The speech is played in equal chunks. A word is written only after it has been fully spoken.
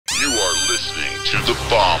listening to the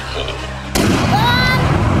Bomb Hole. Bomb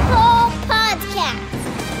Hole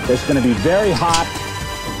Podcast. It's going to be very hot.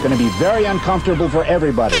 It's going to be very uncomfortable for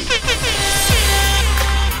everybody. The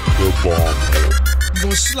Bomb Hole. We're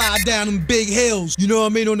gonna slide down them big hills, you know what I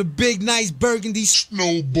mean, on the big, nice burgundy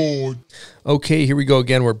snowboard. Okay, here we go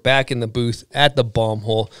again. We're back in the booth at the Bomb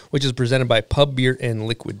Hole, which is presented by Pub Beer and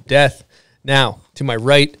Liquid Death. Now, to my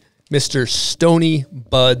right, Mr. Stony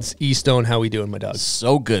Buds E-Stone. How we doing, my dog?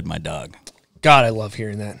 So good, my dog. God, I love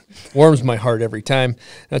hearing that. Warms my heart every time.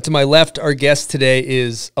 Now, to my left, our guest today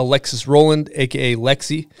is Alexis Roland, a.k.a.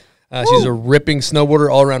 Lexi. She's a ripping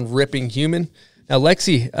snowboarder, all-around ripping human. Now,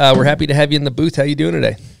 Lexi, we're happy to have you in the booth. How you doing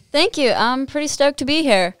today? Thank you. I'm pretty stoked to be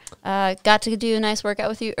here. Got to do a nice workout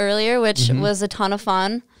with you earlier, which was a ton of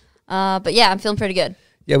fun. But yeah, I'm feeling pretty good.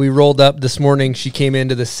 Yeah, we rolled up this morning. She came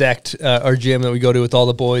into the sect, our gym that we go to with all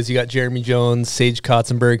the boys. You got Jeremy Jones, Sage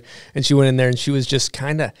Kotzenberg, and she went in there and she was just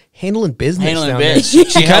kind of handling business. Handling down biz. there.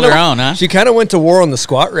 She held her own, huh? She kind of went to war on the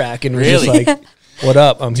squat rack and was just like, what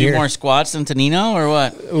up? I'm here. Two more squats than Tonino or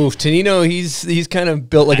what? Oof, Tonino, he's kind of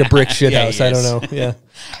built like a brick shit house. I don't know. Yeah.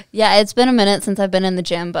 Yeah, it's been a minute since I've been in the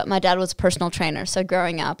gym, but my dad was a personal trainer. So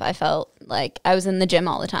growing up, I felt like I was in the gym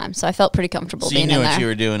all the time. So I felt pretty comfortable being in there. So you knew what you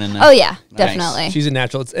were doing in there. Oh, yeah, Nice. definitely. She's a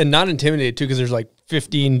natural. And not intimidated, too, because there's like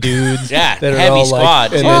 15 dudes. Yeah, that are heavy all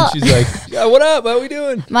squad. Like, and then she's like, yeah, what up? How we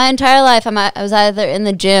doing? My entire life, I was either in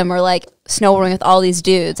the gym or like snowboarding with all these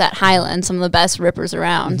dudes at Highland, some of the best rippers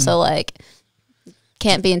around. So like,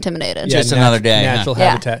 can't be intimidated. Yeah, Just another day, huh? Natural Yeah.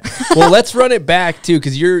 habitat. Well, let's run it back too,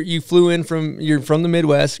 because you flew in you're from the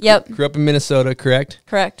Midwest. Yep. Grew up in Minnesota, correct?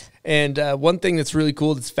 Correct. And one thing that's really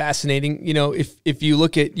cool, that's fascinating, you know, if you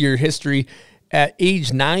look at your history, at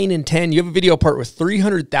age 9 and 10, you have a video part with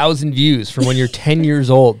 300,000 views from when you're 10 years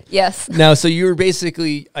old. Yes. Now, so you were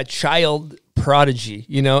basically a child prodigy,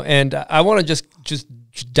 you know, and I want to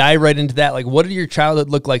just dive right into that. Like, what did your childhood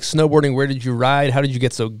look like snowboarding? Where did you ride? How did you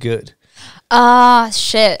get so good?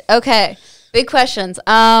 Shit. Okay. Big questions.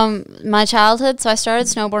 My childhood. So I started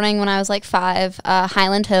snowboarding when I was like 5,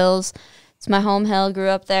 Highland Hills. It's my home hill. Grew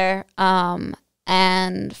up there.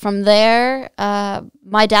 And from there,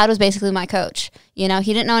 my dad was basically my coach. You know,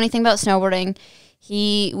 he didn't know anything about snowboarding.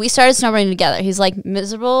 We started snowboarding together. He's like,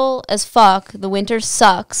 miserable as fuck. The winter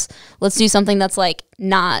sucks. Let's do something that's like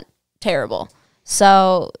not terrible.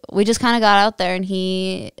 So we just kind of got out there and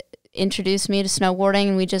he introduced me to snowboarding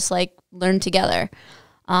and we just like learned together.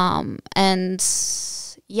 And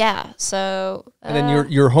yeah, so. And then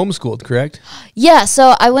you're homeschooled, correct? Yeah,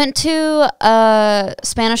 so I went to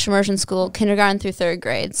Spanish immersion school, kindergarten through 3rd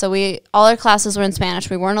grade. So all our classes were in Spanish.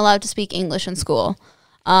 We weren't allowed to speak English in school.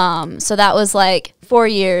 So that was like 4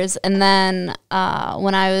 years. And then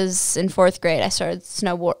when I was in 4th grade, I started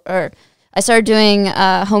doing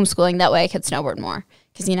homeschooling. That way I could snowboard more.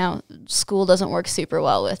 Because, you know, school doesn't work super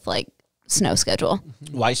well with like snow schedule.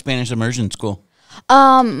 Why Spanish immersion school?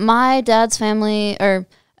 My dad's family, or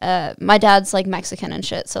my dad's like Mexican and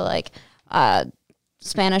shit. So like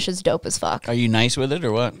Spanish is dope as fuck. Are you nice with it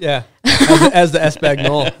or what? Yeah. As the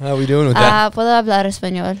Espagnol, how are we doing with that? Puedo hablar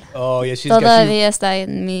español. Oh, yeah, Todavía está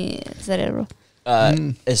en mi cerebro.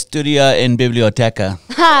 Estudia en biblioteca.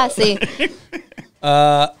 Ah, sí.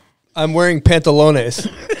 I'm wearing pantalones.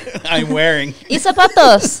 I'm wearing. Y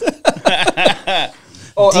zapatos.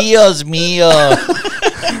 Dios mío.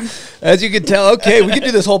 As you can tell, okay, we can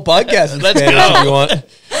do this whole podcast in Let's Spanish go. if you want.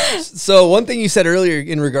 So one thing you said earlier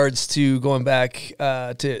in regards to going back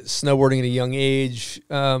to snowboarding at a young age,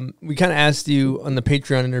 we kind of asked you on the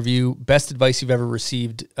Patreon interview, best advice you've ever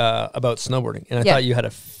received about snowboarding. And I thought you had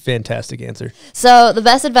a fantastic answer. So the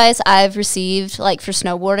best advice I've received like for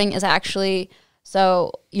snowboarding is actually,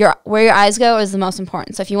 where your eyes go is the most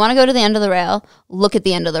important. So if you want to go to the end of the rail, look at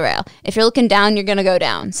the end of the rail. If you're looking down, you're going to go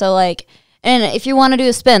down. So like, and if you want to do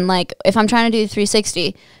a spin, like if I'm trying to do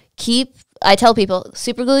 360, I tell people,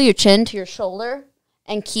 super glue your chin to your shoulder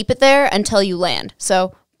and keep it there until you land.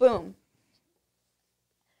 So boom,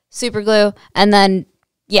 super glue, and then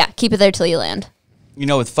yeah, keep it there till you land. You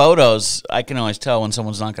know, with photos, I can always tell when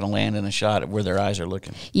someone's not going to land in a shot where their eyes are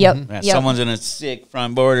looking. Yep. Yeah, someone's in a sick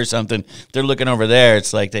front board or something. They're looking over there.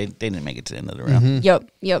 It's like they didn't make it to the end of the round.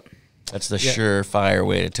 Yep. That's the surefire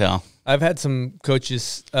way to tell. I've had some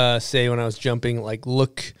coaches say when I was jumping, like, don't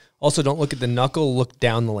look at the knuckle, look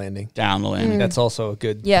down the landing. Down the landing. That's also a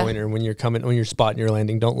good pointer when you're spotting your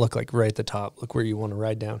landing. Don't look like right at the top. Look where you want to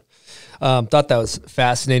ride down. Thought that was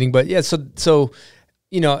fascinating. But yeah, so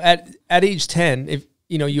you know, at age 10, if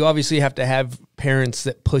you know, you obviously have to have parents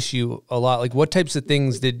that push you a lot. Like, what types of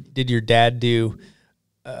things did your dad do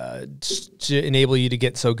to enable you to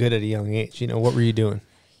get so good at a young age? You know, what were you doing?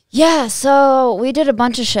 Yeah, so we did a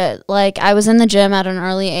bunch of shit. Like, I was in the gym at an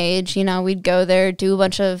early age. You know, we'd go there, do a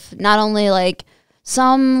bunch of not only like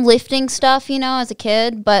some lifting stuff, you know, as a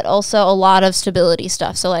kid, but also a lot of stability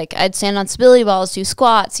stuff. So, like, I'd stand on stability balls, do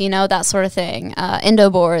squats, you know, that sort of thing, indo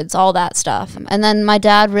boards, all that stuff. And then my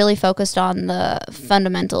dad really focused on the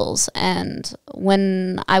fundamentals. And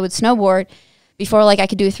when I would snowboard, before, like, I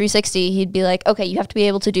could do a 360, he'd be like, okay, you have to be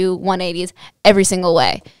able to do 180s every single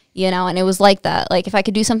way. You know, and it was like that. Like, if I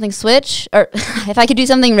could do something switch, or if I could do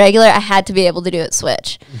something regular, I had to be able to do it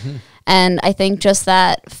switch. Mm-hmm. And I think just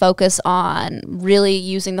that focus on really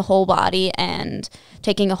using the whole body and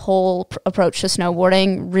taking a whole approach to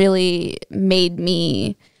snowboarding really made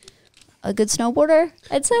me a good snowboarder,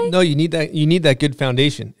 I'd say. No, you need that good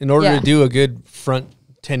foundation. In order to do a good front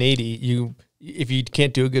 1080, if you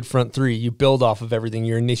can't do a good front 3, you build off of everything,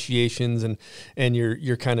 your initiations and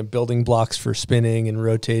your kind of building blocks for spinning and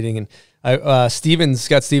rotating. And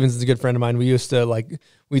Scott Stevens is a good friend of mine. We used to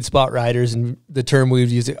we'd spot riders, and the term we would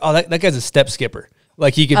use, that guy's a step skipper.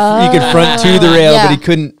 Like he could front to the rail, but he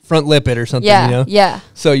couldn't front lip it or something, you know? Yeah.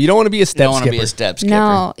 So you don't want to be a step skipper.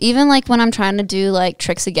 No, even like when I'm trying to do like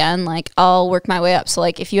tricks again, like I'll work my way up. So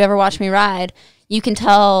like if you ever watch me ride, you can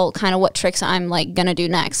tell kind of what tricks I'm like gonna do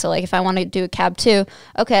next. So like if I want to do a cab 2,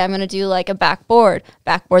 okay, I'm gonna do like a backboard,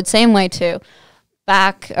 same way too,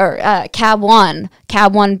 cab 1,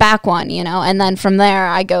 back 1, you know, and then from there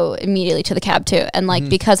I go immediately to the cab 2, and like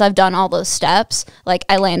because I've done all those steps, like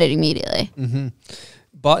I landed immediately.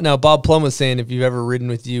 Mm-hmm. Now Bob Plum was saying, if you've ever ridden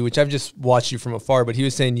with you, which I've just watched you from afar, but he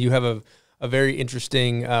was saying you have a very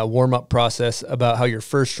interesting warm-up process about how your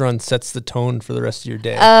first run sets the tone for the rest of your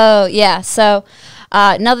day. Oh, yeah. So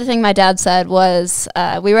another thing my dad said was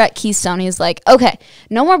we were at Keystone. He's like, okay,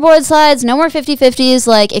 no more board slides, no more 50-50s.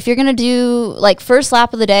 Like, if you're going to do, like, first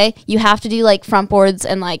lap of the day, you have to do, like, front boards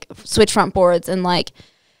and, like, switch front boards. And, like,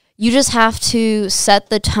 you just have to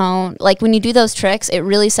set the tone. Like, when you do those tricks, it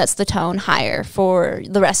really sets the tone higher for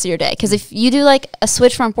the rest of your day. Because if you do, like, a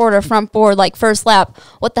switch front board or front board, like, first lap,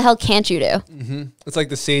 what the hell can't you do? Mm-hmm. It's like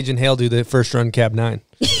the Sage and Hale do the first run cab 9.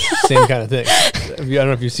 Same kind of thing. I don't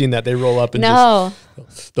know if you've seen that. They roll up and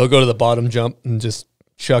they'll go to the bottom jump and just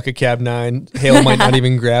chuck a cab 9. Hale might not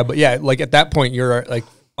even grab. But, yeah, like, at that point, you're, like,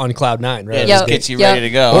 on cloud 9, right? Yeah, it just gets you ready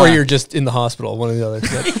to go. Or you're just in the hospital, one or the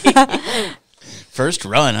other. First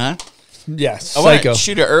run, huh? Yeah, I want to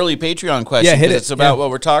shoot an early Patreon question. Yeah, hit it. It's about what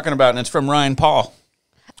we're talking about, and it's from Ryan Paul.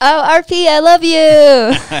 Oh, RP, I love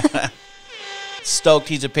you. Stoked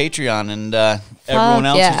he's a Patreon, and everyone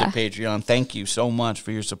else is a Patreon. Thank you so much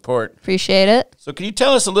for your support. Appreciate it. So can you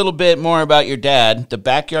tell us a little bit more about your dad, the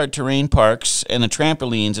backyard terrain parks, and the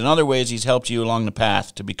trampolines, and other ways he's helped you along the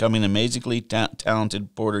path to becoming the amazingly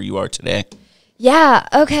talented boarder you are today? Yeah,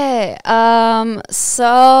 okay.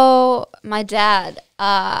 So my dad,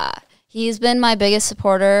 he's been my biggest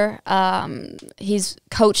supporter. He's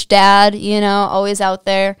coach dad, you know, always out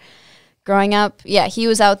there. Growing up, yeah, he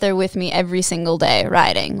was out there with me every single day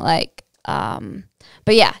riding. Like,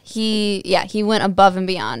 but yeah, he went above and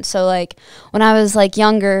beyond. So like when I was like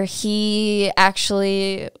younger, he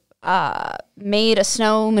actually made a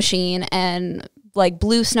snow machine and like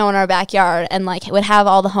blew snow in our backyard, and like would have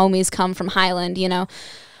all the homies come from Highland, you know,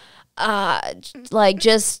 like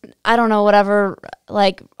just, I don't know, whatever,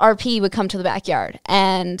 like RP would come to the backyard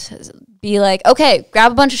and be like, okay,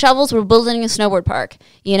 grab a bunch of shovels, we're building a snowboard park,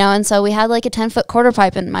 you know. And so we had like a 10-foot quarter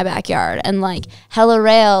pipe in my backyard and like hella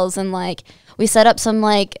rails, and like we set up some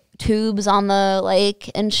like tubes on the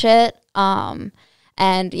lake and shit.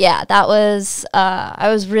 And yeah, that was I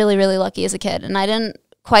was really, really lucky as a kid, and I didn't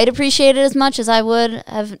quite appreciate it as much as I would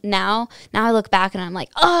have now. Now I look back and I'm like,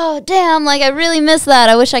 oh, damn, like I really miss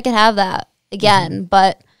that. I wish I could have that again. Mm-hmm.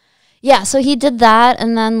 But yeah, so he did that.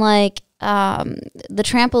 And then like the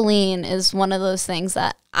trampoline is one of those things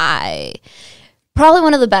that probably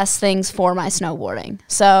one of the best things for my snowboarding.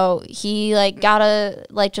 So he like got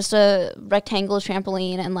just a rectangular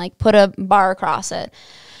trampoline and like put a bar across it.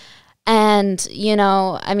 And, you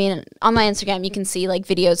know, I mean, on my Instagram, you can see, like,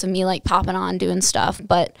 videos of me, like, popping on, doing stuff.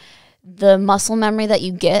 But the muscle memory that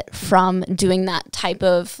you get from doing that type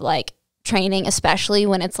of, like, training, especially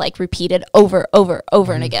when it's, like, repeated over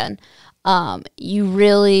and again, you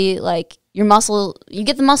really, like, you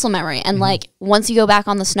get the muscle memory. And, like, once you go back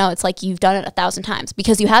on the snow, it's like you've done it 1,000 times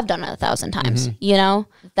because you have done it 1,000 times, you know?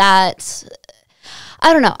 That's,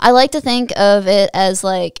 I don't know. I like to think of it as,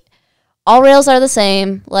 like, all rails are the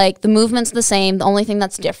same, like the movement's the same. The only thing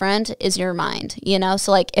that's different is your mind, you know?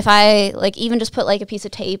 So like if I like even just put like a piece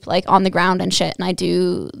of tape like on the ground and shit and I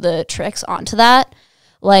do the tricks onto that,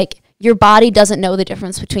 like your body doesn't know the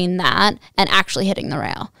difference between that and actually hitting the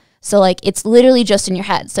rail. So like it's literally just in your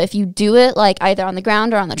head. So if you do it like either on the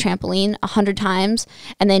ground or on the trampoline 100 times,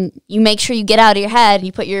 and then you make sure you get out of your head and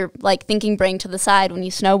you put your like thinking brain to the side when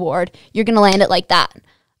you snowboard, you're gonna land it like that.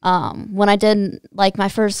 When I did like my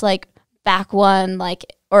first like back one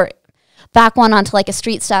onto like a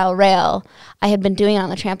street style rail, I had been doing it on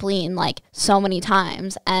the trampoline like so many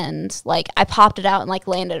times, and like I popped it out and like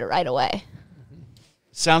landed it right away.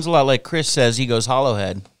 Sounds a lot like Chris says he goes hollow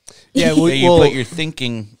head. Yeah, So you put your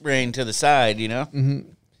thinking brain to the side, you know?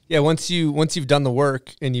 Yeah, once you've done the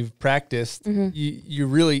work and you've practiced,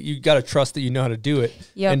 you got to trust that you know how to do it,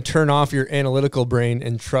 and turn off your analytical brain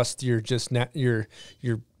and trust your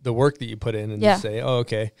the work that you put in, and just say, oh,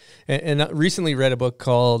 okay. And I recently read a book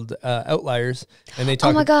called Outliers, and they talk.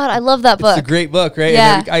 Oh my God, I love that book. It's a great book, right?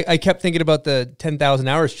 Yeah. And I kept thinking about the 10,000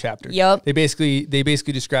 hours chapter. Yep. They basically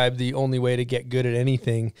describe the only way to get good at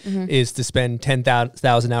anything is to spend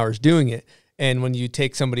 10,000 hours doing it. And when you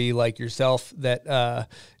take somebody like yourself that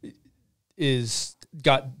is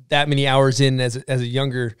got that many hours in as a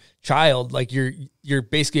younger child, like you're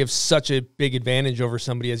basically have such a big advantage over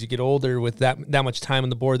somebody as you get older with that much time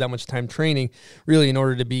on the board, that much time training. Really, in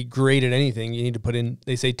order to be great at anything, you need to put in,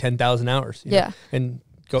 they say 10,000 hours. You know? And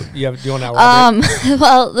go. Do you want to elaborate?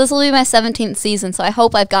 Well, this will be my 17th season, so I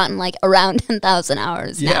hope I've gotten like around 10,000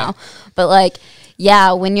 hours now. But like,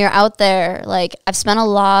 yeah, when you're out there, like I've spent a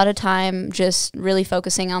lot of time just really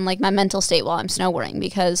focusing on like my mental state while I'm snowboarding,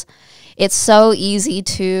 because it's so easy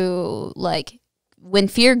to like, when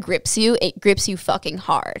fear grips you, it grips you fucking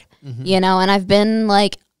hard, you know? And I've been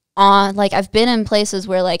like I've been in places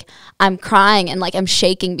where like I'm crying and like I'm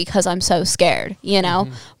shaking because I'm so scared, you know?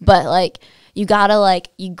 But like, you gotta like,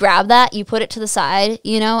 you grab that, you put it to the side,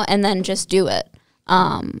 you know, and then just do it.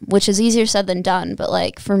 Which is easier said than done. But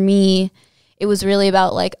like for me, it was really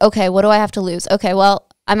about like, okay, what do I have to lose? Okay, well,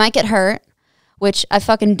 I might get hurt, which I've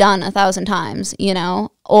fucking done 1,000 times, you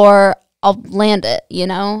know, or I'll land it, you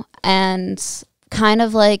know, and kind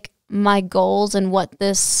of like my goals and what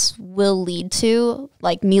this will lead to,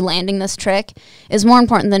 like me landing this trick, is more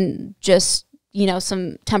important than just, you know,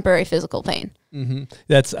 some temporary physical pain.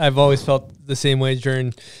 I've always felt the same way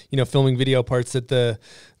during, you know, filming video parts, that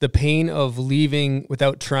the pain of leaving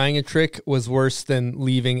without trying a trick was worse than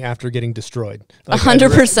leaving after getting destroyed. Like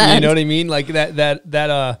 100%. You know what I mean? Like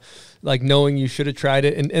that like knowing you should have tried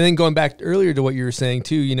it. And then going back earlier to what you were saying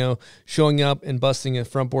too, you know, showing up and busting a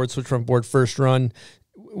front board, switch front board first run,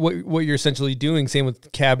 what you're essentially doing, same with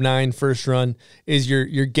cab 9 first run, is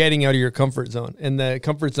you're getting out of your comfort zone. And the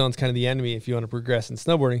comfort zone is kind of the enemy if you want to progress in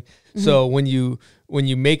snowboarding. So when you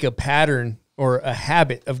make a pattern or a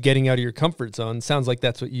habit of getting out of your comfort zone, it sounds like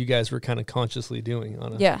that's what you guys were kind of consciously doing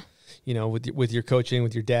on a, you know, with your coaching,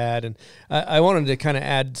 with your dad. And I wanted to kind of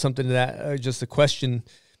add something to that, just a question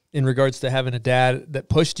in regards to having a dad that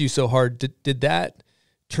pushed you so hard. Did that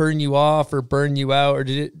turn you off or burn you out, or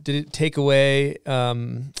did it take away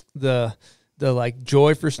the like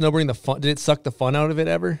joy for snowboarding, the fun? Did it suck the fun out of it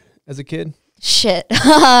ever as a kid? Shit.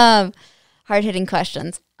 Hard-hitting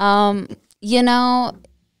questions. You know,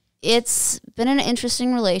 it's been an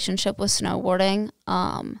interesting relationship with snowboarding.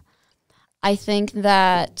 I think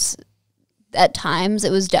that at times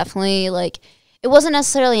it was definitely like, it wasn't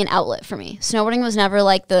necessarily an outlet for me. Snowboarding was never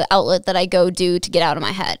like the outlet that I go do to get out of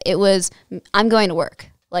my head. It was, I'm going to work.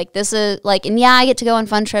 Like this is like, and yeah, I get to go on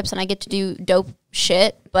fun trips and I get to do dope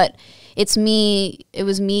shit, but it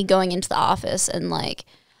was me going into the office, and like,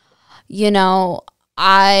 you know,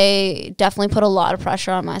 I definitely put a lot of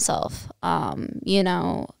pressure on myself, you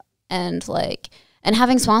know, and like, and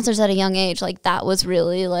having sponsors at a young age, like that was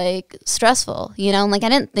really like stressful, you know, and like I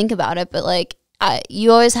didn't think about it, but like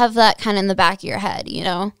you always have that kind of in the back of your head, you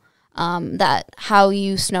know, that how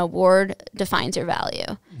you snowboard defines your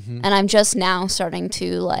value. And I'm just now starting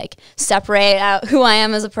to like separate out who I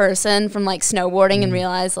am as a person from like snowboarding and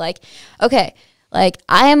realize like, okay, like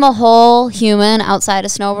I am a whole human outside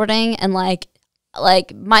of snowboarding, and like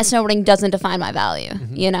my snowboarding doesn't define my value,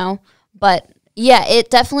 you know? But yeah, it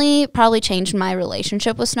definitely probably changed my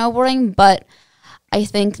relationship with snowboarding, but I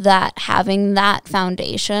think that having that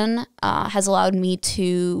foundation has allowed me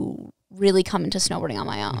to really come into snowboarding on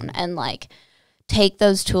my own and like take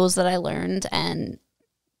those tools that I learned and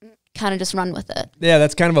kind of just run with it. Yeah,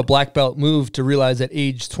 that's kind of a black belt move to realize at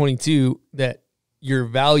age 22 that your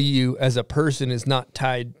value as a person is not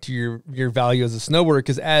tied to your value as a snowboarder,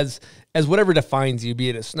 because as whatever defines you, be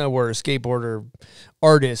it a snowboarder, skateboarder,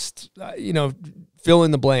 artist, you know, fill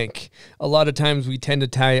in the blank. A lot of times we tend to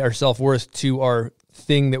tie our self-worth to our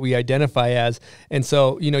thing that we identify as. And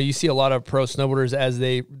so, you know, you see a lot of pro snowboarders as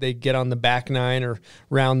they get on the back nine or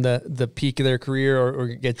around the peak of their career or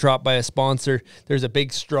get dropped by a sponsor. There's a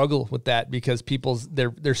big struggle with that because people's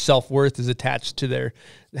their self-worth is attached to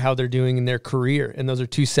how they're doing in their career. And those are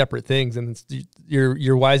two separate things. And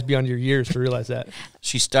you're wise beyond your years to realize that.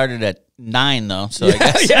 She started at 9 though, so I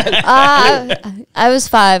guess I was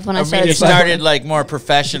 5 when I started. You started like more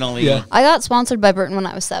professionally. Yeah. I got sponsored by Burton when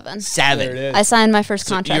I was 7. 7. There it is. I signed my first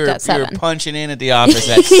contract at 7. You were punching in at the office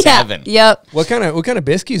at Yeah, 7. Yep. What kind of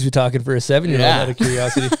biscuits we talking for a 7-year-old out of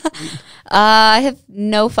curiosity? I have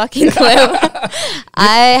no fucking clue.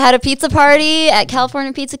 I had a pizza party at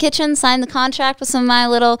California Pizza Kitchen, signed the contract with some of my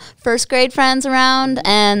little first grade friends around,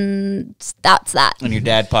 and that's that. And your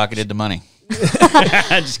dad pocketed the money.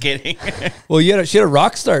 Just kidding. Well, she had a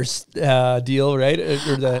Rockstars deal, right?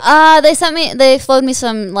 They flowed me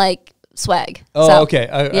some like swag. Oh, so, okay.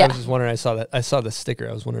 I yeah. was just wondering. I saw the sticker.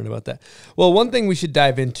 I was wondering about that. Well, one thing we should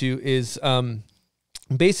dive into is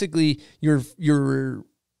basically you're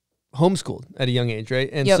homeschooled at a young age, right?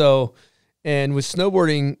 And so, and with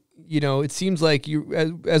snowboarding, you know, it seems like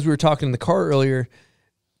you, as we were talking in the car earlier,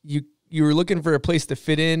 you were looking for a place to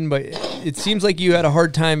fit in, but it seems like you had a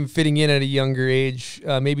hard time fitting in at a younger age,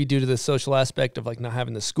 maybe due to the social aspect of like not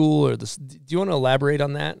having the school or this. Do you want to elaborate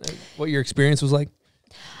on that? What your experience was like?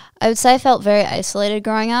 I would say I felt very isolated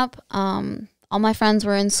growing up. All my friends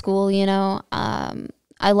were in school, you know.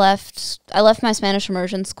 I left my Spanish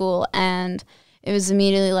immersion school, and it was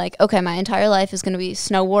immediately like, okay, my entire life is going to be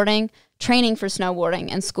snowboarding, training for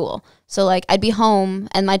snowboarding, and school. So like I'd be home,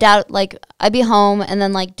 and I'd be home and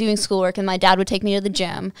then like doing schoolwork, and my dad would take me to the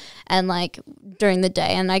gym and like during the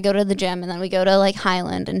day, and I go to the gym, and then we go to like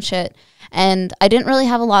Highland and shit. And I didn't really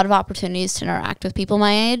have a lot of opportunities to interact with people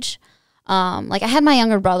my age. Like I had my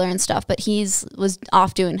younger brother and stuff, but was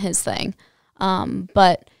off doing his thing.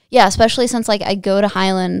 But yeah, especially since like I go to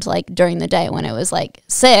Highland like during the day when it was like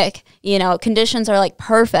sick, you know, conditions are like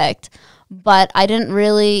perfect, but I didn't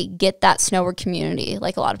really get that snowboard community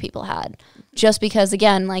like a lot of people had, just because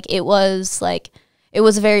again, like it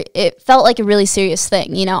felt like a really serious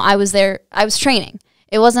thing. You know, I was there, I was training.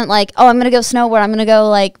 It wasn't like, oh, I'm going to go snowboard. I'm going to go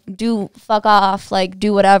like do fuck off, like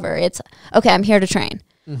do whatever. It's okay. I'm here to train.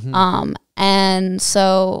 Mm-hmm. And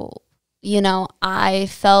so, you know, I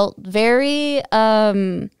felt very,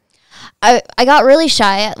 I got really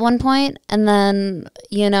shy at one point, and then,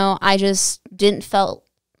 you know, I just didn't feel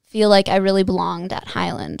like I really belonged at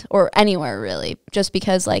Highland or anywhere really, just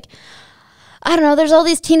because like, I don't know, there's all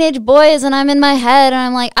these teenage boys and I'm in my head and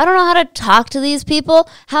I'm like, I don't know how to talk to these people.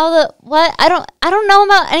 I don't know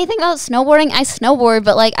about anything about snowboarding. I snowboard,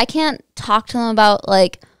 but like I can't talk to them about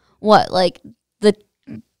like what, like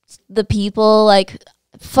the people, like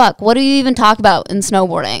fuck, what do you even talk about in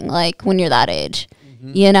snowboarding like when you're that age?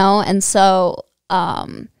 Mm-hmm. You know? And so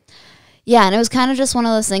yeah, and it was kind of just one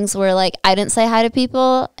of those things where like I didn't say hi to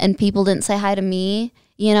people and people didn't say hi to me,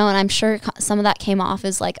 you know, and I'm sure some of that came off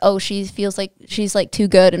as like, oh, she feels like she's like too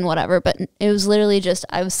good and whatever, but it was literally just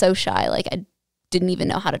I was so shy, like I didn't even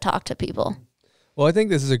know how to talk to people. Well, I think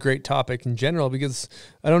this is a great topic in general because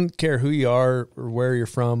I don't care who you are or where you're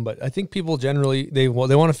from, but I think people generally they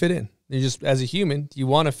want to fit in. They just, as a human, you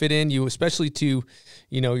want to fit in. You especially to,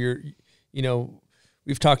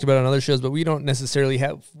 we've talked about it on other shows, but we don't necessarily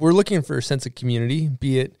we're looking for a sense of community,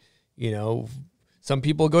 be it, you know, some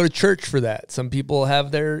people go to church for that. Some people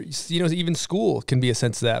have their, you know, even school can be a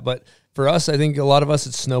sense of that. But for us, I think a lot of us,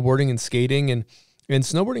 it's snowboarding and skating, and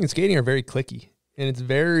snowboarding and skating are very cliquey, and it's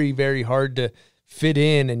very, very hard to fit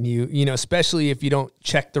in. And you know, especially if you don't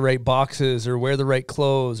check the right boxes or wear the right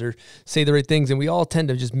clothes or say the right things. And we all tend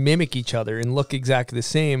to just mimic each other and look exactly the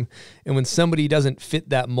same. And when somebody doesn't fit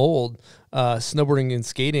that mold, snowboarding and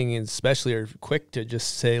skating especially are quick to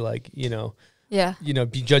just say like, you know, yeah, you know,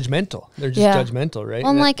 be judgmental. They're just judgmental, right?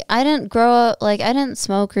 Well, like I didn't grow up, like I didn't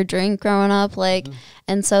smoke or drink growing up, like,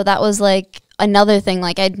 and so that was like another thing.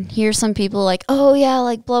 Like I'd hear some people like, oh yeah,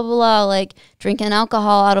 like blah blah blah, like drinking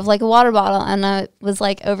alcohol out of like a water bottle, and I was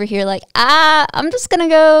like over here like, I'm just gonna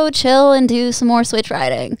go chill and do some more switch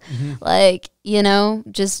riding, like, you know,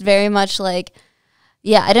 just very much like,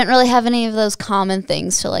 yeah, I didn't really have any of those common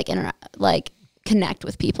things to like connect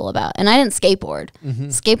with people about. And I didn't skateboard.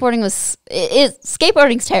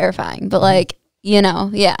 Skateboarding's terrifying, but like, you know,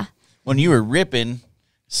 yeah. When you were ripping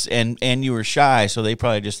and you were shy, so they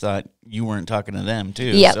probably just thought you weren't talking to them too.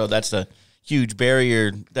 Yep. So that's a huge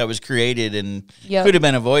barrier that was created and could have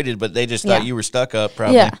been avoided, but they just thought you were stuck up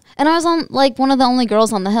probably. Yeah. And I was on like one of the only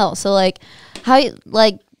girls on the hill. So like how you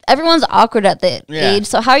like everyone's awkward at the age.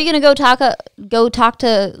 So how are you going to go talk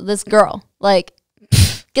to this girl? Like,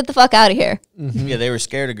 get the fuck out of here. Mm-hmm. Yeah, they were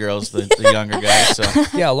scared of girls, the younger guys. So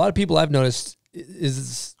yeah, a lot of people I've noticed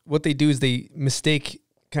is what they do is they mistake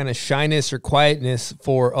kind of shyness or quietness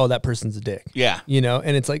for, oh, that person's a dick. Yeah. You know,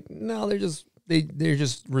 and it's like, no, they're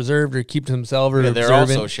just reserved or keep to themselves or they're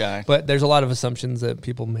observant. also shy. But there's a lot of assumptions that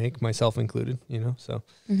people make, myself included, you know, so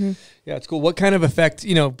yeah, it's cool. What kind of effect,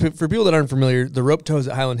 you know, for people that aren't familiar, the rope tows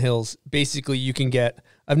at Highland Hills, basically you can get,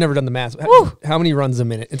 I've never done the math. How many runs a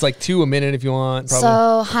minute? It's like 2 a minute if you want. Probably.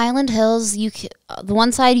 So Highland Hills, the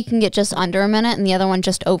one side you can get just under a minute and the other one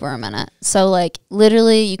just over a minute. So like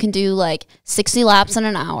literally you can do like 60 laps in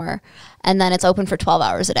an hour and then it's open for 12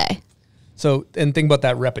 hours a day. So, and think about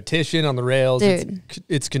that repetition on the rails. Dude.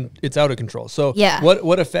 It's out of control. So yeah.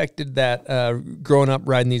 What effect did that growing up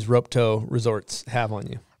riding these rope tow resorts have on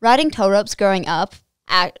you? Riding tow ropes growing up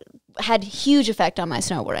had huge effect on my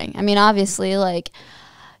snowboarding. I mean, obviously, like,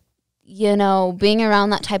 you know, being around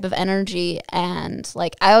that type of energy and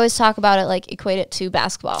like I always talk about it, like equate it to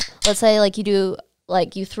basketball. Let's say like you do,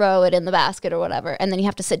 like you throw it in the basket or whatever, and then you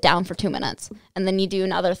have to sit down for 2 minutes and then you do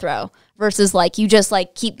another throw versus like you just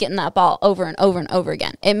like keep getting that ball over and over and over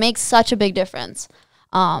again. It makes such a big difference.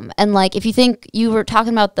 And like if you think you were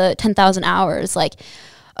talking about the 10,000 hours, like,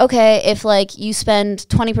 okay, if like you spend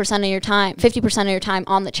 20% of your time, 50% of your time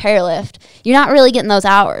on the chairlift, you're not really getting those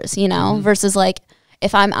hours, you know, versus like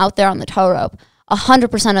if I'm out there on the tow rope,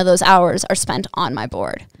 100% of those hours are spent on my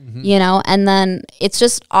board, you know? And then it's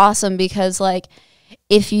just awesome because like,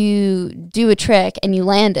 if you do a trick and you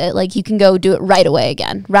land it, like you can go do it right away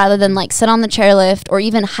again rather than like sit on the chairlift or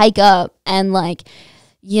even hike up and like,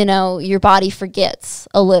 you know, your body forgets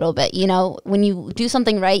a little bit, you know, when you do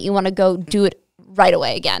something right, you want to go do it right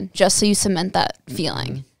away again, just so you cement that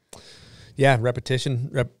feeling. Yeah,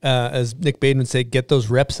 repetition. As Nick Baden would say, get those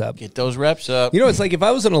reps up. Get those reps up. You know, it's like if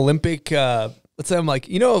I was an Olympic, let's say I'm like,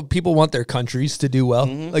 you know, people want their countries to do well.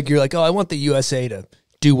 Like you're like, oh, I want the USA to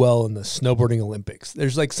do well in the snowboarding Olympics.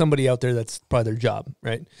 There's like somebody out there that's probably their job,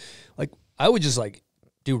 right? Like I would just like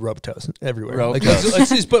do rope tows everywhere. Let's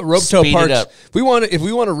just put rope tow parks. If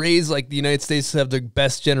we want to raise like the United States to have the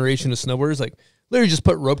best generation of snowboarders, like literally just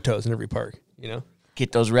put rope tows in every park, you know?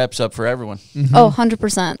 Get those reps up for everyone. Oh,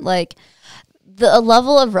 100%. Like the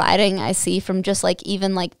level of riding I see from just like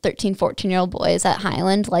even like 13, 14-year-old boys at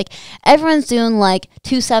Highland, like everyone's doing like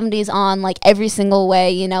 270s on like every single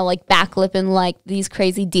way, you know, like backlipping like these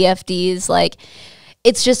crazy DFDs. Like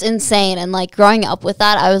it's just insane. And like growing up with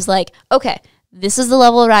that, I was like, okay, this is the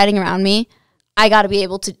level of riding around me. I got to be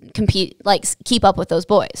able to compete, like keep up with those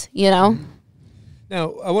boys, you know?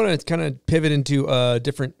 Now, I want to kind of pivot into a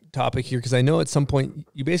different topic here because I know at some point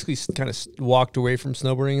you basically kind of walked away from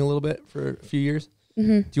snowboarding a little bit for a few years.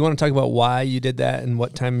 Do you want to talk about why you did that and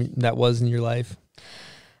what time that was in your life?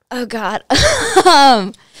 Oh, God.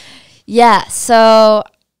 Yeah, so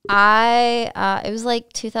it was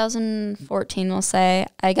like 2014, we'll say.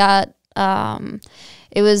 I got,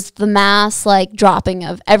 it was the mass, like, dropping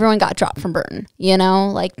of, everyone got dropped from Burton, you know,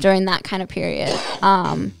 like, during that kind of period.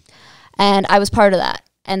 And I was part of that.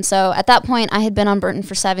 And so at that point, I had been on Burton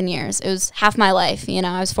for 7 years. It was half my life, you know,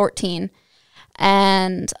 I was 14.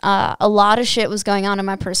 And a lot of shit was going on in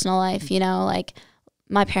my personal life, you know, like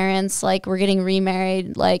my parents, like, were getting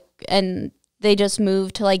remarried, like, and they just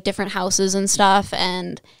moved to, like, different houses and stuff.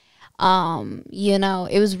 And, you know,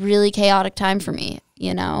 it was really chaotic time for me,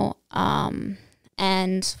 you know.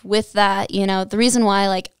 And with that, you know, the reason why,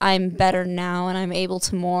 like, I'm better now and I'm able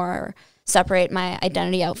to more separate my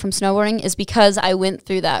identity out from snowboarding is because I went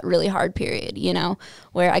through that really hard period, you know,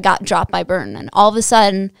 where I got dropped by Burton and all of a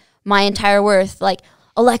sudden my entire worth, like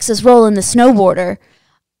Alexis Roland, the snowboarder,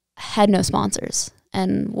 had no sponsors.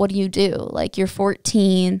 And what do? Like, you're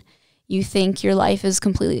 14, you think your life is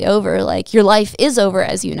completely over. Like, your life is over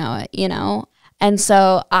as you know it, you know? And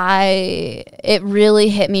so it really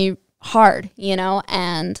hit me hard, you know?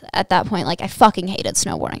 And at that point, like, I fucking hated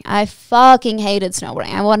snowboarding.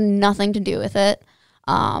 I wanted nothing to do with it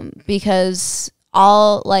because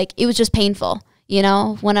it was just painful, you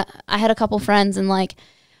know? When I had a couple friends and, like,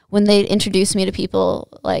 when they introduced me to people,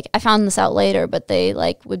 like, I found this out later, but they,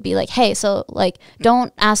 like, would be like, hey, so, like,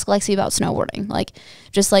 don't ask Lexi about snowboarding. Like,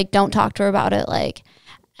 just, like, don't talk to her about it. Like,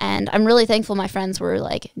 and I'm really thankful my friends were,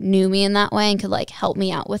 like, knew me in that way and could, like, help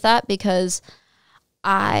me out with that because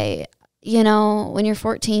you know, when you're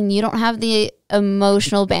 14, you don't have the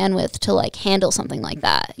emotional bandwidth to, like, handle something like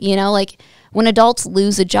that. You know, like, when adults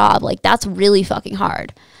lose a job, like, that's really fucking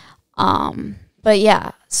hard. But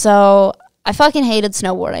yeah, so I fucking hated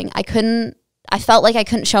snowboarding. I felt like I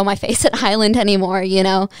couldn't show my face at Highland anymore, you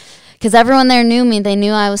know, because everyone there knew me. They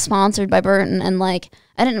knew I was sponsored by Burton, and, like,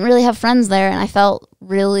 I didn't really have friends there, and I felt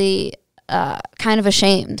really kind of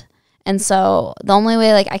ashamed. And so the only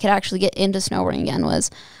way like I could actually get into snowboarding again was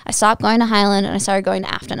I stopped going to Highland and I started going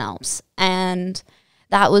to Afton Alps. And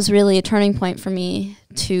that was really a turning point for me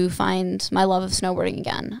to find my love of snowboarding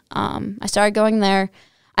again. I started going there.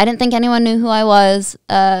 I didn't think anyone knew who I was.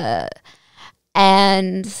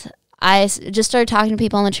 And I just started talking to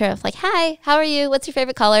people on the trip, like, hi, how are you? What's your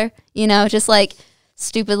favorite color? You know, just like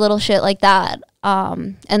stupid little shit like that.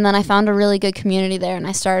 And then I found a really good community there and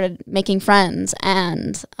I started making friends.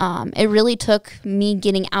 And it really took me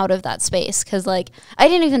getting out of that space because, like, I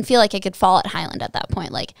didn't even feel like I could fall at Highland at that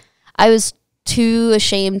point. Like, I was too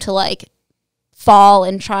ashamed to, like, fall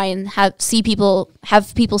and try and have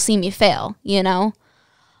people see me fail, you know?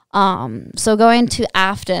 So going to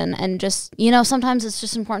Afton and just, you know, sometimes it's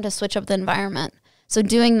just important to switch up the environment. So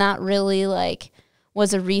doing that really, like,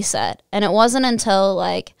 was a reset. And it wasn't until,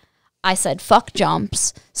 like, I said fuck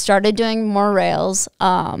jumps, started doing more rails,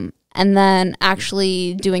 and then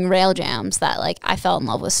actually doing rail jams that, like, I fell in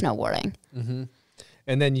love with snowboarding. Mm-hmm.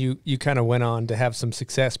 And then you kind of went on to have some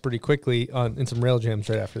success pretty quickly in some rail jams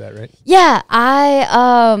right after that, right? Yeah,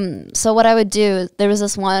 so what I would do, there was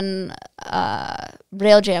this one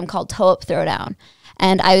rail jam called Toe Up Throwdown,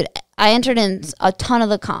 and I entered in a ton of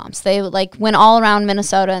the comps. They like went all around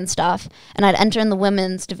Minnesota and stuff, and I'd enter in the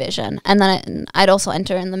women's division, and then I'd also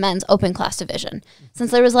enter in the men's open class division. Since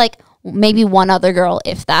there was like maybe one other girl,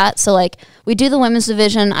 if that, so like we do the women's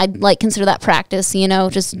division, I'd like consider that practice, you know,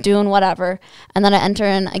 just doing whatever, and then I enter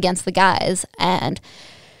in against the guys, and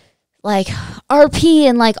like RP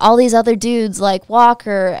and like all these other dudes like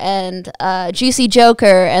Walker and Juicy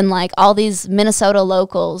Joker and like all these Minnesota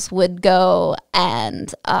locals would go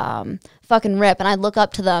and fucking rip, and I'd look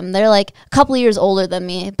up to them. They're like a couple of years older than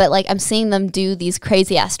me, but like I'm seeing them do these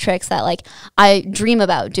crazy ass tricks that like I dream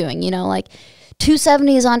about doing, you know, like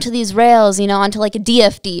 270s onto these rails, you know, onto like a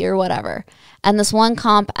DFD or whatever. And this one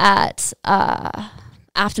comp at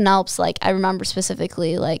Afton Alps, like I remember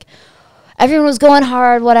specifically, like everyone was going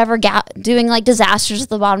hard, whatever, doing like disasters at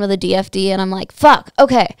the bottom of the DFD. And I'm like, fuck,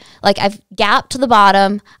 okay. Like I've gapped to the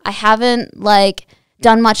bottom. I haven't like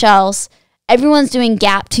done much else. Everyone's doing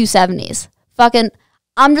gap 270s. Fucking,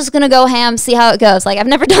 I'm just going to go ham, see how it goes. Like I've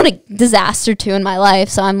never done a disaster 2 in my life.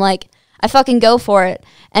 So I'm like, I fucking go for it.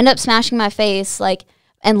 End up smashing my face, like,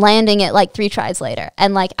 and landing it like 3 tries later.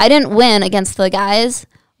 And like, I didn't win against the guys,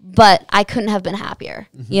 but I couldn't have been happier,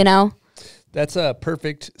 you know? That's a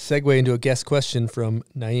perfect segue into a guest question from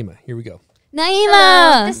Naima. Here we go.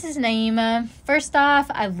 Naima! Hello, this is Naima. First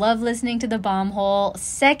off, I love listening to the Bomb Hole.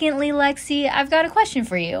 Secondly, Lexi, I've got a question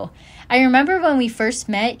for you. I remember when we first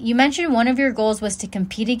met, you mentioned one of your goals was to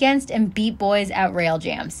compete against and beat boys at rail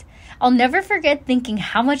jams. I'll never forget thinking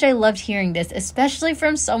how much I loved hearing this, especially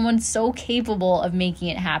from someone so capable of making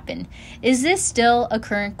it happen. Is this still a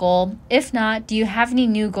current goal? If not, do you have any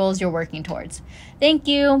new goals you're working towards? Thank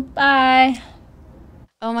you. Bye.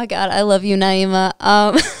 Oh my God, I love you, Naima.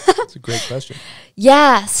 That's a great question.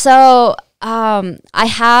 Yeah, so I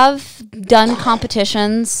have done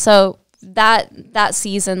competitions. So that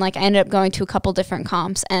season, like I ended up going to a couple different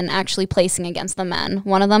comps and actually placing against the men.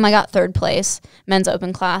 One of them I got 3rd place, men's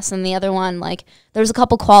open class, and the other one, like there was a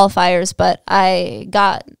couple qualifiers, but I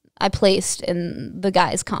placed in the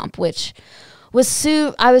guys comp, which was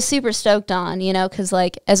I was super stoked on, you know, because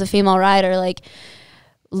like as a female rider, like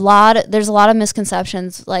there's a lot of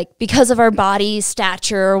misconceptions, like because of our body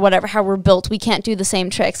stature or whatever, how we're built, we can't do the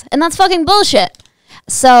same tricks, and that's fucking bullshit.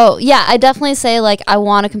 So yeah, I definitely say like I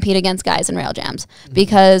want to compete against guys in rail jams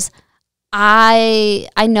because I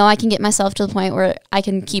know I can get myself to the point where I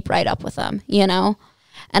can keep right up with them, you know?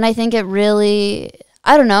 And I think it really,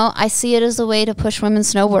 I don't know, I see it as a way to push women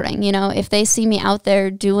snowboarding, you know? If they see me out there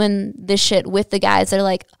doing this shit with the guys, they're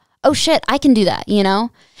like, oh shit, I can do that, you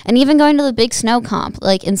know? And even going to the big snow comp,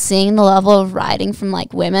 like, and seeing the level of riding from,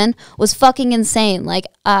 like, women was fucking insane. Like,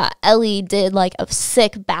 Ellie did, like, a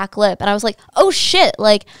sick backflip, and I was like, oh, shit.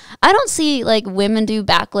 Like, I don't see, like, women do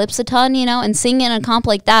backflips a ton, you know? And seeing it in a comp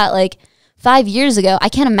like that, like, 5 years ago, I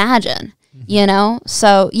can't imagine, you know?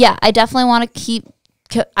 So, yeah, I definitely want to keep,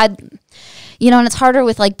 you know, and it's harder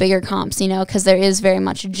with, like, bigger comps, you know, because there is very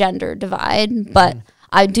much a gender divide, but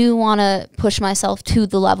I do want to push myself to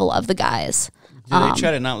the level of the guys. Do they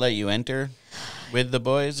try to not let you enter with the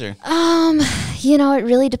boys, or? You know, it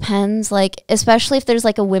really depends. Like, especially if there's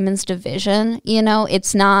like a women's division, you know,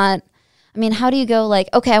 it's not, I mean, how do you go like,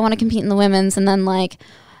 okay, I want to compete in the women's and then like,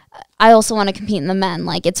 I also want to compete in the men.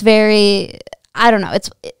 Like, it's very, I don't know. It's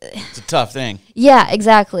a tough thing. Yeah,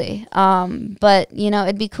 exactly. But you know,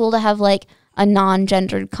 it'd be cool to have like a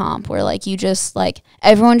non-gendered comp where like you just like,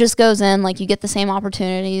 everyone just goes in, like you get the same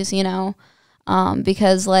opportunities, you know,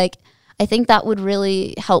 because like, I think that would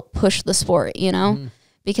really help push the sport, you know?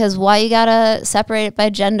 Because why you gotta separate it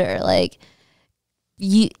by gender? Like,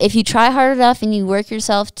 if you try hard enough and you work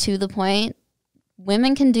yourself to the point,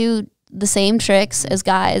 women can do the same tricks as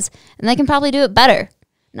guys, and they can probably do it better.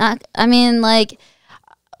 Or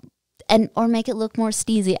make it look more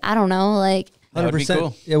steezy. I don't know, like 100%.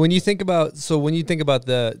 Cool. Yeah, when you think about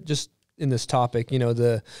the, just in this topic, you know,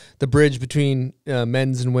 the bridge between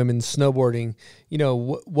men's and women's snowboarding, you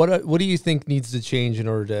know, what do you think needs to change in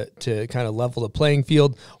order to kind of level the playing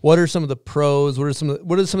field? What are some of the pros? What are some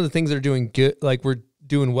of the things that are doing good, like we're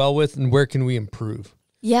doing well with, and where can we improve?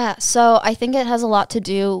 Yeah, so I think it has a lot to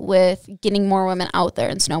do with getting more women out there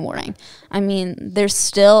in snowboarding. I mean, there's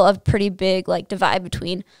still a pretty big like divide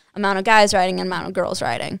between amount of guys riding and amount of girls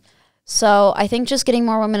riding. So I think just getting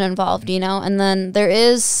more women involved, you know, and then there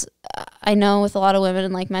is, I know with a lot of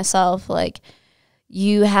women like myself, like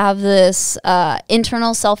you have this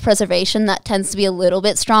internal self-preservation that tends to be a little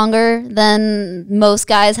bit stronger than most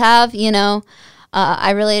guys have, you know.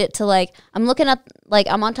 I relate it to like, I'm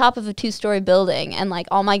on top of a 2-story building and like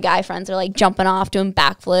all my guy friends are like jumping off doing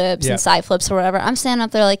backflips and side flips or whatever. I'm standing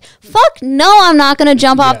up there like, fuck no, I'm not going to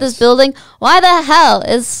jump off this building. Why the hell?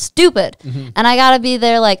 It's stupid. And I got to be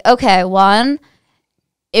there like, okay, 1,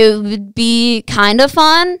 it would be kind of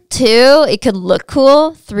fun. 2, it could look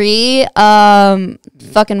cool. 3,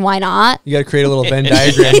 fucking why not? You got to create a little Venn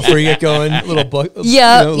diagram before you get going. A little book, little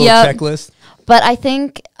checklist. But I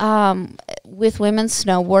think with women's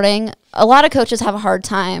snowboarding, a lot of coaches have a hard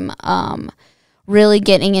time really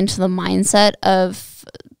getting into the mindset of,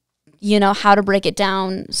 you know, how to break it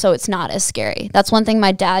down so it's not as scary. That's one thing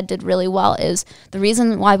my dad did really well, is the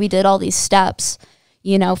reason why we did all these steps,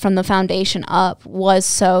 you know, from the foundation up, was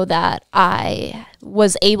so that I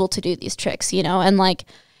was able to do these tricks, you know, and like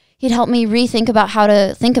he'd help me rethink about how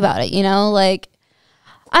to think about it, you know, like,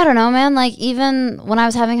 I don't know, man. Like, even when I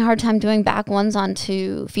was having a hard time doing back ones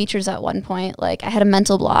onto features at one point, like I had a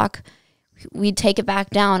mental block. We'd take it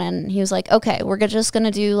back down, and he was like, okay, we're just going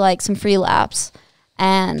to do like some free laps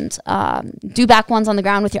and do back ones on the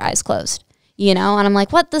ground with your eyes closed, you know? And I'm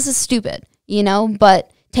like, what? This is stupid, you know? But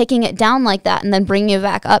taking it down like that and then bringing it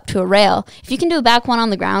back up to a rail, if you can do a back one on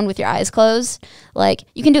the ground with your eyes closed, like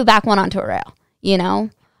you can do a back one onto a rail, you know?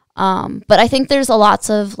 But I think there's lots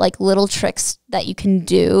of like little tricks that you can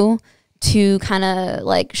do to kind of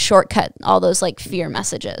like shortcut all those like fear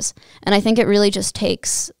messages. And I think it really just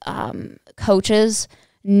takes coaches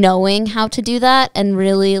knowing how to do that and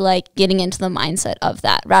really like getting into the mindset of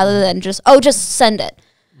that rather than just send it.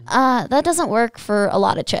 That doesn't work for a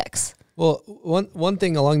lot of chicks. Well, one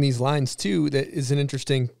thing along these lines too that is an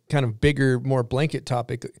interesting kind of bigger, more blanket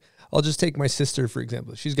topic. I'll just take my sister, for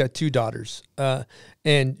example. She's got 2 daughters,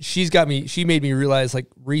 and she made me realize, like,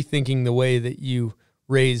 rethinking the way that you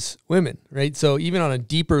raise women, right? So even on a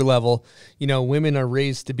deeper level, you know, women are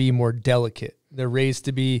raised to be more delicate. They're raised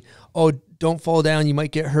to be, oh, don't fall down, you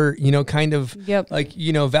might get hurt, you know, kind of like,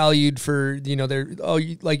 you know, valued for, you know, what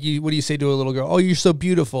do you say to a little girl? Oh, you're so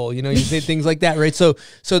beautiful. You know, you say things like that, right? So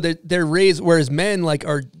they're raised, whereas men like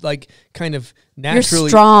are like kind of naturally,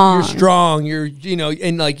 you're strong, you know,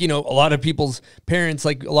 and like, you know, a lot of people's parents,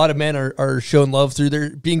 like a lot of men are showing love through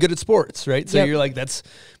their being good at sports, right? So you're like,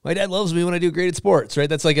 my dad loves me when I do great at sports, right?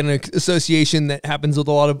 That's like an association that happens with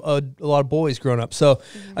a lot of boys growing up. So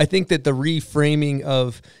I think that the reframing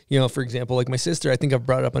of, you know, for example, like my sister, I think I've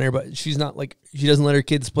brought it up on air, but she's not like, she doesn't let her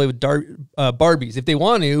kids play with Barbies. If they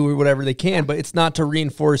want to or whatever, they can, but it's not to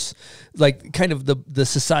reinforce like kind of the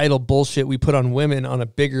societal bullshit we put on women on a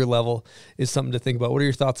bigger level is something to think about. What are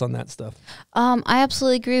your thoughts on that stuff? I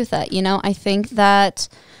absolutely agree with that. You know, I think that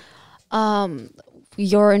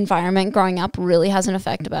your environment growing up really has an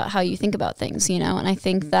effect about how you think about things, you know, and I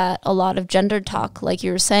think that a lot of gender talk, like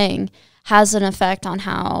you were saying, has an effect on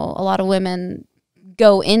how a lot of women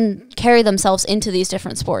carry themselves into these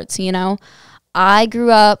different sports, you know. I grew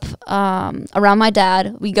up around my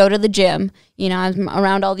dad. We go to the gym, you know, I'm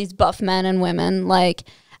around all these buff men and women, like,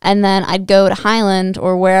 and then I'd go to Highland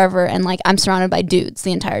or wherever, and like I'm surrounded by dudes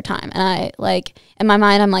the entire time. And I like in my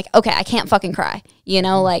mind I'm like, okay, I can't fucking cry, you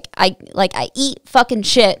know, like I eat fucking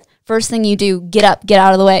shit. First thing you do, get up, get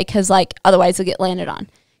out of the way, because like otherwise you'll get landed on.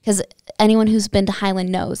 Because anyone who's been to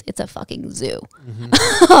Highland knows it's a fucking zoo.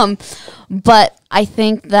 But I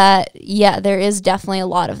think that there is definitely a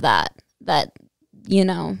lot of that, you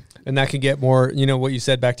know. And that could get more, you know, what you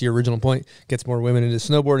said, back to your original point, gets more women into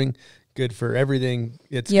snowboarding. Good for everything.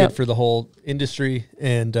 It's good for the whole industry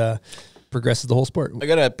and progresses the whole sport. I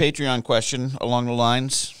got a Patreon question along the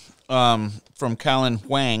lines from Colin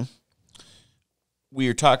Huang. we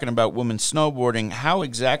are talking about women snowboarding. How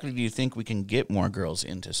exactly do you think we can get more girls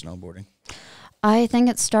into snowboarding? I think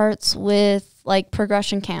it starts with like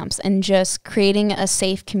progression camps and just creating a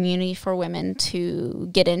safe community for women to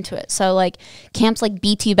get into it. So like camps like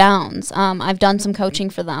BT Bounds, I've done some coaching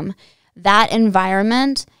for them. That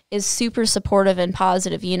environment is super supportive and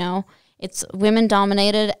positive, you know. It's women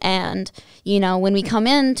dominated, and, you know, when we come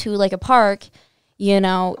into like a park, you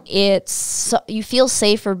know, you feel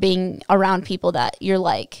safer being around people that you're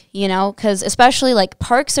like, you know, because especially like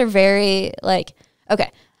parks are very like,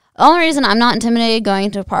 okay, the only reason I'm not intimidated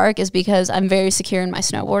going to a park is because I'm very secure in my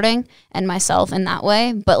snowboarding and myself in that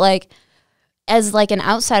way. But like, as like an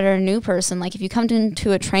outsider, a new person, like if you come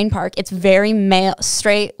into a train park, it's very male,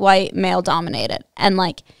 straight, white, male dominated. And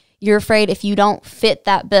like, you're afraid if you don't fit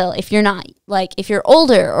that bill, if you're not like, if you're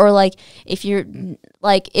older or like, if you're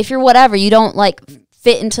whatever, you don't like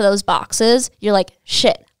fit into those boxes, you're like,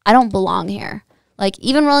 shit, I don't belong here. Like,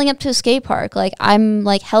 even rolling up to a skate park, like, I'm,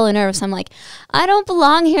 like, hella nervous. I'm like, I don't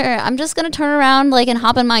belong here. I'm just going to turn around, like, and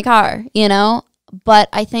hop in my car, you know? But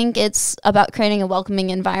I think it's about creating a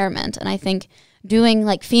welcoming environment. And I think doing,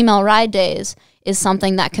 like, female ride days is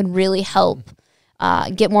something that could really help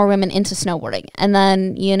get more women into snowboarding. And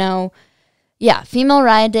then, you know, yeah, female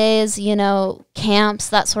ride days, you know, camps,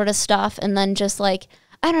 that sort of stuff. And then just, like,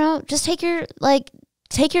 I don't know, just take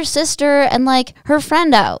your sister and like her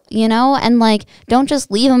friend out, you know, and like don't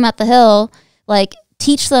just leave them at the hill. Like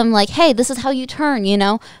teach them like, hey, this is how you turn, you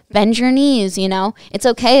know, bend your knees, you know, it's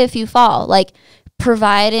okay if you fall. Like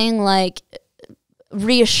providing like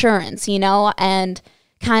reassurance, you know, and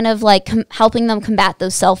kind of like helping them combat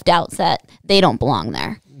those self-doubts that they don't belong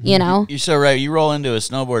there, you know. You're so right. You roll into a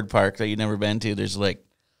snowboard park that you've never been to, there's like,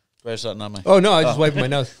 there's something on my... Oh, no, I was just wiping my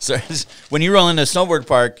nose. Sorry. When you roll into a snowboard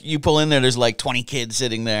park, you pull in there's like 20 kids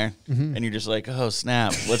sitting there, and you're just like, oh,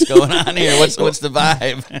 snap, what's going on here? What's the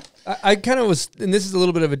vibe? I kind of was, and this is a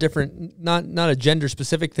little bit of a different, not a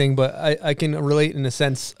gender-specific thing, but I can relate in a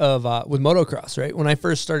sense of with motocross, right? When I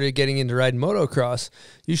first started getting into riding motocross,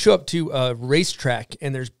 you show up to a racetrack,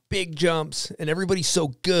 and there's big jumps, and everybody's so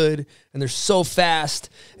good, and they're so fast,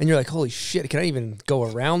 and you're like, holy shit, can I even go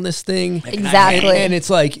around this thing? Exactly. And it's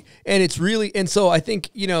like, and it's really, and so I think,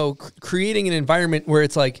 you know, creating an environment where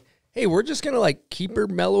it's like, hey, we're just gonna like keep her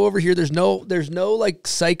mellow over here. There's no like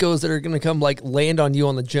psychos that are gonna come like land on you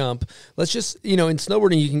on the jump. Let's just, you know, in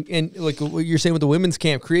snowboarding you can, and like what you're saying with the women's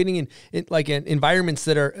camp, creating environments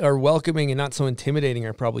that are welcoming and not so intimidating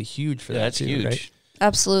are probably huge for that. That's too, huge. Right?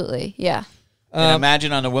 Absolutely, yeah. And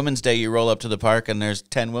imagine on a Women's Day, you roll up to the park and there's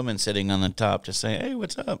 10 women sitting on the top just saying, hey,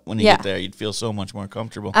 what's up? When you get there, you'd feel so much more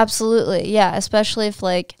comfortable. Absolutely, yeah. Especially if,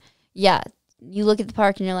 like, yeah, you look at the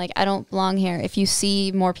park and you're like, I don't belong here. If you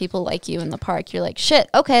see more people like you in the park, you're like, shit,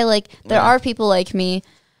 okay, like, there are people like me.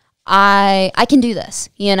 I can do this,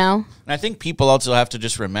 you know? And I think people also have to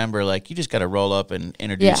just remember, like, you just got to roll up and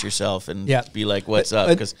introduce yourself and be like, what's up?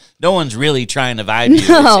 Because no one's really trying to vibe you.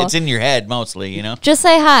 No. It's in your head mostly, you know? Just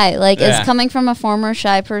say hi. Like, it's coming from a former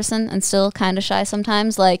shy person and still kind of shy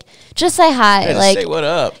sometimes. Like, just say hi. Yeah, like, say what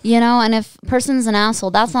up. You know, and if a person's an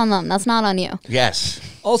asshole, that's on them. That's not on you. Yes.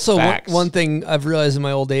 Also, one thing I've realized in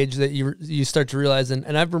my old age that you start to realize,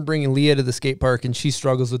 and I've been bringing Leah to the skate park, and she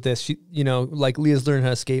struggles with this. She, you know, like Leah's learning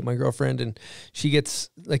how to skate, my girlfriend, and she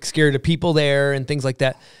gets like scared of people there and things like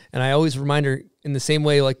that. And I always remind her in the same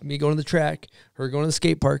way, like me going to the track, her going to the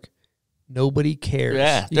skate park. Nobody cares.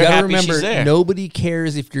 Yeah, you gotta remember, nobody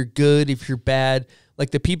cares if you're good, if you're bad.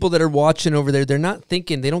 Like the people that are watching over there, they're not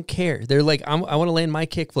thinking. They don't care. They're like, I want to land my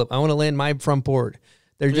kickflip. I want to land my front board.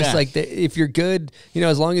 They're just like, if you're good, you know,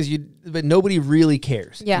 as long as you, but nobody really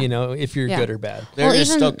cares, you know, if you're good or bad. They're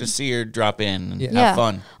just stoked to see her drop in and have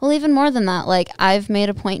fun. Well, even more than that, like I've made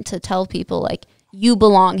a point to tell people like, you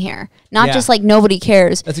belong here. Not just like nobody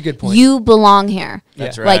cares. That's a good point. You belong here.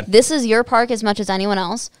 That's right. Like this is your park as much as anyone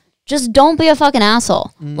else. Just don't be a fucking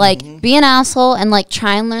asshole. Like be an asshole and like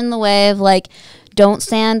try and learn the way of like, don't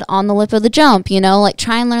stand on the lip of the jump, you know, like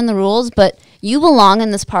try and learn the rules, but you belong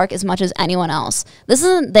in this park as much as anyone else. This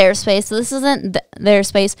isn't their space. This isn't their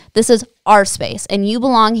space. This is our space. And you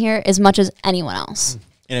belong here as much as anyone else.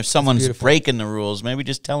 And if someone's breaking the rules, maybe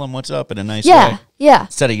just tell them what's up in a nice way. Yeah.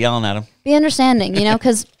 Instead of yelling at them. Be understanding, you know,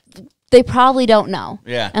 because they probably don't know.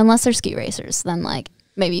 Yeah. Unless they're ski racers, then like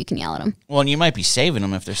maybe you can yell at them. Well, and you might be saving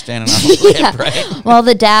them if they're standing on the lip, right? Well,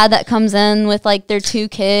 the dad that comes in with like their 2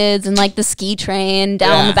 kids and like the ski train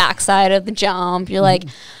down the backside of the jump, you're like,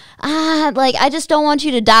 like, I just don't want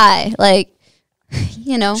you to die. Like,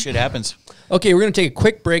 you know. Shit happens. Okay, we're going to take a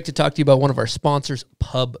quick break to talk to you about one of our sponsors,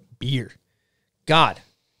 Pub Beer. God,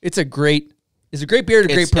 it's a great Is a great beer at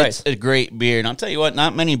a great price. It's a great beer. And I'll tell you what,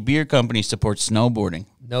 not many beer companies support snowboarding.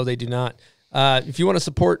 No, they do not. If you want to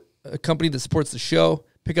support a company that supports the show,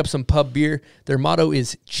 pick up some pub beer. Their motto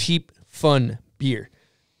is cheap, fun beer.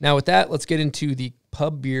 Now with that, let's get into the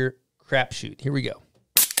pub beer crapshoot. Here we go.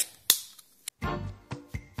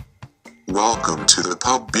 Welcome to the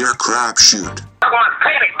pub beer crapshoot.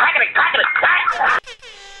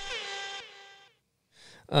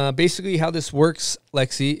 Basically how this works,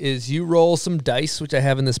 Lexi, is you roll some dice, which I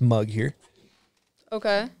have in this mug here.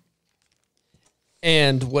 Okay.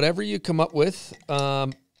 And whatever you come up with,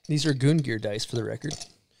 these are Goon Gear dice for the record.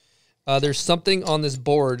 There's something on this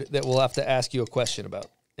board that we'll have to ask you a question about.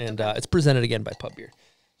 And it's presented again by Pub Beer.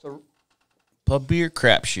 So Pub Beer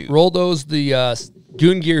crapshoot. Roll those. The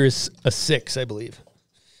Goon Gear is a 6, I believe.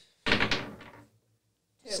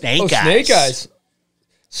 Snake eyes. Snake eyes.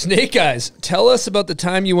 Snake eyes. Tell us about the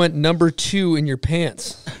time you went number 2 in your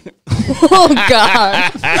pants. Oh,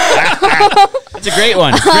 God. That's a great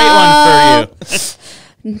one. Great one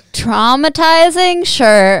for you. Traumatizing?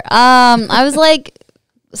 Sure. I was like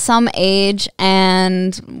some age,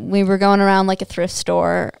 and we were going around like a thrift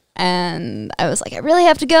store, and I was like, I really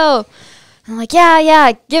have to go. I'm like,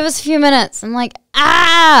 yeah, give us a few minutes. I'm like,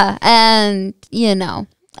 and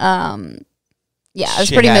yeah, I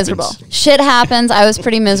was pretty miserable. Shit happens. I was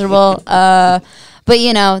pretty miserable. But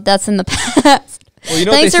that's in the past. Well,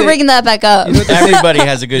 Thanks for bringing that back up. Everybody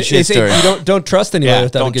has a good shit story. You don't trust anybody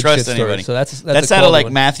without a good shit story. So that sounded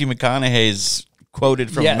like Matthew McConaughey's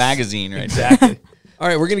quoted from a magazine, right? Exactly. All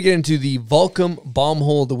right, we're going to get into the Volcom Bomb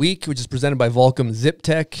Hole of the Week, which is presented by Volcom Zip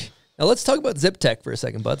Tech. Now let's talk about Zip Tech for a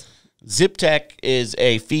second, buds. Zip Tech is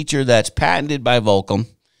a feature that's patented by Volcom.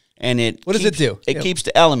 And what does it do? It keeps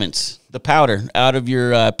the elements, the powder, out of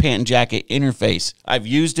your pant and jacket interface. I've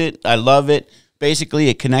used it. I love it. Basically,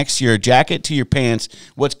 it connects your jacket to your pants.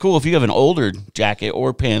 What's cool, if you have an older jacket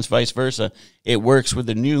or pants, vice versa, it works with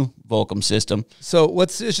the new Volcom system. So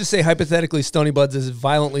let's just say, hypothetically, Stony Buds is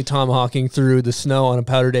violently tomahawking through the snow on a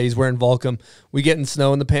powder day. He's wearing Volcom. We getting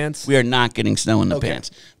snow in the pants? We are not getting snow in the pants.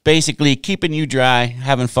 Basically, keeping you dry,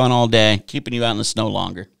 having fun all day, keeping you out in the snow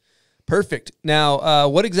longer. Perfect. Now,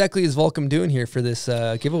 what exactly is Volcom doing here for this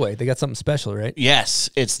giveaway? They got something special, right? Yes,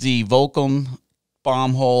 it's the Volcom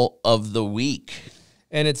Bomb Hole of the Week.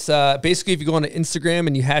 And it's basically, if you go on to Instagram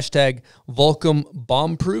and you hashtag Volcom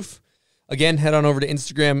Bombproof, again, head on over to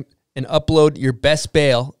Instagram and upload your best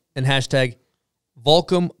bail and hashtag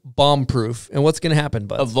Volcom Bombproof. And what's going to happen,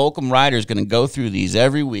 bud? A Volcom rider is going to go through these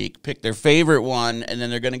every week, pick their favorite one, and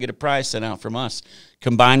then they're going to get a prize sent out from us,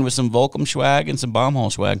 combined with some Volcom swag and some bomb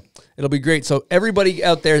hole swag. It'll be great. So everybody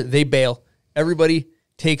out there, they bail. Everybody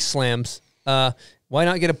takes slams. Why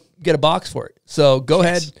not get a box for it? So go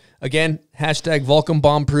ahead. Again, hashtag Volcom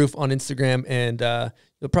Bombproof on Instagram, and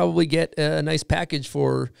you'll probably get a nice package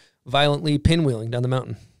for violently pinwheeling down the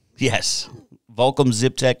mountain. Yes. Volcom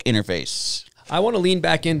Zip Tech interface. I want to lean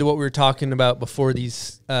back into what we were talking about before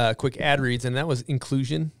these quick ad reads, and that was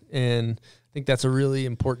inclusion. And I think that's a really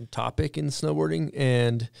important topic in snowboarding.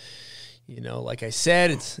 And, like I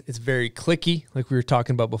said, it's very cliquey, like we were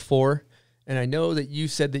talking about before. And I know that you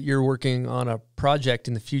said that you're working on a project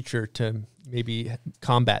in the future to maybe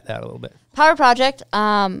combat that a little bit. Power Project.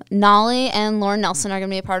 Nolly and Lauren Nelson are going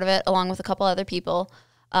to be a part of it, along with a couple other people.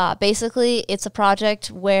 Basically, it's a project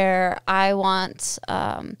where I want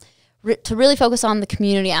to really focus on the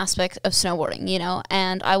community aspect of snowboarding,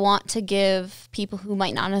 and I want to give people who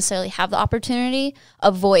might not necessarily have the opportunity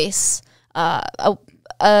a voice, a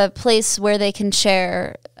place where they can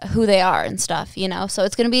share who they are and stuff, So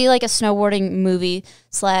it's going to be like a snowboarding movie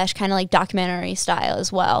 / kind of like documentary style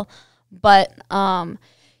as well. But,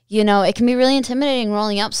 it can be really intimidating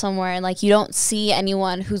rolling up somewhere and like you don't see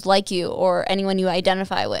anyone who's like you or anyone you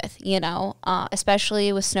identify with,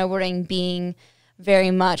 especially with snowboarding being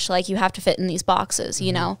very much like you have to fit in these boxes,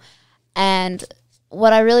 And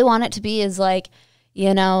what I really want it to be is like,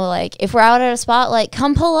 if we're out at a spot, like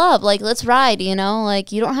come pull up, like let's ride,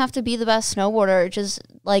 like you don't have to be the best snowboarder, just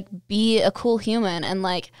like be a cool human and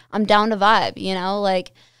like I'm down to vibe,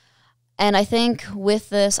 and I think with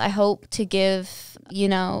this I hope to give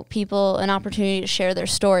people an opportunity to share their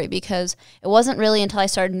story, because it wasn't really until I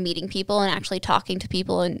started meeting people and actually talking to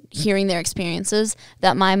people and hearing their experiences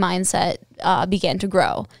that my mindset began to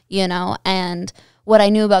grow, and what I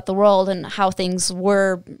knew about the world and how things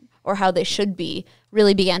were or how they should be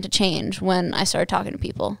really began to change when I started talking to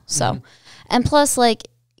people. So, and plus, like,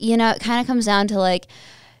 it kind of comes down to, like,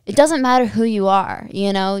 it doesn't matter who you are,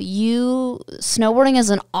 snowboarding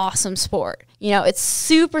is an awesome sport. It's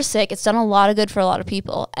super sick. It's done a lot of good for a lot of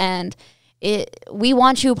people. And we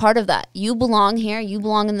want you a part of that. You belong here. You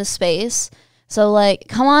belong in this space. So like,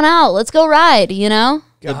 come on out, let's go ride, you know?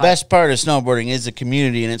 The best part of snowboarding is the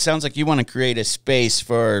community, and it sounds like you want to create a space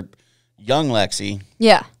for young Lexi.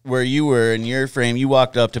 Yeah. Where you were in your frame, you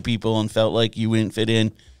walked up to people and felt like you wouldn't fit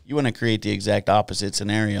in. You want to create the exact opposite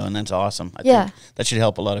scenario, and that's awesome. I think that should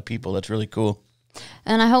help a lot of people. That's really cool.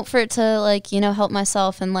 And I hope for it to, like, you know, help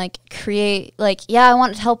myself and, like, create, like, yeah, I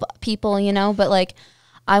want to help people, you know, but, like,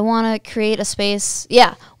 I want to create a space,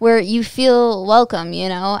 where you feel welcome, you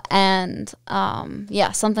know, and,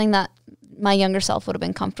 something that my younger self would have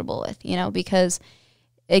been comfortable with, you know, because,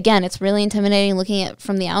 again, it's really intimidating looking at it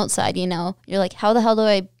from the outside, you know. You're like, how the hell do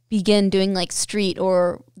I begin doing, like, street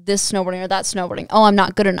or this snowboarding or that snowboarding? Oh, I'm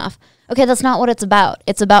not good enough. Okay, that's not what it's about.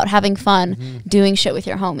 It's about having fun, doing shit with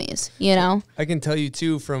your homies, you know? I can tell you,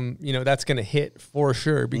 too, from, you know, that's going to hit for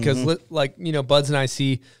sure because, like, you know, Buds and I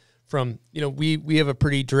see from, you know, we have a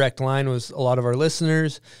pretty direct line with a lot of our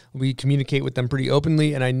listeners. We communicate with them pretty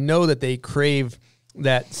openly, and I know that they crave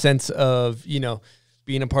that sense of, you know,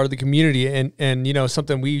 being a part of the community. And you know,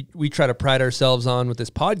 something we try to pride ourselves on with this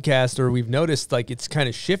podcast, or we've noticed like it's kind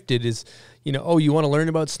of shifted is, you know, oh, you want to learn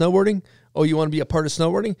about snowboarding? Oh, you want to be a part of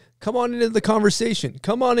snowboarding? Come on into the conversation.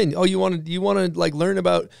 Come on in. Oh, you want to like learn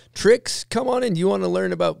about tricks? Come on in. You want to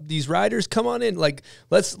learn about these riders? Come on in. Like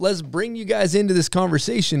let's bring you guys into this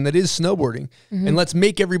conversation that is snowboarding, and let's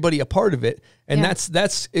make everybody a part of it. And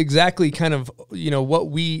that's exactly kind of, you know, what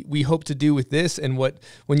we hope to do with this. And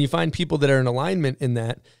when you find people that are in alignment in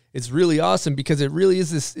that, it's really awesome because it really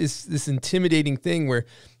is this intimidating thing where,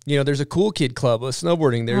 you know, there's a cool kid club of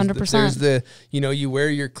snowboarding. There's the, you know, you wear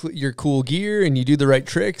your cool gear and you do the right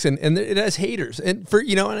tricks, and it has haters. And for,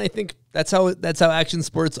 you know, and I think that's how action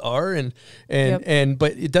sports are. But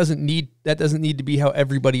it doesn't need to be how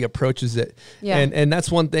everybody approaches it. Yeah. And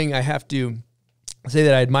that's one thing I have to say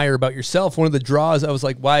that I admire about yourself. One of the draws I was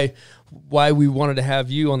like, why we wanted to have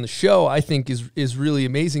you on the show, I think is really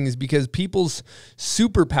amazing, is because people's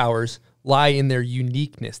superpowers lie in their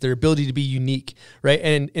uniqueness, their ability to be unique, right?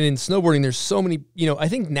 And in snowboarding, there's so many, you know, I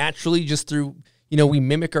think naturally just through, you know, we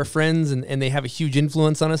mimic our friends and they have a huge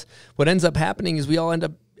influence on us. What ends up happening is we all end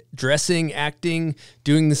up dressing, acting,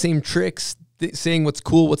 doing the same tricks, saying what's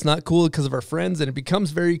cool, what's not cool because of our friends, and it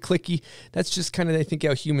becomes very cliquey. That's just kind of, I think,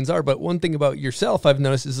 how humans are. But one thing about yourself I've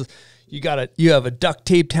noticed is you have a duct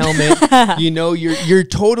taped helmet. You know, you're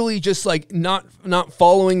totally just like not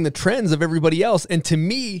following the trends of everybody else. And to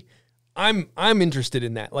me, I'm interested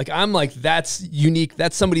in that. Like, I'm like, that's unique.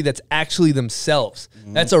 That's somebody that's actually themselves.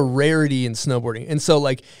 That's a rarity in snowboarding. And so,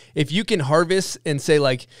 like, if you can harvest and say,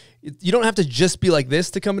 like, you don't have to just be like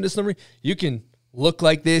this to come into snowboarding. You can look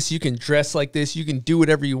like this. You can dress like this. You can do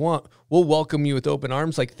whatever you want. We'll welcome you with open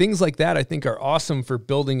arms. Like, things like that, I think, are awesome for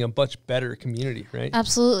building a much better community, right?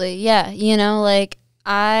 Absolutely. Yeah. You know, like,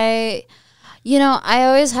 I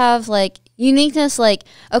always have, like, uniqueness. Like,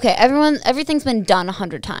 okay, everything's been done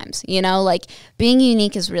 100 times, you know, like, being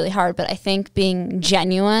unique is really hard, but I think being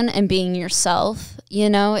genuine and being yourself, you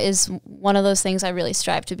know, is one of those things I really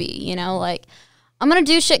strive to be, you know, like, I'm going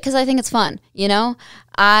to do shit because I think it's fun, you know?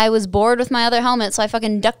 I was bored with my other helmet, so I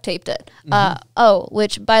fucking duct taped it.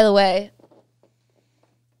 Which, by the way,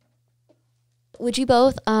 would you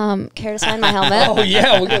both care to sign my helmet? Oh,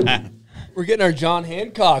 yeah. We're getting our John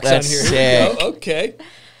Hancocks on here. Sick. Okay.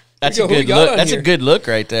 That's a good look. That's a good look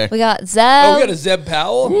right there. We got Zeb. Oh, we got a Zeb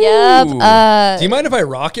Powell. Yep. Do you mind if I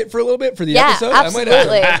rock it for a little bit for the episode?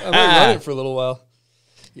 Absolutely. I might run it for a little while.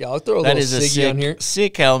 Yeah, I'll throw a little Siggy on here.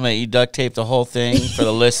 Sick helmet. You duct tape the whole thing for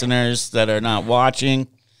the listeners that are not watching.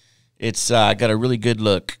 It's got a really good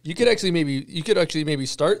look. You could actually maybe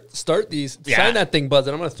start these. Yeah. Sign that thing, Buzz,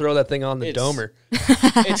 and I'm going to throw that thing on the domer.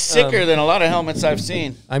 It's sicker than a lot of helmets I've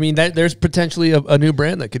seen. I mean, there's potentially a new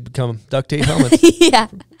brand that could become duct tape helmets. Yeah.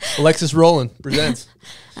 Alexis Roland presents.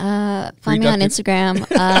 Find me on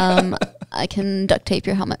Instagram. I can duct tape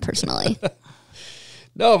your helmet personally.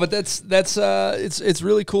 No, but it's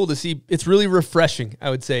really cool to see. It's really refreshing, I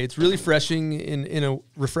would say. It's really refreshing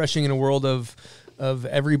in a world of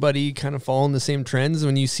everybody kind of following the same trends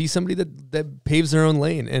when you see somebody that paves their own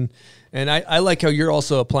lane. And I like how you're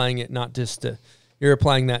also applying it, not just to, you're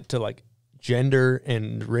applying that to like gender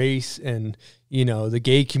and race and, you know, the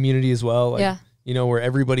gay community as well. Like, you know, where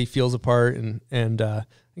everybody feels a part and I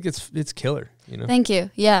think it's killer, you know? Thank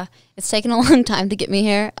you. Yeah. It's taken a long time to get me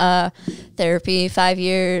here. Therapy, 5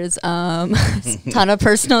 years, ton of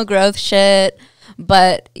personal growth shit.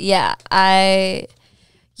 But yeah,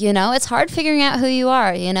 you know, it's hard figuring out who you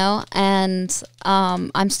are, you know, and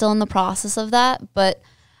I'm still in the process of that. But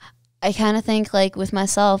I kind of think, like, with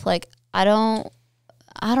myself, like, I don't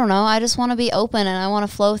I don't know. I just want to be open and I want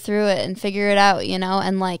to flow through it and figure it out, you know?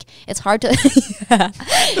 And like, it's hard to,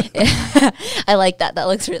 I like that. That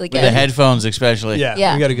looks really good. With the headphones, especially.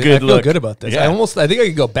 Yeah. We got a good, good I look. feel good about this. Yeah. I think I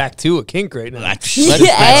could go back to a kink right now. Let's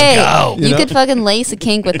Hey, go. you could fucking lace a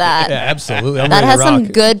kink with that. Yeah, absolutely. I'm That ready has to some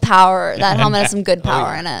rock. good power. That helmet has some good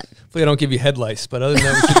power in it. Hopefully I don't give you head lice, but other than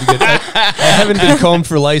that, we should be good. I haven't been combed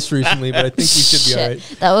for lice recently, but I think we should be all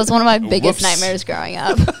right. That was one of my biggest Whoops. nightmares growing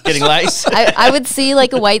up. Getting lice. I would see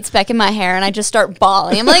like a white speck in my hair and I just start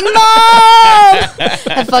bawling. I'm like, no! I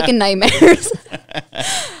have fucking nightmares.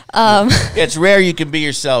 Yeah, it's rare you can be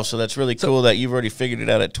yourself, so that's really cool that you've already figured it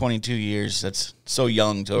out at 22 years. That's so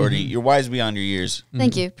young to already, you're wise beyond your years.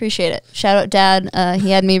 Thank you. Appreciate it. Shout out Dad.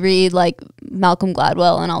 He had me read like Malcolm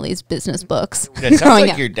Gladwell and all these business books. It sounds growing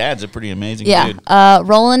like up. your dad's a pretty amazing Yeah. dude.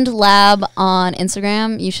 Roland Lab on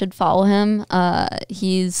Instagram. You should follow him.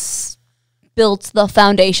 He's built the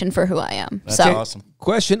foundation for who I am. That's so awesome.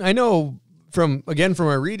 Question. I know from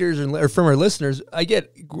our readers or from our listeners, I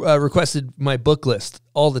get requested my book list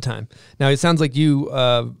all the time. Now, it sounds like you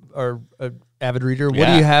are an avid reader. What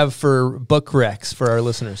do you have for book recs for our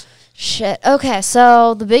listeners? Shit. Okay,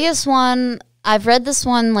 so the biggest one, I've read this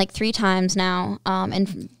one like 3 times now,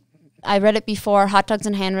 and I read it before Hot Dogs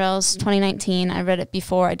and Handrails 2019. I read it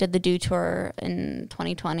before I did the Do Tour in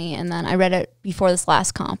 2020, and then I read it before this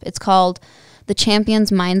last comp. It's called The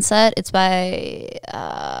Champion's Mindset. It's by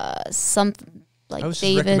I was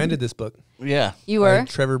David. recommended this book. Yeah. You were? By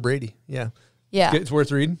Trevor Brady. Yeah. Yeah. It's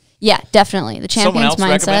worth reading. Yeah, definitely. The Someone Champion's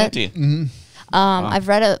else recommended Mindset. it to you. I've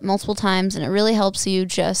read it multiple times, and it really helps you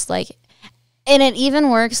just like, and it even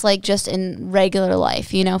works like just in regular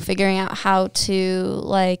life, you know, figuring out how to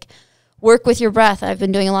like work with your breath. I've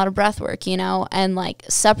been doing a lot of breath work, you know, and like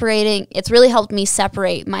separating. It's really helped me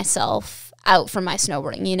separate myself out from my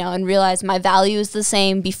snowboarding, you know, and realize my value is the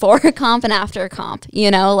same before a comp and after a comp,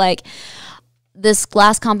 you know, like this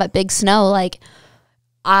last comp at Big Snow, like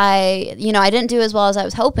I didn't do as well as I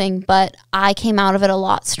was hoping, but I came out of it a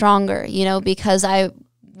lot stronger, you know, because I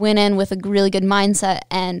went in with a really good mindset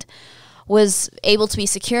and was able to be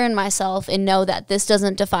secure in myself and know that this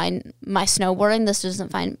doesn't define my snowboarding. This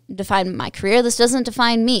doesn't define my career. This doesn't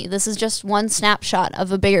define me. This is just one snapshot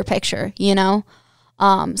of a bigger picture, you know?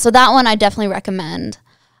 So that one I definitely recommend.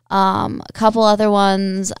 A couple other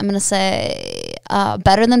ones, I'm going to say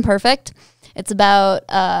Better Than Perfect. It's about,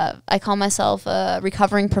 I call myself a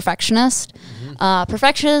recovering perfectionist.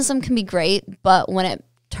 Perfectionism can be great, but when it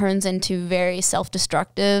turns into very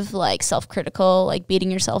self-destructive, like self-critical, like beating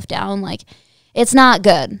yourself down, like it's not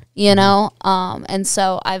good, you know? And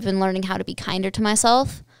so I've been learning how to be kinder to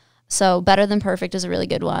myself. So Better Than Perfect is a really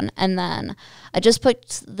good one. And then I just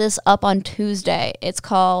put this up on Tuesday. It's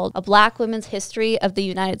called A Black Women's History of the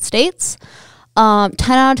United States. 10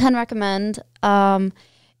 out of 10 recommend.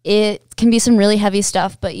 It can be some really heavy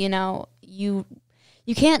stuff, but you know, you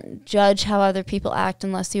can't judge how other people act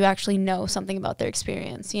unless you actually know something about their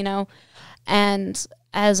experience, you know? And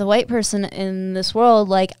as a white person in this world,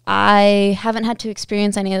 like I haven't had to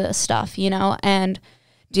experience any of this stuff, you know, and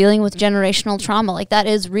dealing with generational trauma, like that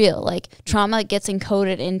is real. Like trauma gets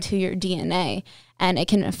encoded into your DNA and it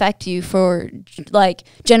can affect you for like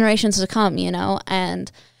generations to come, you know?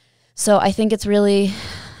 And so I think I've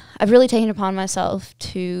really taken it upon myself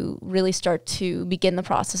to really start to begin the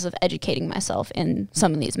process of educating myself in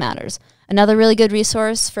some of these matters. Another really good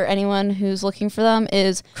resource for anyone who's looking for them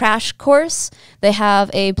is Crash Course. They have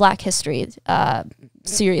a Black History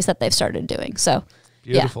series that they've started doing. So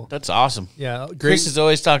beautiful. Yeah. That's awesome. Yeah, great. Chris is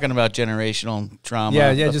always talking about generational trauma.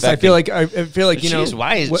 Yeah. Just I feel like But you know she's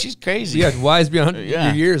wise. She's crazy. Yeah, wise beyond Yeah.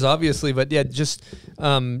 your years, obviously. But yeah, just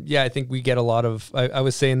I think we get a lot of. I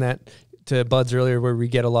was saying that to Buds earlier, where we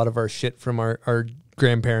get a lot of our shit from our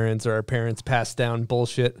grandparents or our parents passed down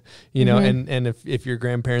bullshit, you know. And if your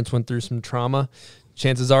grandparents went through some trauma,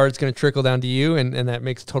 chances are it's going to trickle down to you, and that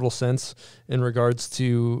makes total sense in regards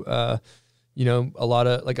to you know, a lot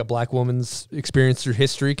of like a black woman's experience through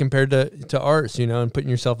history compared to ours, you know, and putting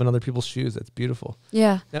yourself in other people's shoes. That's beautiful.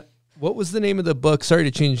 Yeah. Now, what was the name of the book? Sorry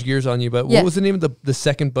to change gears on you, but what was the name of the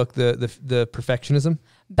second book, the Perfectionism?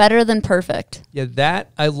 Better Than Perfect. Yeah,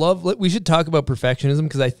 that I love. We should talk about perfectionism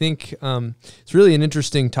because I think it's really an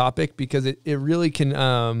interesting topic because it really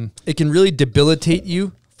can really debilitate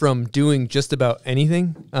you from doing just about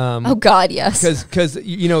anything. Oh God, yes. Because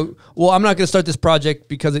you know, well, I'm not going to start this project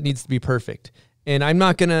because it needs to be perfect, and I'm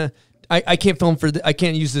not gonna I can't film I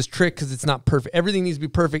can't use this trick because it's not perfect. Everything needs to be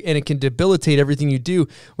perfect, and it can debilitate everything you do.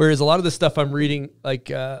 Whereas a lot of the stuff I'm reading,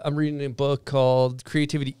 like I'm reading a book called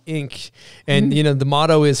Creativity Inc., and the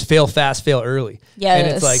motto is fail fast, fail early.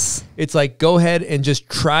 Yes. And it's like go ahead and just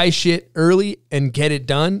try shit early and get it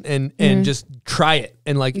done, and just try it,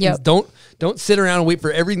 and don't sit around and wait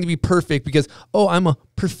for everything to be perfect because I'm a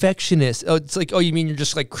perfectionist. It's like, you mean you're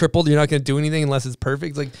just like crippled? You're not going to do anything unless it's perfect?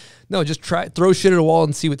 It's like, no, just throw shit at a wall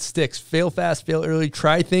and see what sticks. Fail fast, fail early,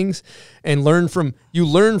 try things and learn from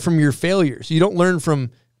your failures. You don't learn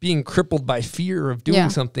from being crippled by fear of doing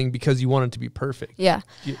something because you want it to be perfect. Yeah.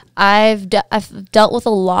 I've dealt with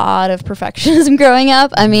a lot of perfectionism growing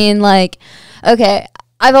up. I mean, like, okay,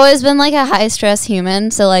 I've always been like a high stress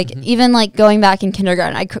human. So like even like going back in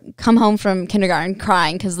kindergarten, I come home from kindergarten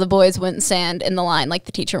crying because the boys wouldn't stand in the line like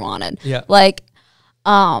the teacher wanted. Yeah. Like,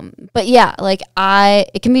 but yeah, like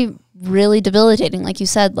it can be really debilitating. Like you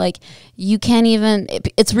said, like you can't even,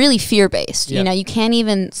 it's really fear based, you can't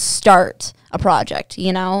even start a project,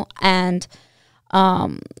 and,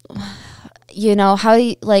 how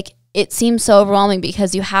like it seems so overwhelming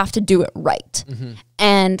because you have to do it right.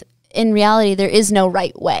 And in reality, there is no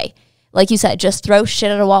right way. Like you said, just throw shit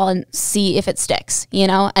at a wall and see if it sticks,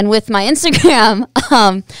 And with my Instagram,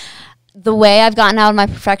 the way I've gotten out of my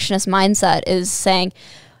perfectionist mindset is saying,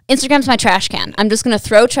 Instagram's my trash can. I'm just going to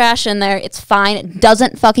throw trash in there. It's fine. It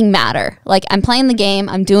doesn't fucking matter. Like, I'm playing the game.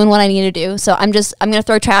 I'm doing what I need to do. So I'm going to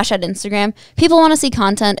throw trash at Instagram. People want to see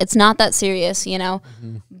content. It's not that serious,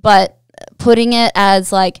 But putting it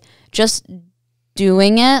as, like, just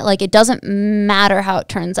doing it, like, it doesn't matter how it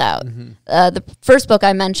turns out. The first book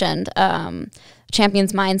I mentioned,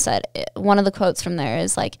 Champion's Mindset, one of the quotes from there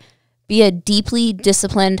is like, be a deeply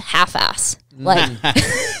disciplined half-ass. Like,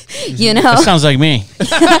 That sounds like me. Hey!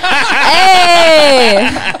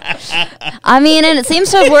 I mean, and it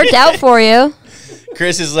seems to have worked out for you.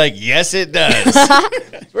 Chris is like, yes, it does.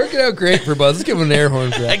 It's working out great for Buzz. Let's give him an air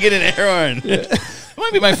horn for that. I get an air horn. It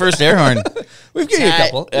might be my first air horn. We've given you a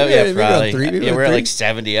couple. Oh, yeah, probably. We're at like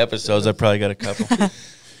 70 episodes. I probably got a couple.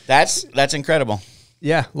 That's incredible.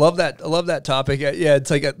 Yeah, love that. I love that topic. Yeah, it's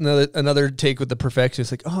like another take with the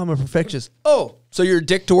perfectionist. Like, I'm a perfectionist. Oh, so you're a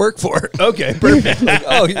dick to work for? Okay, perfect.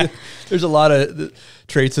 Like, there's a lot of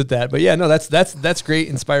traits with that. But yeah, no, that's great,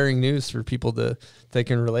 inspiring news for people that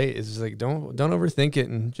can relate. It's just like don't overthink it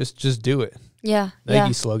and just do it. Yeah,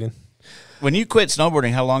 Nike slogan. When you quit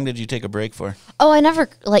snowboarding, how long did you take a break for? Oh, I never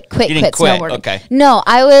quit snowboarding. Okay. No,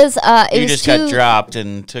 I was. You just got dropped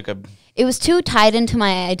and took a. It was too tied into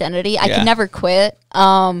my identity. I could never quit,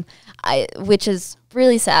 which is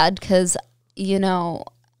really sad because,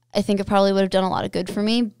 I think it probably would have done a lot of good for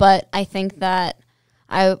me. But I think that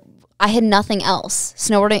I had nothing else.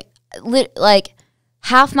 Snowboarding, like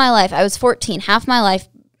half my life, I was 14, half my life,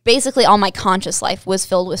 basically all my conscious life was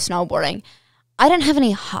filled with snowboarding. I didn't have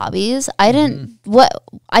any hobbies. I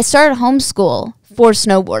started homeschool for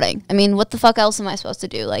snowboarding. I mean, what the fuck else am I supposed to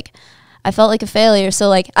do? Like, I felt like a failure. So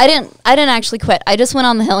like I didn't actually quit. I just went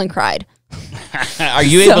on the hill and cried. Are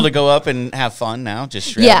you able to go up and have fun now?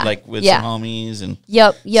 Just shred like with some homies and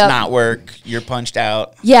Yep. It's not work. You're punched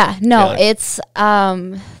out. Yeah, no, it's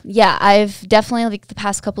I've definitely like the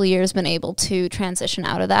past couple of years been able to transition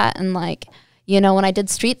out of that. And like, when I did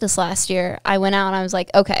street this last year, I went out and I was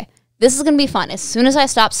like, okay, this is gonna be fun. As soon as I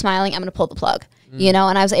stop smiling, I'm gonna pull the plug. And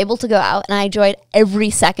I was able to go out and I enjoyed every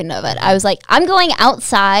second of it. I was like, I'm going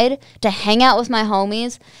outside to hang out with my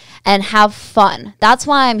homies and have fun. That's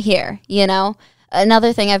why I'm here,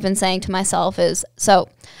 Another thing I've been saying to myself is, so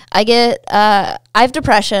I have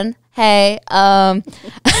depression, and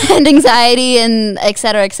anxiety and et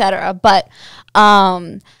cetera, but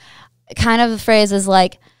kind of the phrase is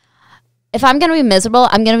like, if I'm going to be miserable,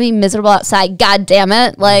 I'm going to be miserable outside. God damn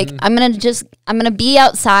it. Like, I'm going to be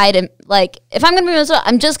outside and like, if I'm going to be miserable,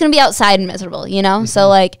 I'm just going to be outside and miserable, So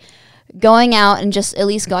like going out and just at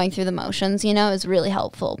least going through the motions, is really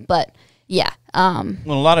helpful. But yeah. Well,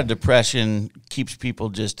 a lot of depression keeps people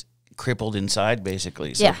just crippled inside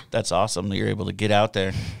basically. So that's awesome that you're able to get out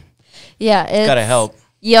there. Yeah. It's got to help.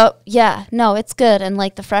 Yep. Yeah. No, it's good. And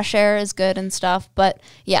like the fresh air is good and stuff. But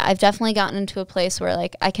yeah, I've definitely gotten into a place where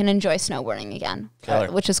like I can enjoy snowboarding again,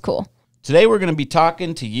 which is cool. Today we're going to be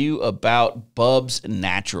talking to you about Bubs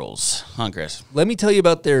Naturals. Huh, Chris? Let me tell you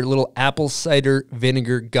about their little apple cider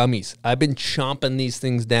vinegar gummies. I've been chomping these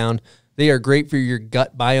things down. They are great for your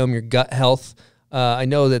gut biome, your gut health. I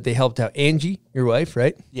know that they helped out Angie, your wife,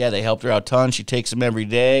 right? Yeah, they helped her out a ton. She takes them every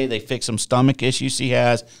day. They fix some stomach issues she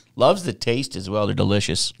has. Loves the taste as well. They're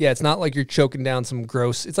delicious. Yeah, it's not like you're choking down some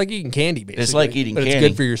gross. It's like eating candy, basically. It's like eating candy. It's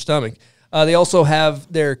good for your stomach. They also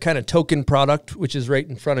have their kind of token product, which is right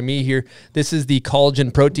in front of me here. This is the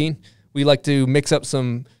collagen protein. We like to mix up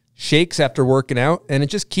some shakes after working out, and it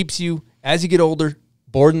just keeps you, as you get older,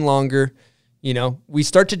 bored and longer. You know, we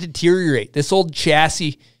start to deteriorate. This old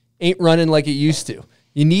chassis ain't running like it used to.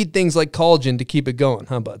 You need things like collagen to keep it going,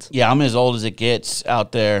 huh, Buds? Yeah, I'm as old as it gets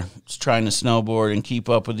out there trying to snowboard and keep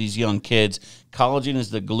up with these young kids. Collagen is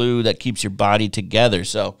the glue that keeps your body together.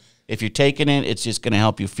 So if you're taking it, it's just going to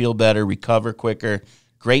help you feel better, recover quicker.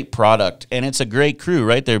 Great product. And it's a great crew,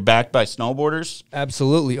 right? They're backed by snowboarders.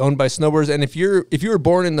 Absolutely. Owned by snowboarders. And if you were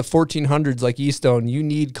born in the 1400s like Eastone, you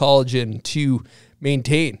need collagen to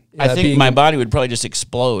maintain. I think my body would probably just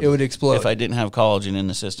explode. It would explode if I didn't have collagen in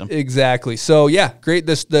the system. Exactly. So yeah, great.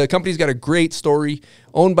 The company's got a great story,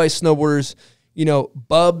 owned by snowboarders. You know,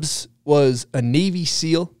 Bubs was a Navy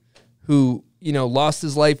SEAL who, you know, lost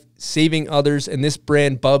his life saving others, and this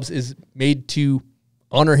brand Bubs is made to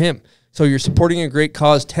honor him. So you're supporting a great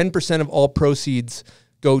cause. 10% of all proceeds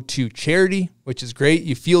go to charity, which is great.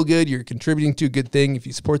 You feel good. You're contributing to a good thing if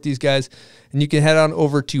you support these guys. And you can head on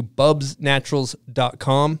over to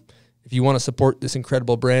bubsnaturals.com if you want to support this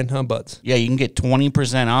incredible brand, huh, Buds? Yeah, you can get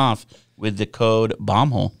 20% off with the code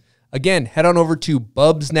BOMBHOLE. Again, head on over to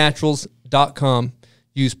bubsnaturals.com,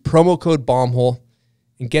 use promo code BOMBHOLE,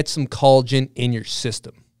 and get some collagen in your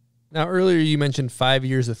system. Now, earlier you mentioned 5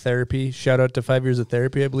 years of therapy. Shout out to 5 years of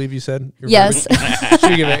therapy, I believe you said. Yes.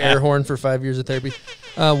 Should we give an air horn for 5 years of therapy?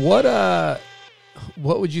 What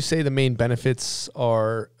would you say the main benefits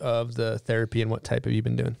are of the therapy, and what type have you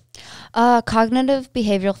been doing? Cognitive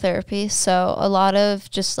behavioral therapy. So a lot of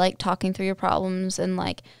just like talking through your problems and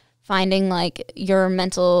like finding like your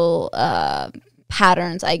mental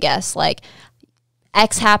patterns, I guess, like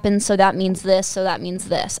X happens, so that means this, so that means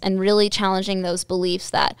this, and really challenging those beliefs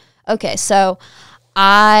that, okay, so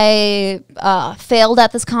I failed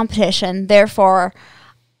at this competition, therefore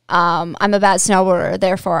I'm a bad snowboarder,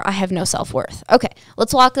 therefore I have no self-worth. Okay,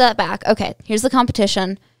 let's walk that back. Okay, here's the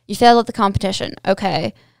competition. You failed at the competition.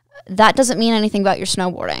 Okay, that doesn't mean anything about your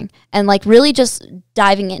snowboarding. And like really just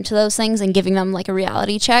diving into those things and giving them like a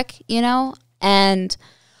reality check, you know? And,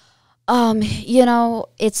 you know,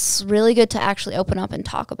 it's really good to actually open up and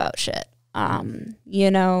talk about shit.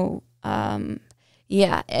 You know,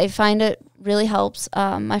 yeah, I find it really helps.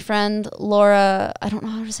 My friend Laura, I don't know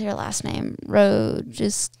how to say her last name,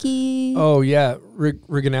 Rojiski. Oh, yeah,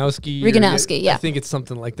 Riganowski. Riganowski, yeah. I think it's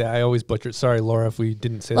something like that. I always butcher it. Sorry, Laura, if we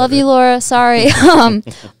didn't say Love that. Love you, Laura. Sorry.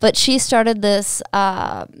 But she started this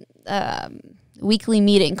weekly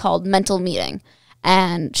meeting called Mental Meeting.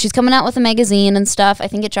 And she's coming out with a magazine and stuff. I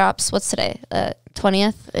think it drops, what's today?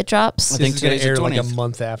 20th it drops? I think it's going to air like a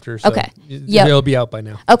month after. So okay. Yeah. It'll be out by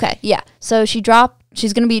now. Okay. Yeah. So it'll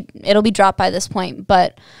be dropped by this point.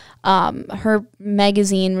 But her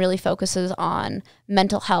magazine really focuses on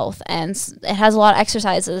mental health. And it has a lot of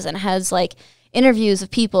exercises and has like interviews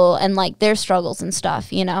of people and like their struggles and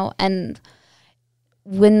stuff, you know. And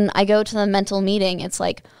when I go to the mental meeting, it's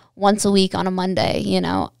like once a week on a Monday, you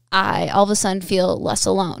know. I all of a sudden feel less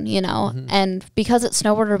alone, you know, and because it's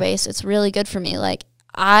snowboarder based, it's really good for me. Like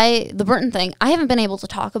the Burton thing, I haven't been able to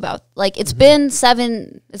talk about, like it's been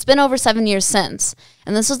over 7 years since,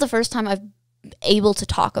 and this is the first time I've able to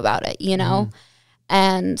talk about it, you know,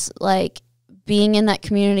 and like being in that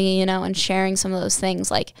community, you know, and sharing some of those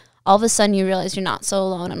things, like all of a sudden you realize you're not so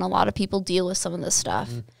alone, and a lot of people deal with some of this stuff,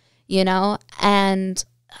 you know, and,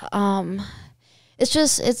 it's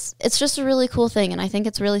just a really cool thing, and I think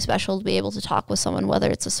it's really special to be able to talk with someone,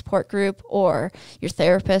 whether it's a support group or your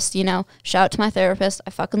therapist, you know. Shout out to my therapist.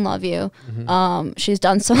 I fucking love you. She's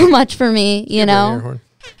done so much for me, you know.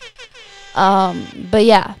 But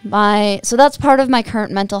yeah, so that's part of my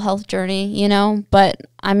current mental health journey, you know, but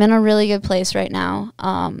I'm in a really good place right now.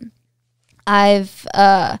 I've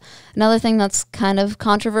another thing that's kind of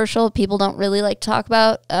controversial, people don't really like to talk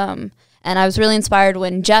about, and I was really inspired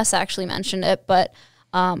when Jess actually mentioned it, but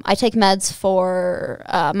I take meds for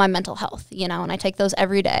my mental health, you know, and I take those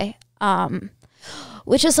every day,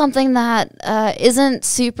 which is something that isn't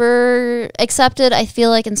super accepted, I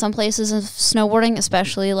feel like, in some places of snowboarding,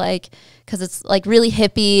 especially, like, because it's, like, really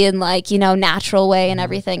hippie and, like, you know, natural way and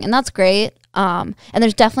everything, and that's great, and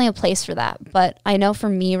there's definitely a place for that, but I know for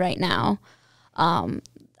me right now,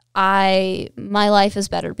 my life is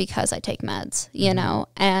better because I take meds, you know,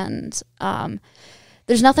 and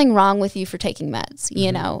there's nothing wrong with you for taking meds,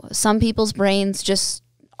 you know. Some people's brains just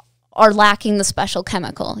are lacking the special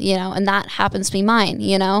chemical, you know, and that happens to be mine,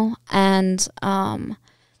 you know, and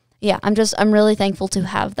yeah, I'm really thankful to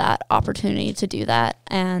have that opportunity to do that,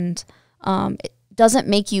 and it doesn't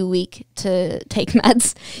make you weak to take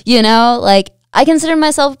meds, you know, like I consider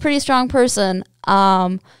myself a pretty strong person,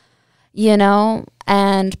 you know,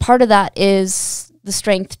 and part of that is the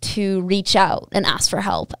strength to reach out and ask for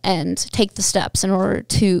help and take the steps in order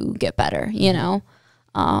to get better, you know.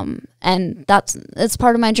 And it's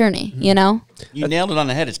part of my journey, you know. You nailed it on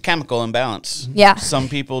the head. It's chemical imbalance. Yeah. Some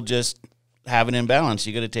people just have an imbalance.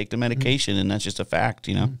 You got to take the medication, and that's just a fact,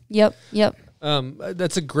 you know. Yep.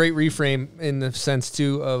 That's a great reframe in the sense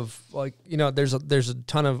too of like, you know, there's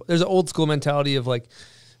an old school mentality of like,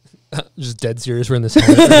 just dead serious. We're in this talking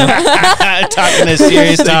to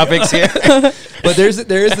serious topics here, but there is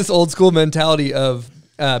this old school mentality of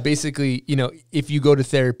basically, you know, if you go to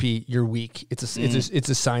therapy, you're weak. It's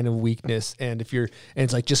a sign of weakness, and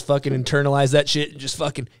it's like just fucking internalize that shit and just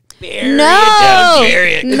fucking bury it down,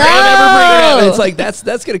 bury it. No. Don't ever bring it up. It's like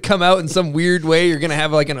that's gonna come out in some weird way. You're gonna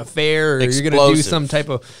have like an affair, or you're gonna do some type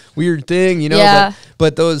of weird thing, you know. Yeah.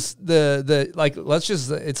 But those like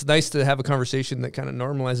it's nice to have a conversation that kind of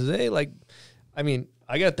normalizes. Hey, like, I mean,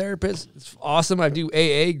 I got a therapist. It's awesome. I do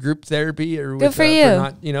AA group therapy, or good for you. For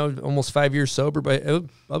not, you know, almost 5 years sober, but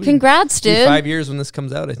congrats, dude. 5 years when this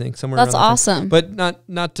comes out, I think somewhere. That's awesome. But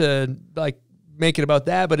not to like make it about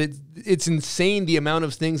that, but it's insane the amount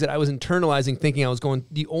of things that I was internalizing, thinking I was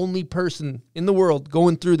the only person in the world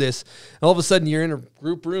going through this. And all of a sudden, you're in a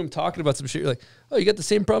group room talking about some shit. You're like, oh, you got the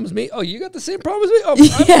same problem as me? Oh, you got the same problem as me?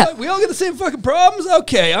 Oh, we all got the same fucking problems?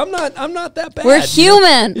 Okay, I'm not that bad. We're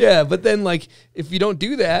human. You know? Yeah, but then, like, if you don't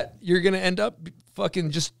do that, you're going to end up fucking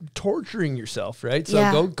just torturing yourself, right?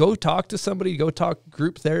 So go talk to somebody, go talk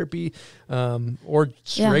group therapy, or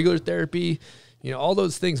regular therapy. You know, all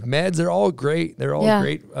those things. Meds, they're all great. They're all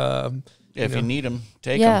great. If you need them,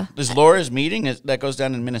 take them. Is Laura's meeting that goes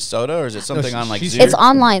down in Minnesota, or is it something on like Zoom? It's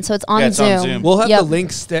online, so it's on Zoom. On Zoom. We'll have the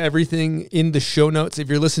links to everything in the show notes. If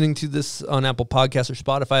you're listening to this on Apple Podcasts or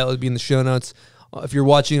Spotify, it'll be in the show notes. If you're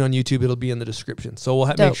watching on YouTube, it'll be in the description. So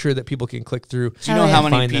we'll make sure that people can click through. Do you know how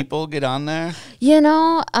many people get on there? You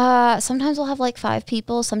know, sometimes we'll have like 5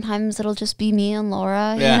 people. Sometimes it'll just be me and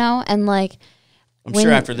Laura, you know, and like, I'm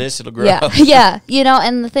sure after this it'll grow. Yeah, you know,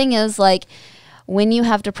 and the thing is, like, when you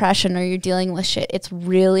have depression or you're dealing with shit, it's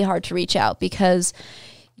really hard to reach out because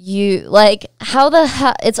you, like, how the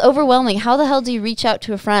hell, it's overwhelming. How the hell do you reach out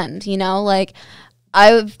to a friend, you know? Like,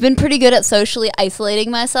 I've been pretty good at socially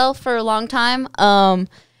isolating myself for a long time,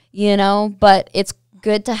 you know, but it's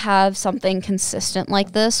good to have something consistent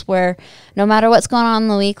like this where no matter what's going on in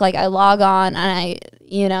the week, like, I log on and I,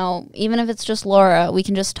 you know, even if it's just Laura, we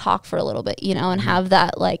can just talk for a little bit, you know, and have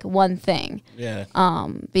that like one thing. Yeah.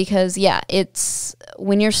 Because it's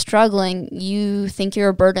when you're struggling, you think you're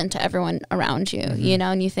a burden to everyone around you, you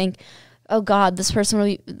know, and you think, oh God, this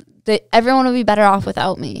person everyone would be better off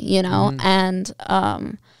without me, you know? And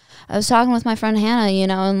I was talking with my friend Hannah, you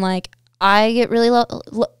know, and like, I get really low,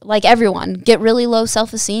 like everyone, get really low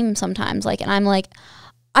self-esteem sometimes. Like, and I'm like,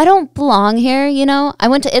 I don't belong here, you know? I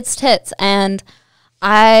went to It's Tits and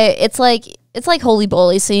it's like Holy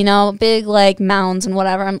Bully, so, you know, big like mounds and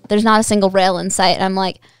whatever. There's not a single rail in sight. And I'm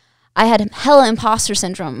like, I had hella imposter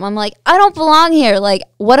syndrome. I'm like, I don't belong here. Like,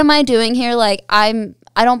 what am I doing here? Like, I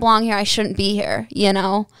don't belong here. I shouldn't be here, you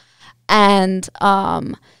know? And,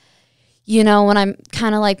 you know, when I'm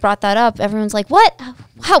kind of like brought that up, everyone's like, what?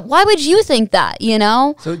 Why would you think that, you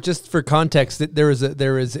know? So just for context, there was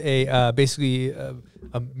a basically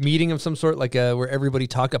a meeting of some sort, like where everybody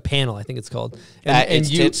talked, a panel, I think it's called. At It's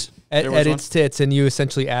Tits? At It's Tits, and you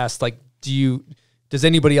essentially asked, like, does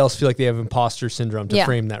anybody else feel like they have imposter syndrome, to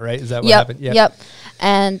frame that, right? Is that what happened? Yeah. Yep.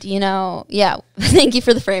 And, you know, thank you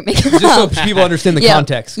for the framing. Just so people understand the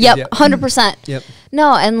context. Yep, 100%. Yep.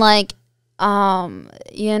 No, and like,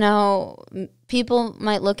 you know, people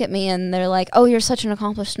might look at me and they're like, oh, you're such an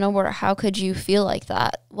accomplished snowboarder. How could you feel like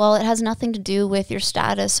that? Well, it has nothing to do with your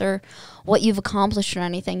status or what you've accomplished or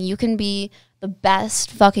anything. You can be the best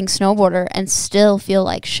fucking snowboarder and still feel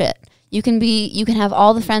like shit. You can have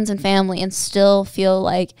all the friends and family and still feel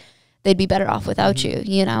like they'd be better off without you,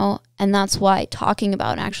 you know? And that's why talking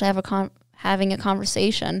about and actually having a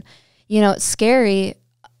conversation, you know, it's scary.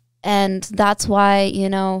 And that's why, you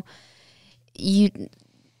know,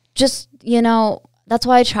 that's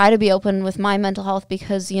why I try to be open with my mental health,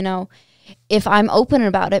 because, you know, if I'm open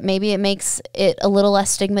about it, maybe it makes it a little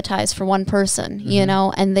less stigmatized for one person, you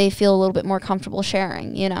know, and they feel a little bit more comfortable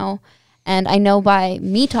sharing, you know. And I know by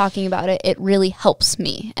me talking about it, it really helps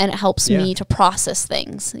me, and it helps me to process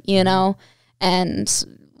things, you know, and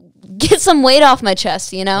get some weight off my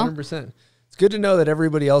chest, you know. 100%. It's good to know that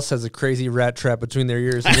everybody else has a crazy rat trap between their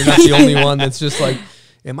ears, and you're not the only one that's just like,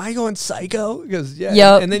 am I going psycho? Because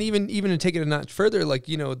and then even to take it a notch further, like,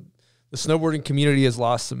 you know, the snowboarding community has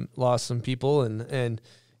lost some people, and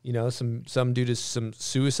You know, some due to some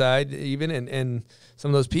suicide even, and some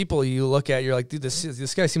of those people you look at, you're like, dude,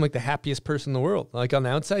 this guy seemed like the happiest person in the world. Like on the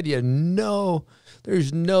outside,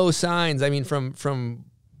 there's no signs. I mean, from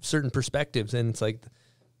certain perspectives, and it's like,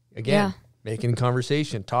 again, making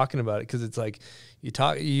conversation, talking about it, because it's like you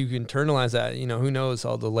internalize that. You know, who knows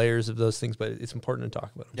all the layers of those things, but it's important to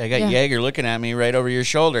talk about them. Yeah, I got Jaeger looking at me right over your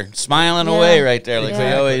shoulder, smiling away right there, like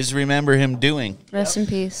I always remember him doing. Rest in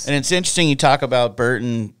peace. And it's interesting you talk about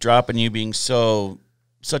Burton dropping you being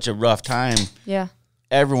such a rough time. Yeah.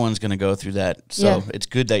 Everyone's going to go through that. So it's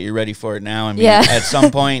good that you're ready for it now. I mean, at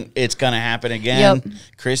some point, it's going to happen again. Yep.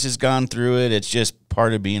 Chris has gone through it. It's just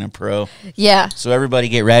part of being a pro. Yeah. So everybody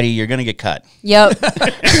get ready. You're going to get cut. Yep.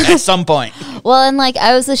 At some point. Well, and like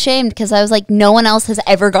I was ashamed because I was like, no one else has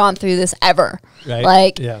ever gone through this ever. Right.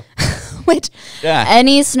 Like, which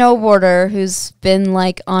any snowboarder who's been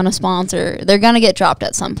like on a sponsor, they're going to get dropped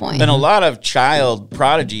at some point. And a lot of child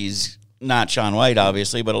prodigies, not Shaun White,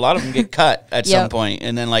 obviously, but a lot of them get cut at some point.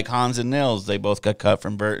 And then like Hans and Nils, they both got cut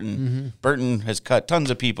from Burton. Mm-hmm. Burton has cut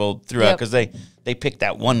tons of people throughout because they picked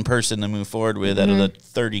that one person to move forward with out of the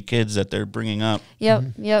 30 kids that they're bringing up. Yep.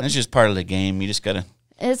 And it's just part of the game. You just got to...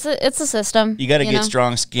 It's a system. You got to get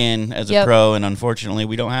strong skin as a pro, and unfortunately,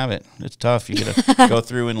 we don't have it. It's tough. You got to go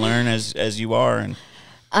through and learn as you are, and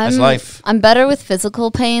that's life. I'm better with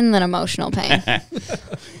physical pain than emotional pain.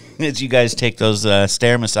 As you guys take those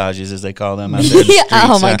stair massages, as they call them, out there in the streets,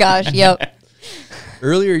 oh my gosh, yep.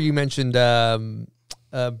 Earlier you mentioned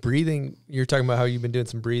breathing. You're talking about how you've been doing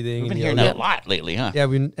some breathing. We've been hearing that a lot lately, huh? Yeah,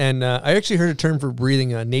 I actually heard a term for breathing,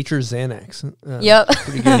 nature's Xanax.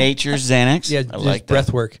 Pretty good. Nature's Xanax? Yeah, I like breath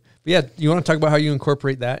that. work. But yeah, you want to talk about how you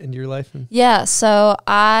incorporate that into your life? Yeah, so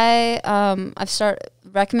I've started,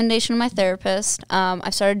 recommendation of my therapist,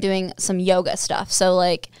 I've started doing some yoga stuff. So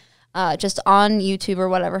like just on YouTube or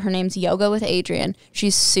whatever, her name's Yoga with Adrienne.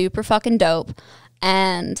 She's super fucking dope.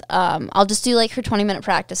 And I'll just do like her 20-minute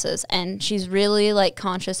practices, and she's really like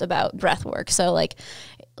conscious about breath work. So like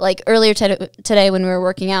earlier today when we were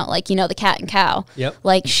working out, like, you know, the cat and cow,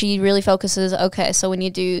 like she really focuses, okay, so when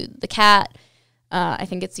you do the cat, I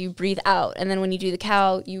think it's you breathe out, and then when you do the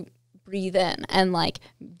cow, you breathe in, and like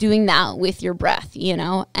doing that with your breath, you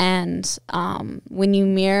know. And when you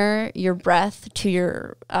mirror your breath to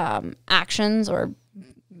your actions or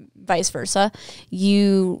vice versa,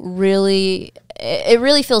 it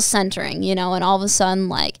really feels centering, you know, and all of a sudden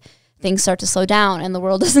like things start to slow down and the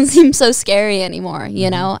world doesn't seem so scary anymore, you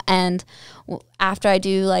know. And after I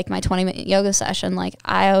do like my 20-minute yoga session, like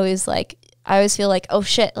I always feel like, oh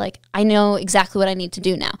shit, like I know exactly what I need to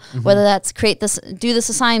do now, whether that's do this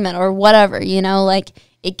assignment or whatever, you know, like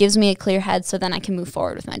it gives me a clear head so then I can move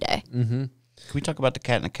forward with my day. Can we talk about the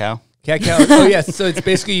cat and the cow? Cat cow. Oh yeah. So it's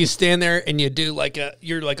basically you stand there and you do like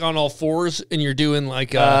you're like on all fours and you're doing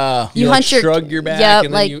like you like shrug your back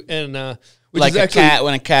and like, which like is a actually, cat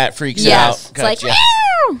when a cat freaks out. It's like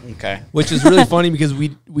okay. Which is really funny because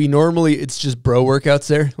we normally it's just bro workouts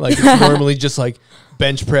there. Like it's normally just like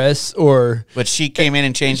bench press or. But she came in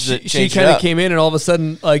and changed it. She kind of came in and all of a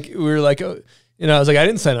sudden like we were like. You know, I was like, I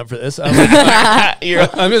didn't sign up for this. I'm,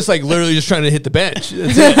 like, I'm just like literally just trying to hit the bench.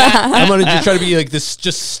 That's it. I'm gonna just try to be like this,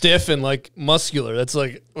 just stiff and like muscular. That's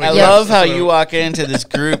like. I love how you walk into this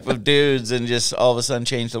group of dudes and just all of a sudden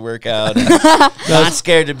change the workout. And not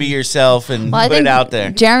scared to be yourself and put it out there.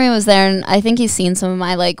 Jeremy was there, and I think he's seen some of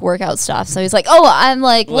my like workout stuff. So he's like, "Oh, I'm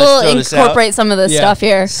like, we'll incorporate some of this stuff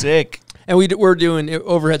here." Sick. And we're doing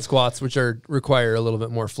overhead squats, which require a little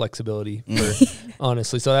bit more flexibility,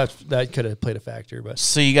 honestly. So that could have played a factor. But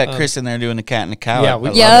so you got Chris in there doing the cat and the cow. Yeah,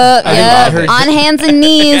 on hands and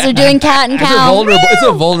knees or doing cat and cow. It's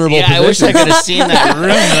a vulnerable position. I wish I could have seen that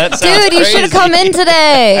room. Dude, you should have come in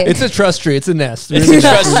today. It's a trust tree. It's a nest. It's a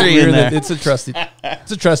trust tree in there. It's a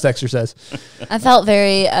trust exercise. I felt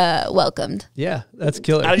very welcomed. Yeah, that's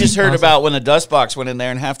killer. I just heard about when the dust box went in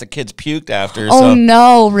there and half the kids puked after. Oh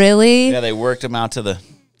no, really? Yeah, they worked them out to the...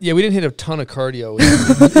 Yeah, we didn't hit a ton of cardio.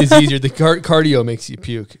 It's easier. The cardio makes you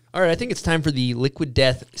puke. All right, I think it's time for the Liquid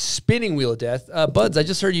Death spinning wheel of death. Buds, I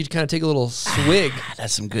just heard you kind of take a little swig.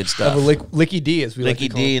 That's some good stuff. Of a Licky D, as we like to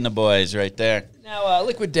Licky call D it. and the boys right there. Now,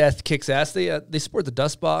 Liquid Death kicks ass. They support the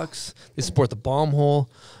Dust Box. They support the Bomb Hole.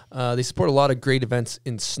 They support a lot of great events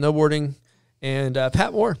in snowboarding. And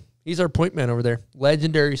Pat Moore, he's our point man over there.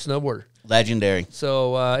 Legendary snowboarder. Legendary.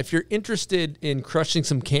 So if you're interested in crushing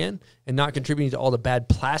some can and not contributing to all the bad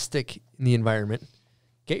plastic in the environment,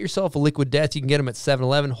 get yourself a Liquid Death. You can get them at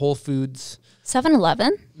 7-Eleven, Whole Foods.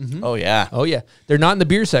 7-Eleven? Mm-hmm. Oh, yeah. Oh, yeah. They're not in the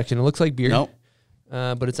beer section. It looks like beer. Nope.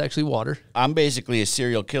 But it's actually water. I'm basically a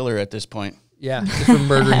serial killer at this point. Yeah, just for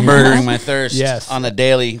murdering my thirst. Yes. On the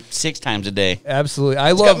daily, 6 times a day. Absolutely.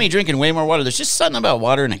 It's got me drinking way more water. There's just something about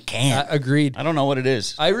water in a can. Agreed. I don't know what it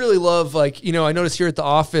is. I really love, like, you know, I notice here at the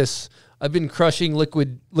office, I've been crushing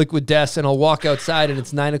liquid deaths, and I'll walk outside and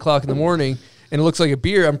it's 9 o'clock in the morning and it looks like a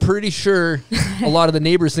beer. I'm pretty sure a lot of the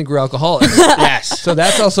neighbors think we're alcoholics. Yes. So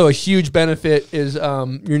that's also a huge benefit is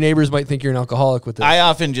your neighbors might think you're an alcoholic with this. I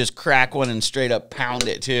often just crack one and straight up pound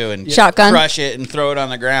it too and shotgun, crush it and throw it on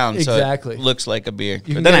the ground. Exactly. So it looks like a beer.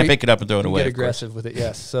 But then I pick it up and throw it away. Get aggressive with it,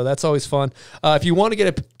 yes. So that's always fun. If you want to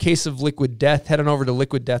get a case of Liquid Death, head on over to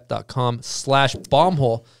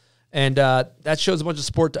liquiddeath.com/bombhole. And that shows a bunch of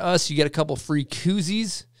support to us. You get a couple free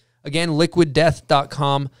koozies. Again,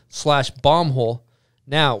 liquiddeath.com/bombhole.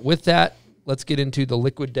 Now, with that, let's get into the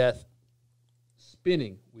Liquid Death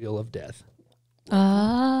spinning wheel of death.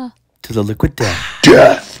 To the Liquid Death.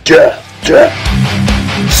 Death, death, death.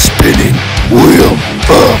 Spinning wheel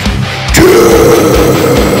of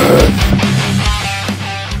death.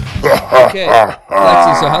 Okay,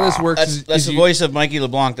 Lexi, so how this works That's the voice of Mikey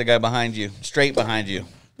LeBlanc, the guy behind you, straight behind you,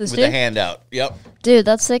 with the hand out. Yep. Dude,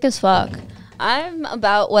 that's sick as fuck. I'm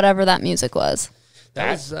about whatever that music was.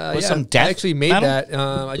 That was some death I actually made metal? that.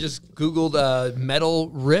 I just Googled metal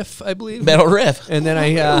riff, I believe. Metal riff. And then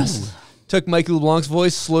I took Mikey LeBlanc's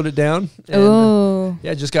voice, slowed it down. And,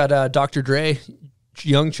 just got Dr. Dre,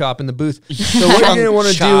 Young Chop in the booth. So what you're going to want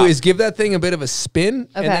to do is give that thing a bit of a spin.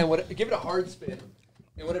 Okay. And then give it a hard spin.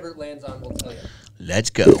 And whatever it lands on, we'll tell you.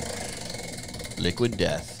 Let's go. Liquid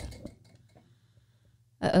Death.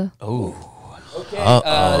 Uh-oh. Oh. Okay,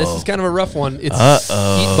 this is kind of a rough one. It's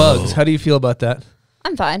eat bugs. How do you feel about that?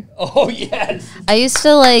 I'm fine. Oh, yes. I used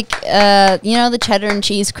to like, the cheddar and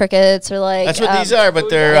cheese crickets or like. That's what these are, but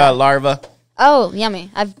they're larvae. Oh, yummy.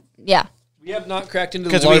 We have not cracked into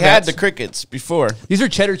the because we had the crickets before. These are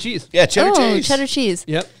cheddar cheese. Yeah, cheddar cheese. Cheddar cheese.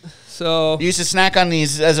 Yep. So you used to snack on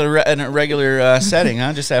these as in a regular setting,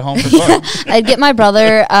 huh? Just at home for fun. I'd get my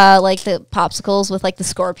brother like the popsicles with like the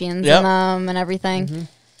scorpions in them and everything. Mm-hmm.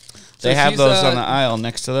 They have those on the aisle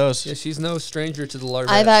next to those. Yeah, she's no stranger to the larvae.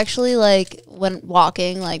 I've actually when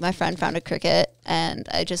walking, like my friend found a cricket and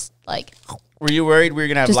I just like. Were you worried we were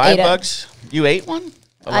gonna have live bugs? You ate one?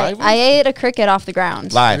 I ate a cricket off the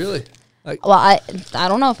ground. Live. Really? Well, I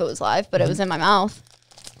don't know if it was live, but it was in my mouth.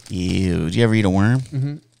 Ew. Did you ever eat a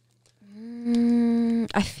worm?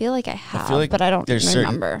 I feel like I have, but I don't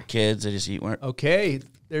remember. Kids, they just eat worm. Okay,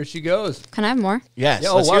 there she goes. Can I have more? Yes. Yeah,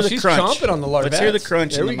 oh, wow, she's chomping on the larvae. Let's hear the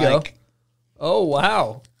crunch in the mic. Oh,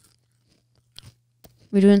 wow.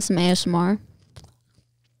 We're doing some ASMR.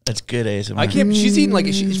 That's good ASMR. I can't. She's eating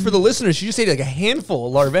for the listeners. She just ate like a handful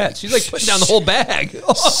of larvettes. She's like putting down the whole bag.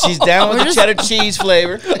 She's down with the cheddar cheese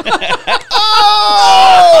flavor.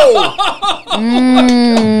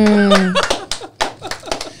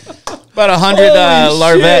 About 100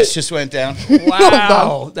 larvettes just went down.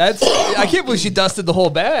 Wow, I can't believe she dusted the whole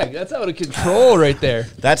bag. That's out of control right there.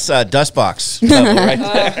 That's dust box level right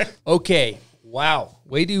there. Okay, wow,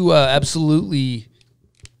 way to absolutely.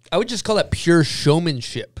 I would just call that pure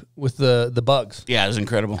showmanship with the bugs. Yeah, it was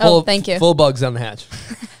incredible. Thank you. Full bugs on the hatch.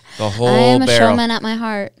 The whole I am a barrel. showman at my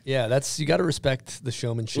heart. Yeah, you got to respect the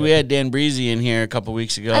showmanship. We had Dan Breezy in here a couple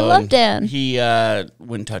weeks ago. I love Dan. He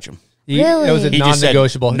wouldn't touch him. Really? That was a He just said,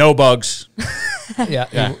 non-negotiable. no bugs. Yeah,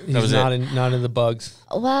 that he's was not in the bugs.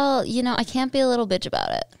 Well, I can't be a little bitch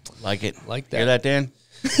about it. Like it. Like that. Hear that, Dan?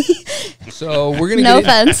 So we're gonna No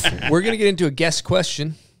offense. We're gonna get into a guest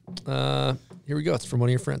question. Here we go. It's from one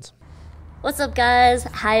of your friends. What's up, guys?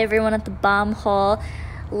 Hi, everyone at the bomb hole.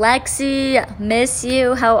 Lexi, miss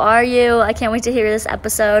you. How are you? I can't wait to hear this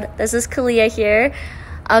episode. This is Kalia here.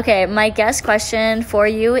 Okay, my guest question for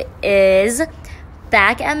you is,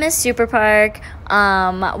 back at Miss Super Park,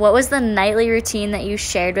 what was the nightly routine that you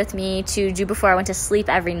shared with me to do before I went to sleep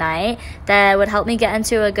every night that would help me get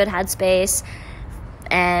into a good headspace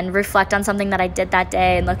and reflect on something that I did that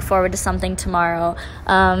day and look forward to something tomorrow?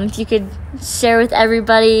 If you could share with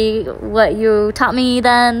everybody what you taught me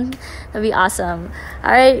then, that'd be awesome.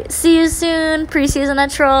 All right, see you soon. Preseason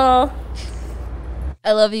at Troll.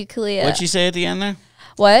 I love you, Kalia. What'd she say at the end there?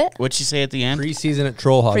 What? What'd she say at the end? Preseason at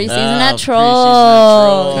Troll Hobbies. Preseason at Troll.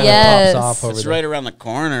 Preseason at Troll. Yes. Pops off over It's there. right around the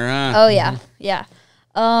corner, huh? Oh, yeah. Yeah.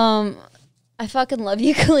 I fucking love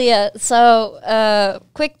you, Kalia. So,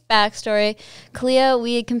 quick backstory. Kalia,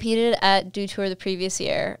 we had competed at Dew Tour the previous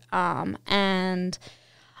year. And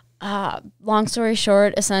long story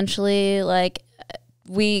short, essentially,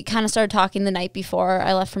 we kind of started talking the night before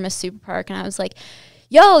I left for Miss Super Park. And I was like,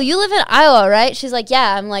 yo, you live in Iowa, right? She's like,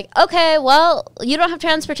 yeah. I'm like, okay, well, you don't have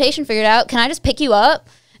transportation figured out. Can I just pick you up?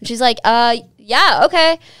 And she's like, yeah,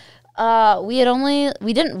 okay.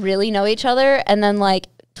 We didn't really know each other. And then like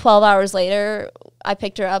 12 hours later, I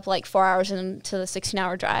picked her up like 4 hours into the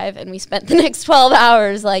 16-hour drive, and we spent the next 12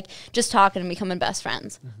 hours like just talking and becoming best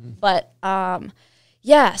friends. But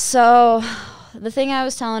yeah, so the thing I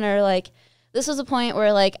was telling her, like, this was a point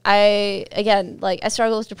where like I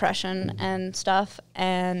struggle with depression and stuff,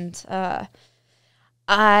 and one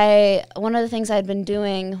of the things I'd been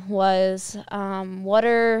doing was what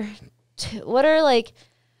are like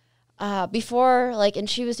before, like, and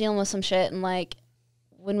she was dealing with some shit, and like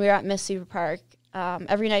when we were at Miss Super Park,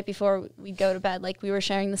 every night before we'd go to bed, like we were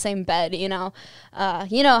sharing the same bed, you know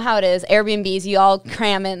how it is, Airbnbs, you all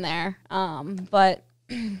cram in there. But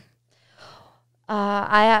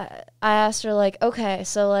I asked her, like, okay,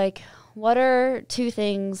 so like, what are 2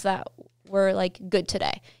 things that were like good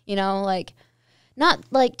today? You know, like not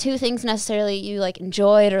like 2 things necessarily you like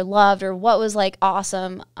enjoyed or loved or what was like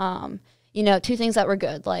awesome. 2 things that were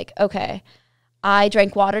good. Like, okay, I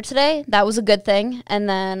drank water today. That was a good thing. And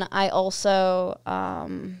then I also,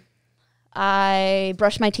 I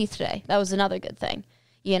brushed my teeth today. That was another good thing,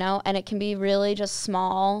 and it can be really just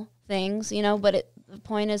small things, but the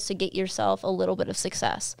point is to get yourself a little bit of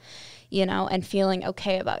success, and feeling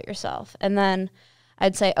okay about yourself. And then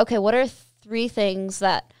I'd say, okay, what are 3 things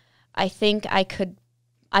that I think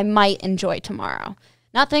I might enjoy tomorrow?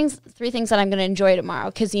 Not 3 things that I'm going to enjoy tomorrow,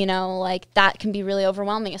 because, like that can be really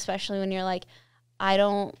overwhelming, especially when you're like,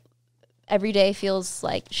 every day feels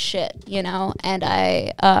like shit, and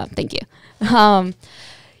thank you. And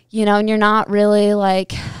you're not really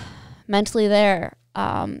like mentally there.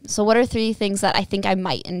 So what are 3 things that I think I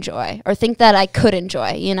might enjoy or think that I could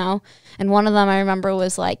enjoy, And one of them I remember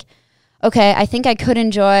was like, okay, I think I could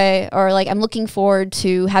enjoy, or like I'm looking forward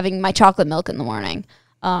to having my chocolate milk in the morning.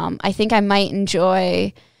 I think I might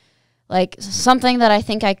enjoy like something that I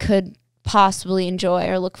think I could possibly enjoy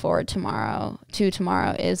or look forward tomorrow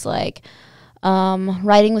is like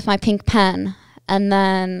writing with my pink pen, and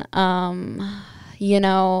then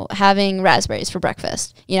having raspberries for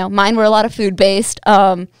breakfast. Mine were a lot of food based,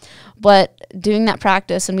 but doing that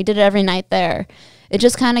practice, and we did it every night there, it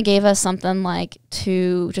just kind of gave us something like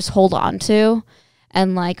to just hold on to,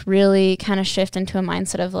 and like really kind of shift into a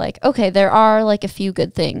mindset of like, okay, there are like a few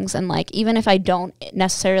good things, and like even if I don't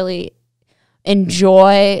necessarily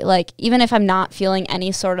enjoy, like even if I'm not feeling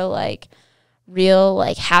any sort of like real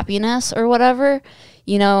like happiness or whatever,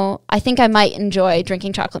 I think I might enjoy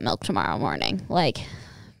drinking chocolate milk tomorrow morning. Like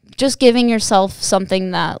just giving yourself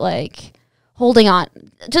something that like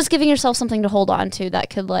giving yourself something to hold on to that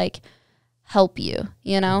could like help you,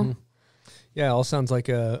 Yeah, it all sounds like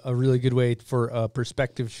a really good way for a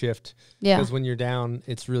perspective shift. Yeah. Because when you're down,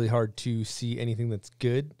 it's really hard to see anything that's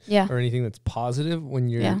good or anything that's positive when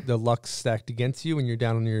the luck's stacked against you, when you're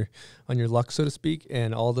down on your luck, so to speak.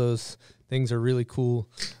 And all those things are really cool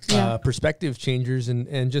perspective changers.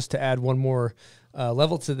 And just to add one more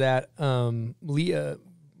level to that, Leah,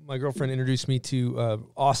 my girlfriend, introduced me to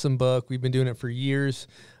awesome book. We've been doing it for years.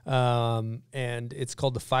 And it's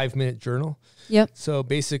called the 5-Minute Journal. Yep. So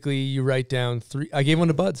basically you write down 3, I gave one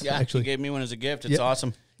to Buds. Yeah, actually. You gave me one as a gift. It's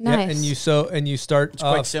awesome. Nice. Yeah, and you start it's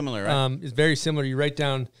quite similar, right? It's very similar. You write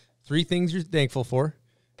down 3 things you're thankful for.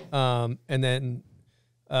 And then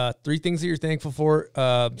 3 things that you're thankful for.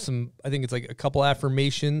 I think it's like a couple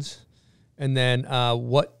affirmations, and then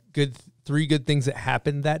 3 good things that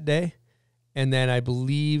happened that day. And then I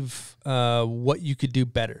believe what you could do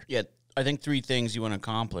better. Yeah. I think 3 things you want to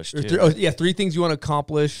accomplish, too. 3 things you want to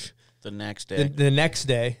accomplish. The next day. The next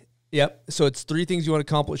day. Yep. So it's 3 things you want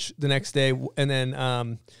to accomplish the next day, and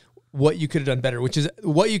then what you could have done better, which is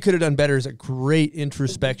what you could have done better is a great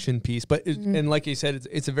introspection piece. But and like you said,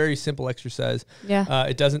 it's a very simple exercise. Yeah.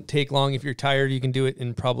 It doesn't take long. If you're tired, you can do it in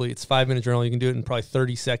it's 5-minute journal. You can do it in probably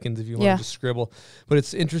 30 seconds if you want to just scribble. But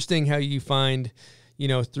it's interesting how you find,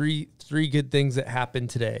 3 good things that happened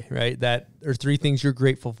today, right? That or 3 things you're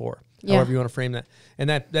grateful for. However you want to frame that. And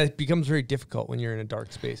that becomes very difficult when you're in a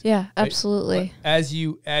dark space. Yeah, right? Absolutely. But as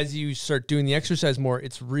you start doing the exercise more,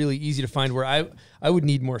 it's really easy to find where I would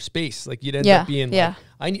need more space. Like you'd end up being like,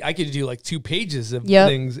 I could do like 2 pages of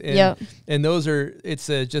things. And those are, it's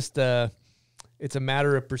a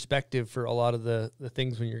matter of perspective for a lot of the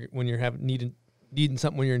things when you're needing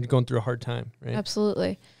something when you're going through a hard time, right?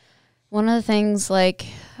 Absolutely. One of the things when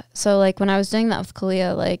I was doing that with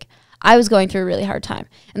Kalia, like I was going through a really hard time.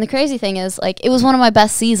 And the crazy thing is, like, it was one of my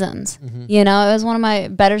best seasons. It was one of my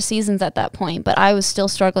better seasons at that point, but I was still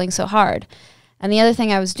struggling so hard. And the other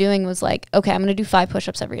thing I was doing was like, okay, I'm going to do 5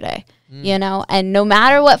 push-ups every day, you know, and no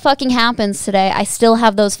matter what fucking happens today, I still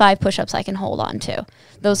have those 5 push-ups I can hold on to.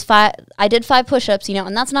 Those 5, I did 5 push-ups, you know,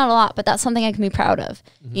 and that's not a lot, but that's something I can be proud of,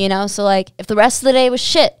 you know? So like if the rest of the day was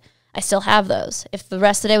shit, I still have those. If the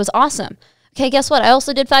rest of the day was awesome, okay, guess what? I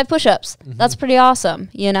also did 5 push-ups. That's pretty awesome,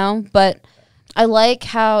 you know? But I like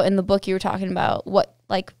how in the book you were talking about what,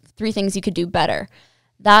 like 3 things you could do better.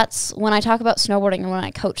 That's when I talk about snowboarding and when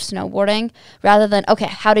I coach snowboarding, rather than, okay,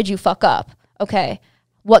 how did you fuck up? Okay,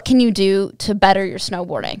 what can you do to better your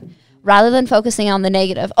snowboarding? Rather than focusing on the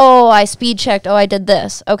negative, oh, I speed checked, oh, I did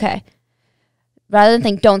this. Okay. Rather than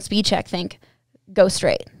think, don't speed check, think, go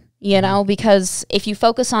straight, you know? Because if you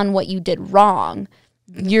focus on what you did wrong,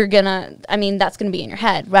 you're gonna, I mean, that's gonna be in your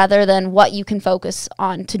head, rather than what you can focus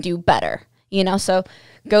on to do better, you know? So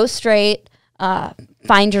go straight,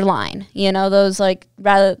 find your line, you know, those like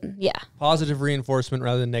rather, yeah. Positive reinforcement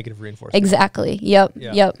rather than negative reinforcement. Exactly. Yep.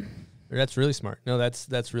 Yeah. Yep. That's really smart. No,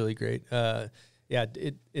 that's really great. Yeah.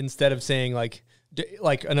 Instead of saying like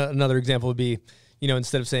another example would be, you know,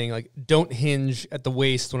 instead of saying like, don't hinge at the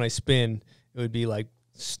waist when I spin, it would be like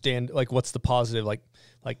what's the positive? Like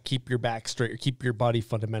keep your back straight or keep your body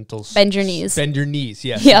fundamentals. Bend your knees. Bend your knees.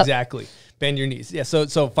 Yes, yep. Exactly. Bend your knees. Yeah.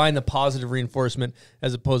 So find the positive reinforcement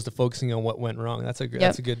as opposed to focusing on what went wrong. That's a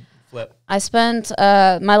good flip. I spent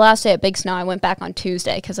my last day at Big Snow. I went back on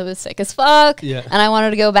Tuesday because I was sick as fuck. Yeah. And I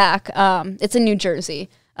wanted to go back. It's in New Jersey,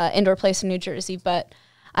 indoor place in New Jersey, but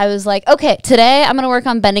I was like, okay, today I'm going to work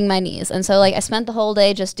on bending my knees. And so like I spent the whole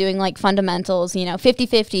day just doing like fundamentals, you know,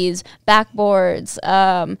 50-50s, backboards,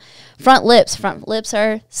 front lips. Front lips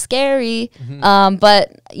are scary.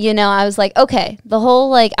 But you know, I was like, okay, the whole,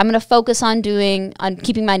 like, I'm going to focus on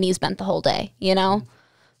keeping my knees bent the whole day, you know?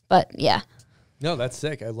 But yeah. No, that's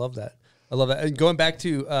sick. I love that. And going back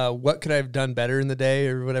to what could I have done better in the day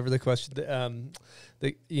or whatever the question,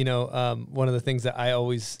 one of the things that I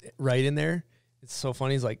always write in there, it's so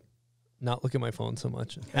funny, is like not look at my phone so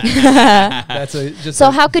much. So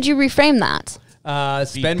how could you reframe that?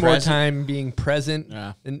 Spend more time being present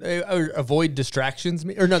and or avoid distractions.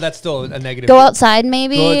 Or no, that's still a negative. Go outside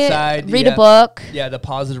maybe. Go outside. Read a book. Yeah, the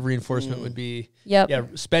positive reinforcement would be,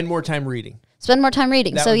 spend more time reading. Spend more time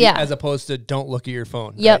reading. That as opposed to don't look at your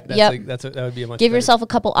phone. Yep, right? That would be a much Give better. yourself a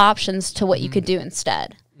couple options to what you could do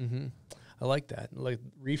instead. I like that. Like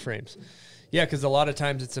reframes. Yeah, because a lot of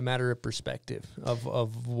times it's a matter of perspective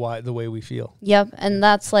of why the way we feel. Yep, and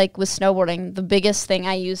that's like with snowboarding, the biggest thing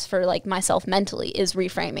I use for like myself mentally is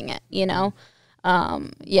reframing it, you know?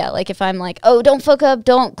 Like if I'm like, oh, don't fuck up,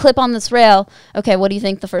 don't clip on this rail. Okay, what do you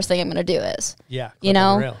think the first thing I'm going to do is? Yeah, you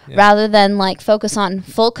know, rather than like focus on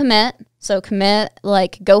full commit. So commit,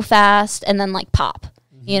 like go fast and then like pop,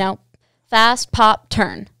 you know, fast, pop,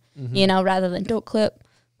 turn, you know, rather than don't clip.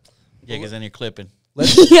 Yeah, because then you're clipping.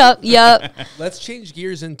 Yep. Let's change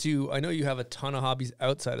gears into, I know you have a ton of hobbies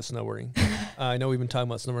outside of snowboarding. I know we've been talking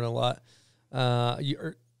about snowboarding a lot.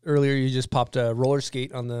 Earlier you just popped a roller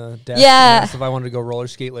skate on the desk. Yeah. If I wanted to go roller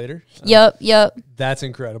skate later. Yep. That's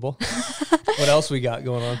incredible. What else we got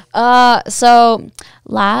going on? So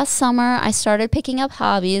last summer I started picking up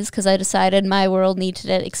hobbies because I decided my world needed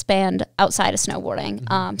to expand outside of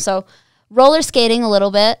snowboarding. So roller skating a little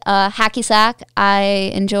bit, hacky sack.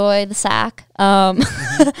 I enjoy the sack.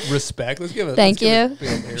 Respect. Let's give it. Thank you.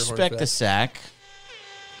 Respect the sack.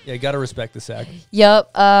 Yeah, you got to respect the sack.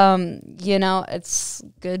 Yep. You know, it's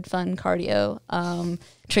good, fun cardio.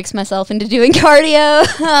 Tricks myself into doing cardio.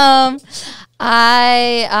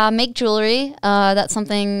 I make jewelry. That's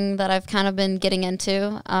something that I've kind of been getting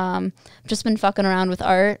into. Just been fucking around with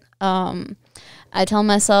art. I tell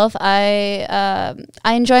myself I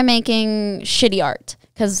enjoy making shitty art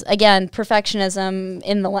because, again, perfectionism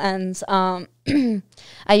in the lens. I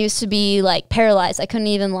used to be like paralyzed. I couldn't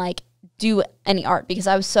even like do any art because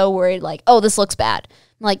I was so worried like, oh, this looks bad.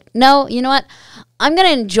 I'm like, no, you know what? I'm going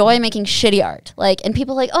to enjoy making shitty art. Like, and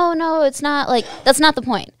people are like, oh, no, it's not like, that's not the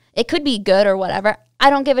point. It could be good or whatever.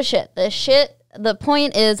 I don't give a shit. The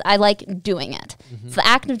point is I like doing it. It's the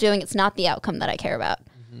act of doing it. It's not the outcome that I care about.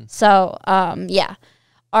 So,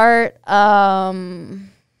 art, I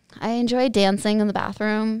enjoy dancing in the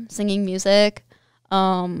bathroom, singing music.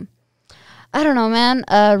 I don't know, man.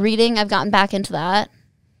 Reading, I've gotten back into that.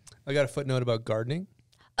 I got a footnote about gardening.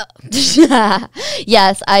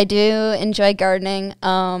 Yes, I do enjoy gardening.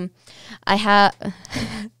 I have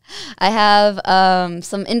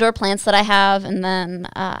some indoor plants that I have, and then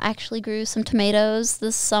I actually grew some tomatoes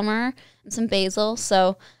this summer and some basil.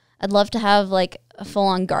 So I'd love to have like a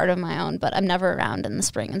full-on garden of my own, but I'm never around in the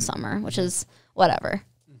spring and summer, which is whatever.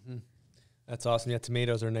 That's awesome. Yeah,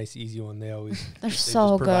 tomatoes are a nice, easy one. They're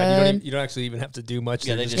so good. You don't actually even have to do much.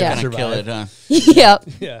 Yeah, they just kind of kill it, huh? Yep.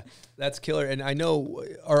 Yeah, that's killer. And I know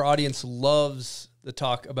our audience loves the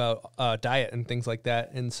talk about diet and things like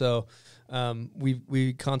that. And so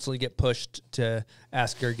we constantly get pushed to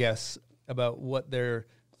ask our guests about what their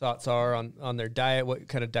thoughts are on their diet, what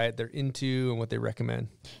kind of diet they're into, and what they recommend.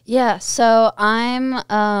 Yeah, so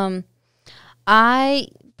I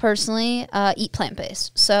personally eat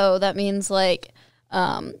plant-based. So that means like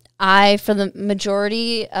I, for the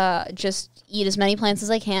majority, just eat as many plants as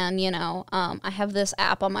I can, you know. I have this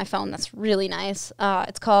app on my phone that's really nice.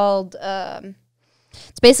 It's called,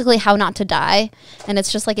 it's basically How Not to Die, and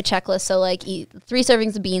it's just like a checklist. So like eat 3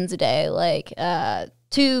 servings of beans a day, like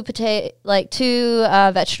 2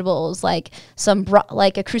 vegetables, like some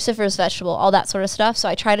like a cruciferous vegetable, all that sort of stuff. So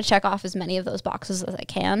I try to check off as many of those boxes as I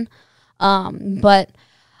can. But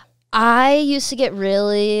I used to get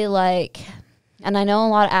really like, and I know a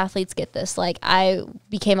lot of athletes get this, like I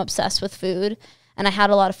became obsessed with food, and I had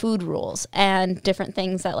a lot of food rules and different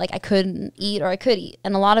things that like I couldn't eat or I could eat.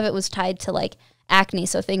 And a lot of it was tied to like acne.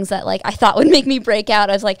 So things that like I thought would make me break out.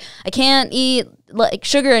 I was like, I can't eat like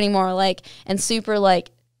sugar anymore, like, and super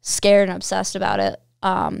like scared and obsessed about it.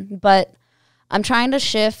 But I'm trying to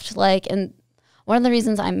shift, like, and one of the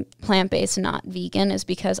reasons I'm plant-based and not vegan is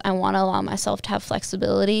because I want to allow myself to have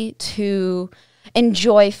flexibility to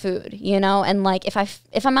enjoy food, you know? And like if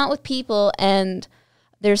I'm out with people and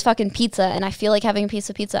there's fucking pizza and I feel like having a piece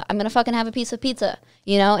of pizza, I'm going to fucking have a piece of pizza.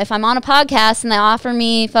 You know, if I'm on a podcast and they offer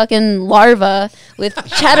me fucking larva with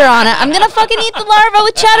cheddar on it, I'm going to fucking eat the larva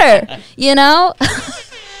with cheddar, you know?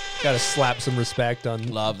 Got to slap some respect on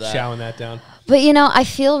chowing that down. But, you know, I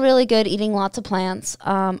feel really good eating lots of plants.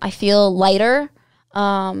 I feel lighter,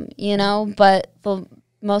 you know, but the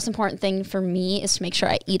most important thing for me is to make sure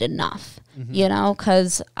I eat enough, you know,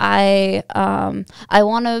 because I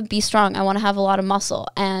want to be strong. I want to have a lot of muscle.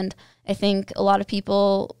 And I think a lot of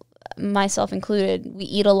people, myself included, we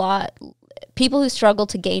eat a lot. People who struggle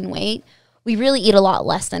to gain weight, we really eat a lot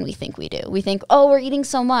less than we think we do. We think, oh, we're eating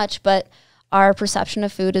so much, but our perception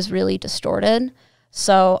of food is really distorted.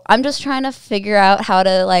 So I'm just trying to figure out how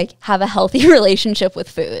to like have a healthy relationship with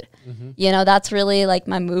food. You know, that's really like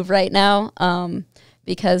my move right now.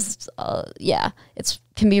 Because yeah, it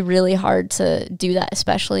can be really hard to do that,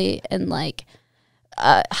 especially in like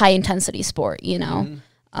high intensity sport, you know.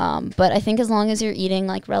 But I think as long as you're eating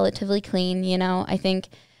like relatively clean, you know, I think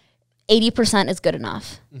 80% is good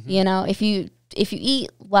enough. You know, if you eat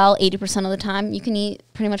well 80% of the time, you can eat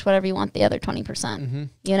pretty much whatever you want the other 20%,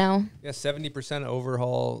 you know? Yeah, 70%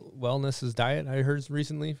 overhaul wellness is diet, I heard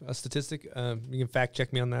recently, a statistic. You can fact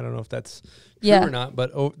check me on that. I don't know if that's true or not,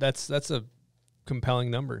 but that's a compelling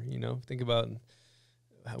number, you know? Think about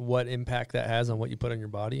what impact that has on what you put on your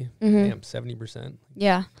body. Damn, 70%.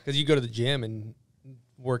 Yeah. Because you go to the gym and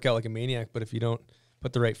work out like a maniac, but if you don't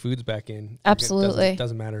put the right foods back in, absolutely, it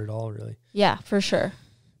doesn't matter at all, really. Yeah, for sure.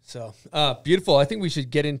 So, beautiful. I think we should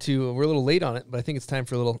get into, we're a little late on it, but I think it's time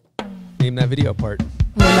for a little name that video part.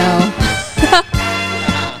 Oh,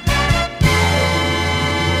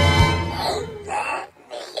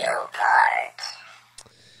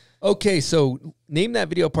 no. Okay, so Name That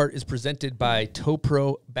Video Part is presented by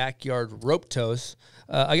TowPro Backyard Rope Tows.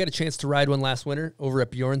 I got a chance to ride one last winter over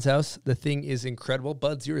at Bjorn's house. The thing is incredible.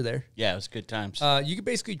 Buds, you were there. Yeah, it was good times. You can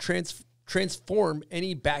basically transform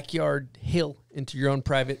any backyard hill into your own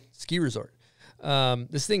private ski resort.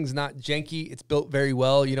 This thing's not janky. It's built very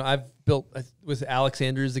well. You know, I've built with Alex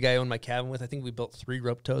Andrews, the guy I own my cabin with. I think we built 3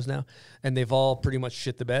 rope tows now, and they've all pretty much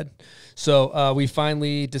shit the bed. So we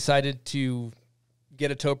finally decided to get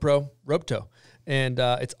a TowPro rope tow, and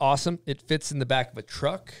it's awesome. It fits in the back of a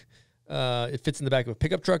truck. It fits in the back of a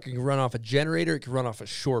pickup truck. It can run off a generator. It can run off a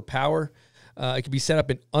shore power. It can be set up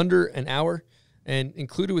in under an hour. And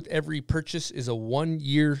included with every purchase is a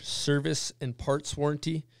 1-year service and parts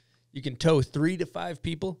warranty. You can tow 3 to 5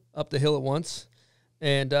 people up the hill at once.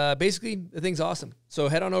 And basically, the thing's awesome. So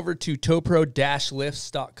head on over to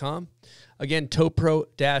towpro-lifts.com. Again,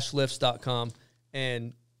 towpro-lifts.com.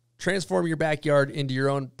 And transform your backyard into your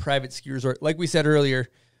own private ski resort. Like we said earlier,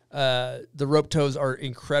 the rope tows are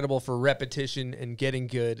incredible for repetition and getting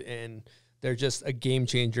good. And they're just a game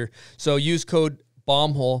changer. So use code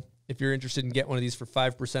BOMBHOLE if you're interested in getting one of these for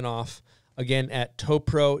 5% off, again, at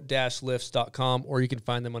towpro-lifts.com, or you can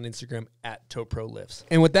find them on Instagram at towprolifts.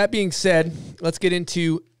 And with that being said, let's get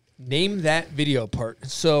into Name That Video Part.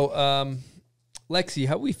 So, Lexi,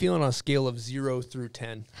 how are we feeling on a scale of 0 through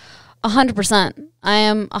 10? 100%. I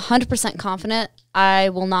am 100% confident I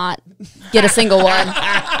will not get a single one.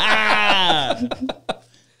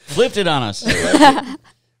 Flipped it on us.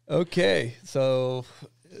 Okay, so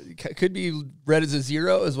could be read as a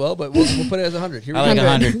 0 as well, but we'll put it as 100. Here we I go.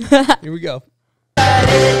 like 100. Here we go.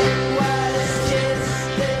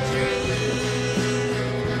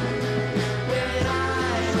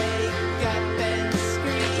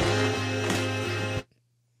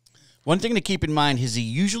 One thing to keep in mind is he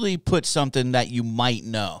usually puts something that you might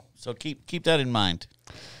know. So keep that in mind.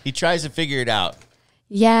 He tries to figure it out.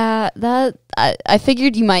 Yeah, I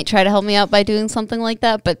figured you might try to help me out by doing something like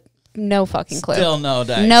that, but no fucking clue. Still no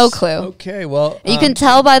dice. No clue. Okay, well. You can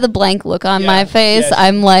tell by the blank look on my face. Yes.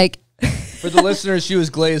 I'm like. For the listeners, she was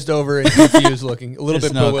glazed over and confused looking. A little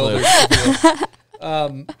bit bewildered.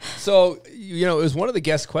 So, it was one of the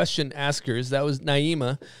guest question askers. That was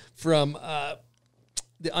Naima from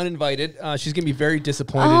the Uninvited. She's going to be very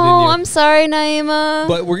disappointed in you. Oh, I'm sorry, Naima.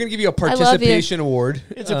 But we're going to give you a participation award.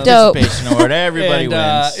 It's a participation award. Everybody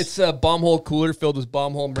wins. It's a bomb hole cooler filled with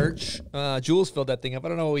bomb hole merch. Jules filled that thing up. I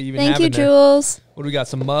don't know what we even Thank have you, in there. Jules. What do we got?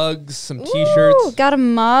 Some mugs, some T-shirts. Got a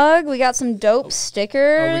mug. We got some dope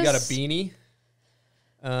stickers. Oh, we got a beanie.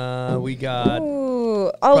 We got.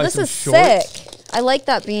 Ooh. Oh, this is sick. I like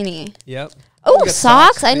that beanie. Yep. Oh,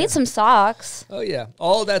 socks. I need some socks. Oh, yeah.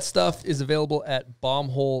 All of that stuff is available at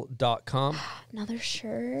bombhole.com. Another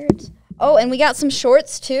shirt. Oh, and we got some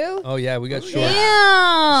shorts, too. Oh, yeah. We got shorts.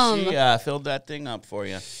 Damn. She filled that thing up for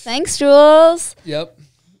you. Thanks, Jules. Yep.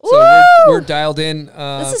 So we're dialed in.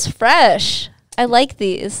 This is fresh. I like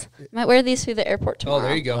these. Might wear these through the airport tomorrow. Oh,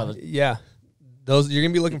 there you go. Yeah. Those you're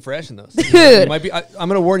gonna be looking fresh in those. Dude. You might be. I'm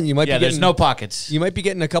gonna warn you. You might be getting. There's no pockets. You might be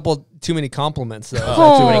getting a couple too many compliments though.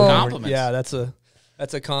 Too many compliments. Yeah, that's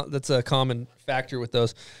a common factor with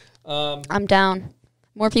those. I'm down.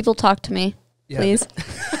 More people talk to me, please.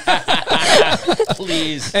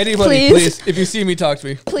 Please. Anybody, please. If you see me, talk to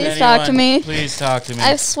me. Please talk to me. Please talk to me.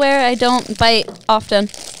 I swear I don't bite often.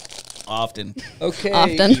 Often. Okay.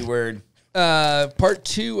 Often. Keyword. Part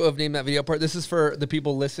 2 of Name That Video Part. This is for the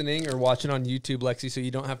people listening or watching on YouTube, Lexi, so you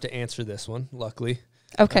don't have to answer this one, luckily.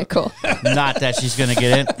 Okay, cool. Not that she's going to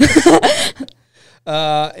get it.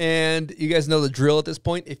 And you guys know the drill at this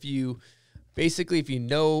point. If you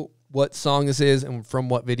know what song this is and from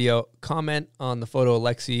what video, comment on the photo of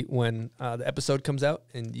Lexi when the episode comes out,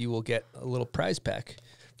 and you will get a little prize pack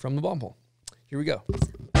from the bomb hole. Here we go.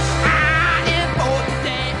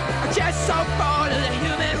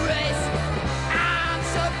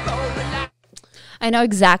 I know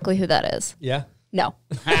exactly who that is. Yeah? No.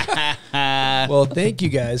 Well, thank you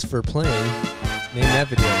guys for playing Name That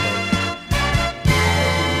Video.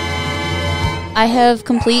 I have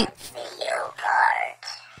complete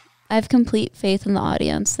faith in the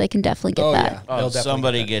audience. They can definitely get that. Yeah. Oh,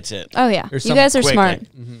 somebody gets it. Oh, yeah. You guys are smart.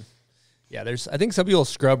 Mm-hmm. Yeah, I think some people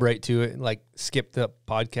scrub right to it and like skip the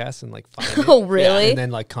podcast and like find it. Oh, really? Yeah, and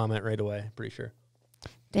then like comment right away. Pretty sure.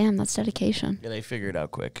 Damn, that's dedication. Yeah, they figure it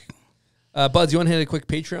out quick. Buds, you want to hit a quick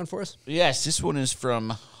Patreon for us? Yes, this one is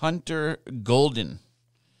from Hunter Golden.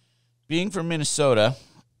 Being from Minnesota,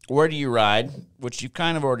 where do you ride? Which you've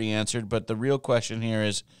kind of already answered, but the real question here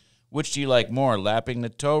is, which do you like more, lapping the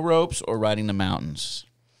tow ropes or riding the mountains?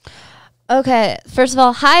 Okay, first of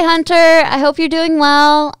all, hi, Hunter. I hope you're doing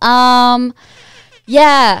well.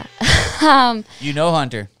 Yeah. You know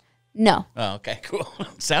Hunter? No. Oh, okay, cool.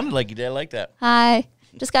 Sounded like you did. I like that. Hi.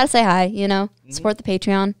 Just got to say hi, support the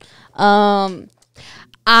Patreon.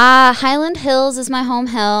 Highland Hills is my home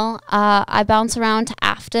hill. I bounce around to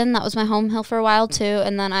Afton. That was my home hill for a while too.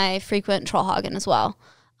 And then I frequent Trollhagen as well.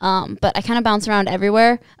 But I kind of bounce around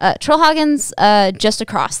everywhere. Trollhagen's just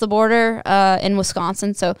across the border in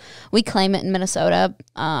Wisconsin. So we claim it in Minnesota,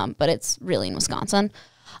 but it's really in Wisconsin.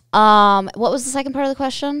 What was the second part of the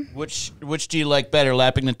question? Which do you like better,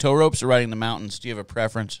 lapping the tow ropes or riding the mountains? Do you have a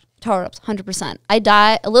preference? Tow ropes, 100%. I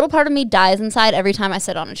die. A little part of me dies inside every time I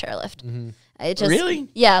sit on a chairlift. Mm-hmm. It just, really?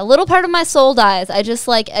 Yeah, a little part of my soul dies. I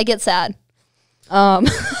get sad.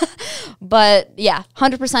 But yeah,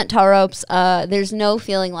 100% tow ropes. There's no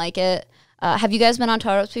feeling like it. Have you guys been on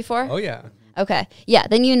tow ropes before? Oh, yeah. Okay. Yeah,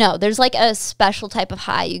 then there's like a special type of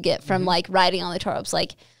high you get from like riding on the tow ropes.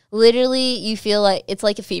 Like literally you feel like it's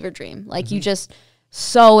like a fever dream. Like you just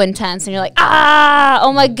so intense and you're like,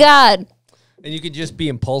 oh my God. And you can just be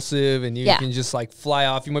impulsive and you can just like fly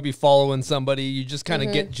off. You might be following somebody. You just kind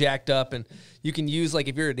of get jacked up, and you can use like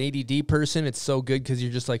if you're an ADD person, it's so good because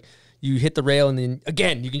you're just like you hit the rail and then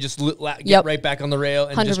again you can just get right back on the rail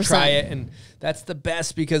and 100%. just try it. And that's the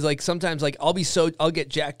best because like sometimes like I'll get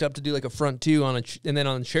jacked up to do like a front two and then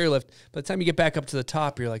on a chairlift. By the time you get back up to the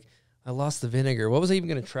top, you're like, I lost the vinegar. What was I even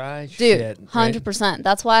gonna try? Dude, Shit, 100%. Right?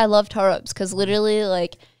 That's why I love tow ropes because literally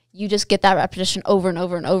like you just get that repetition over and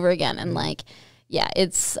over and over again. And like, yeah,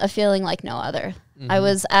 it's a feeling like no other. I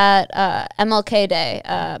was at MLK Day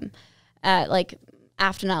at like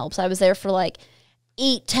Afton Alps. I was there for like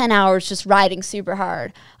 8-10 hours just riding super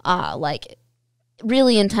hard, like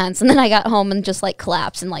really intense. And then I got home and just like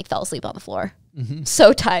collapsed and like fell asleep on the floor.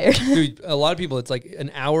 So tired. Dude, a lot of people, it's like an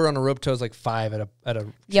hour on a rope tow is like 5 at a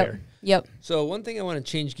chair. Yep. So one thing I want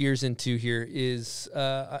to change gears into here is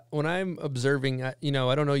when I'm observing, you know,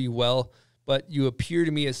 I don't know you well, but you appear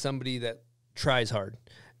to me as somebody that tries hard.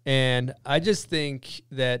 And I just think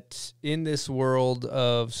that in this world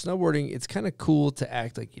of snowboarding, it's kind of cool to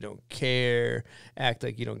act like you don't care, act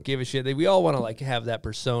like you don't give a shit. We all want to like have that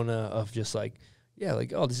persona of just like, yeah,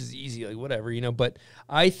 like, oh, this is easy, like whatever, you know. But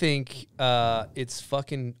I think it's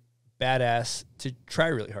fucking badass to try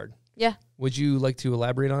really hard. Yeah. Would you like to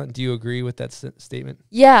elaborate on it? Do you agree with that statement?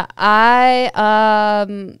 Yeah, I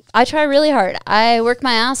try really hard. I work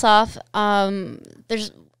my ass off.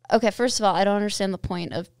 Okay, first of all, I don't understand the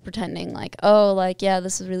point of pretending like, oh, like, yeah,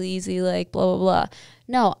 this is really easy, like, blah, blah, blah.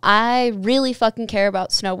 No, I really fucking care about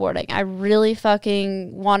snowboarding. I really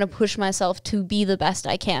fucking want to push myself to be the best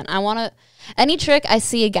I can. I want to, any trick I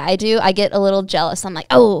see a guy do, I get a little jealous. I'm like,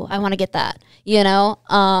 oh, I want to get that, you know?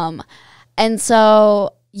 And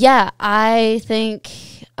so, yeah, I think,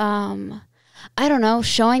 I don't know,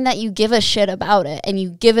 showing that you give a shit about it and you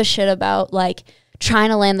give a shit about, like, trying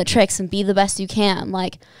to land the tricks and be the best you can.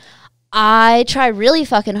 Like, I try really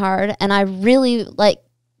fucking hard and I really, like,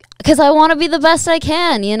 because I want to be the best I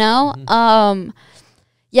can, you know?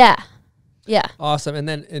 Yeah. Awesome. And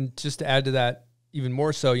then, and just to add to that even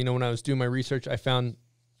more so, you know, when I was doing my research, I found,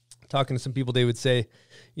 talking to some people, they would say,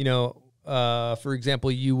 you know, for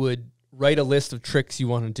example, you would write a list of tricks you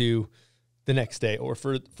want to do the next day, or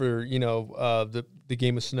for you know, the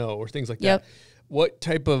game of snow or things like that. What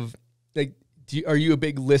type of, like, are you a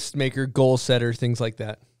big list maker, goal setter, things like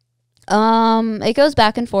that? It goes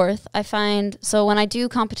back and forth. I find, so when I do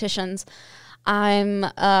competitions,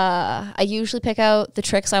 I usually pick out the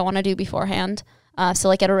tricks I want to do beforehand. So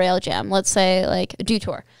like at a rail jam, let's say like a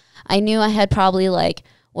detour, I knew I had probably like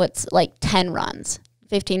 10 runs,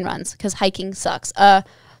 15 runs, because hiking sucks.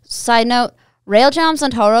 Side note, rail jams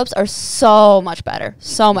on tow ropes are so much better. We're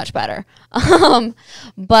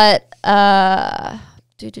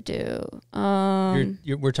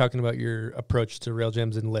talking about your approach to rail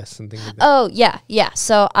jams and lists and things like that. Oh, yeah.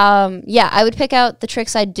 So, I would pick out the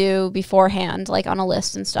tricks I'd do beforehand, like on a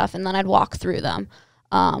list and stuff, and then I'd walk through them.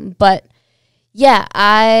 But yeah,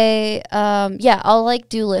 I'll like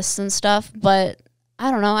do lists and stuff, but I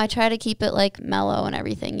don't know, I try to keep it like mellow and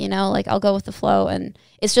everything, you know, like I'll go with the flow, and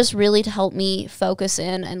it's just really to help me focus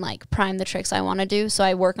in and like prime the tricks I want to do. So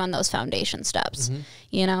I work on those foundation steps,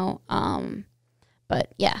 you know,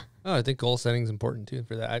 but yeah. Oh, I think goal setting is important too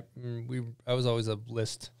for that. I was always a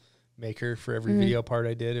list maker for every video part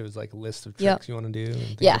I did. It was like a list of tricks you want to do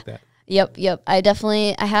and things like that. Yep. I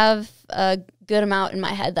have a good amount in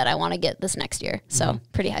my head that I want to get this next year. So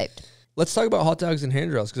pretty hyped. Let's talk about hot dogs and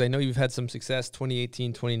handrails, because I know you've had some success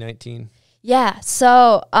 2018, 2019. Yeah.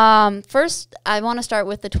 So first, I want to start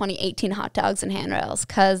with the 2018 hot dogs and handrails,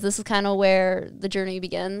 because this is kind of where the journey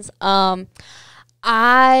begins. I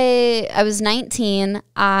was 19.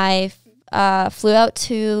 I flew out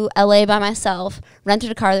to LA by myself,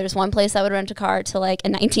 rented a car. There's one place I would rent a car to like a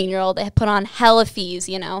 19-year-old. They had put on hella fees,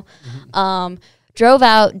 you know. Drove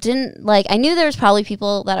out, I knew there was probably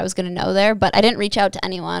people that I was going to know there, but I didn't reach out to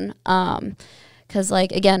anyone because,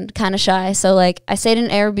 like, again, kind of shy. So, like, I stayed in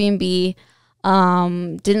an Airbnb,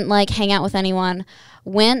 didn't, like, hang out with anyone.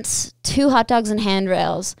 Went to hot dogs and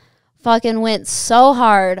handrails, fucking went so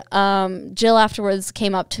hard. Jill afterwards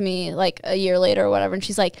came up to me, like, a year later or whatever, and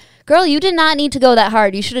she's like, girl, you did not need to go that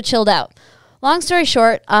hard. You should have chilled out. Long story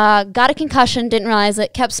short, got a concussion, didn't realize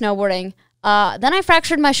it, kept snowboarding. Then I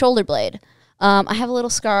fractured my shoulder blade. I have a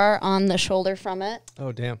little scar on the shoulder from it.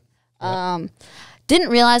 Oh, damn. Didn't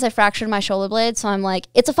realize I fractured my shoulder blade, so I'm like,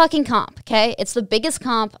 it's a fucking comp, okay? It's the biggest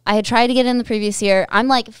comp. I had tried to get in the previous year. I'm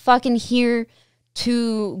like fucking here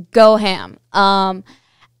to go ham.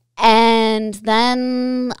 And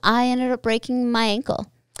then I ended up breaking my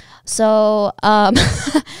ankle. So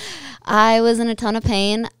I was in a ton of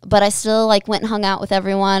pain, but I still like went and hung out with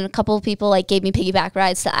everyone. A couple of people like gave me piggyback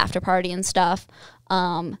rides to after party and stuff.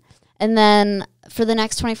 And then for the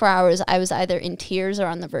next 24 hours, I was either in tears or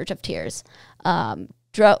on the verge of tears.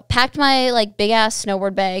 Packed my like big ass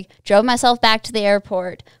snowboard bag, drove myself back to the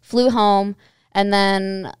airport, flew home, and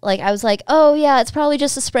then like I was like, oh yeah, it's probably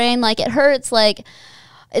just a sprain. Like it hurts. Like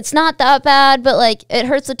it's not that bad, but like it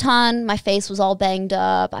hurts a ton. My face was all banged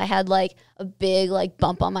up. I had like a big like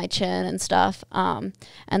bump on my chin and stuff. And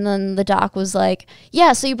then the doc was like,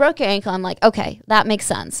 yeah, so you broke your ankle. I'm like, okay, that makes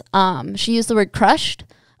sense. She used the word crushed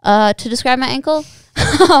to describe my ankle.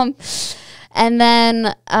 And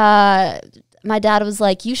then my dad was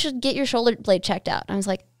like, you should get your shoulder blade checked out. I was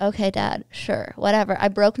like, okay, Dad, sure, whatever. I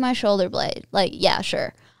broke my shoulder blade. Like, yeah,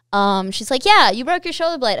 sure. She's like, yeah, you broke your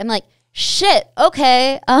shoulder blade. I'm like, shit,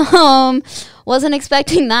 okay. Wasn't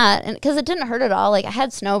expecting that. And because it didn't hurt at all. Like, I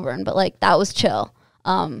had snow burn, but like that was chill.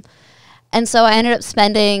 And so I ended up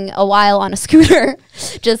spending a while on a scooter,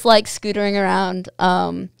 just like scootering around.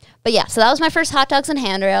 But yeah, so that was my first hot dogs and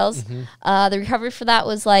handrails. The recovery for that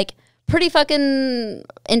was like pretty fucking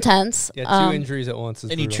intense. Yeah, 2 injuries at once.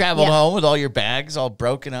 And you traveled home with all your bags all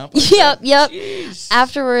broken up. Yep. Jeez.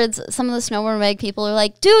 Afterwards, some of the snowboard mag people are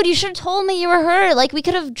like, dude, you should have told me you were hurt. Like, we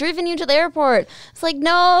could have driven you to the airport. It's like,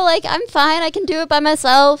 no, like, I'm fine. I can do it by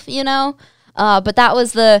myself, you know? But that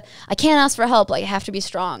was I can't ask for help. Like, I have to be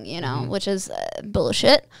strong, you know, which is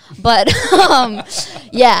bullshit. But,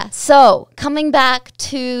 yeah. So, coming back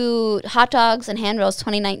to hot dogs and handrails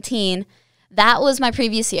 2019, that was my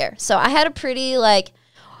previous year. So I had a pretty, like,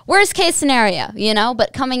 worst case scenario, you know?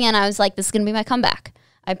 But coming in, I was like, this is going to be my comeback.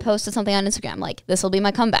 I posted something on Instagram, like, this will be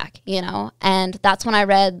my comeback, you know? And that's when I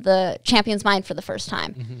read The Champion's Mind for the first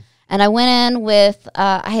time. And I went in with,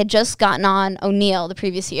 I had just gotten on O'Neill the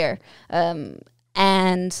previous year.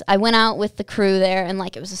 And I went out with the crew there, and,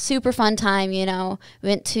 like, it was a super fun time, you know? We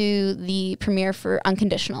went to the premiere for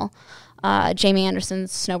Unconditional, Jamie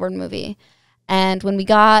Anderson's snowboard movie. And when we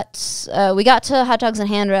got to hot dogs and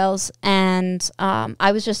handrails, and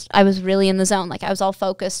I was really in the zone. Like, I was all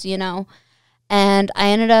focused, you know. And I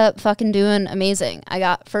ended up fucking doing amazing. I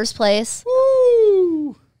got first place.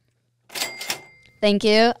 Woo! Thank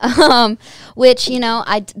you. Which, you know,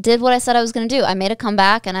 I did what I said I was going to do. I made a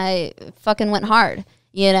comeback, and I fucking went hard,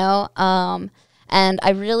 you know. And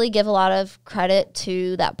I really give a lot of credit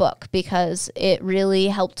to that book, because it really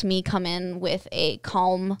helped me come in with a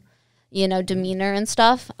calm, you know, demeanor and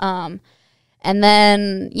stuff. And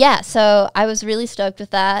then, yeah, so I was really stoked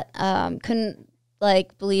with that. Couldn't,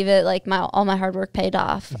 like, believe it. Like, all my hard work paid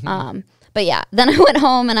off. But yeah, then I went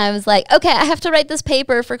home and I was like, okay, I have to write this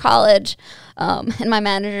paper for college. And my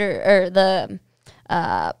manager, or the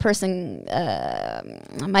person,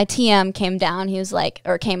 my TM came down. He was like,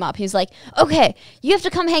 or came up. He was like, okay, you have to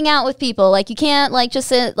come hang out with people. Like, you can't, like, just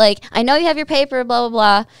sit, like, I know you have your paper, blah,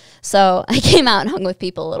 blah, blah. So I came out and hung with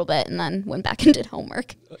people a little bit, and then went back and did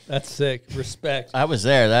homework. That's sick. Respect. I was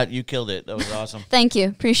there. You killed it. That was awesome. Thank you.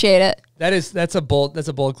 Appreciate it. That's a bold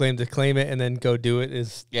claim. To claim it and then go do it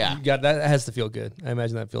is, yeah. That has to feel good. I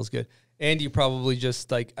imagine that feels good. And you probably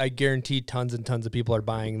just, like, I guarantee tons and tons of people are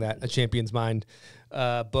buying that A Champion's Mind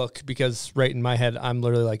book, because right in my head, I'm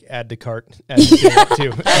literally like, add to cart, add to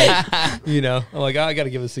too. Like, you know, I'm like, oh, I got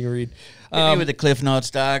to give this thing a read. Maybe with the Cliff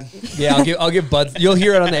Notes, dog. Yeah, I'll give Buds. You'll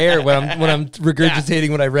hear it on the air when I'm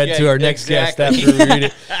regurgitating what I read to our next guest after we read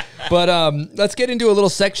it. But let's get into a little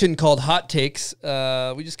section called Hot Takes.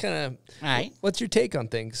 We just kind of, all right. What's your take on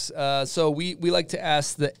things? So we like to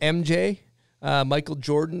ask the MJ, Michael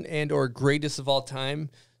Jordan, and or greatest of all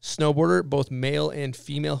time snowboarder, both male and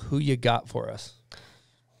female, who you got for us?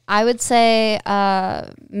 I would say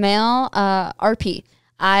male, RP.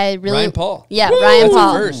 I really Ryan Paul. Yeah, Woo! Ryan That's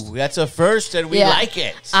Paul. a first. That's a first, and we like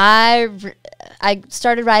it. I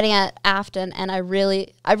started riding at Afton, and I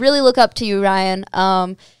really look up to you, Ryan.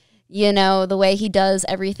 You know, the way he does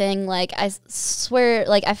everything. Like, I swear,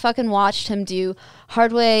 like, I fucking watched him do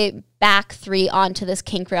hardway back 3 onto this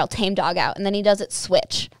kink rail, tame dog out, and then he does it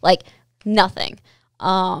switch. Like, nothing.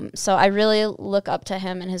 So I really look up to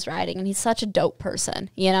him and his riding, and he's such a dope person,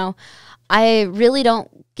 you know. I really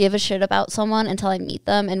don't give a shit about someone until I meet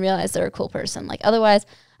them and realize they're a cool person. Like, otherwise,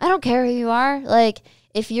 I don't care who you are. Like,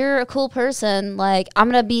 if you're a cool person, like, I'm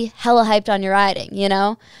going to be hella hyped on your riding, you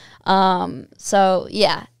know? So,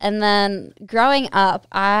 yeah. And then growing up,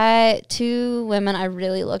 2 women I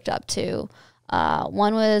really looked up to.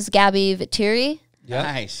 One was Gabby Viteri. Yeah.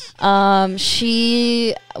 Nice.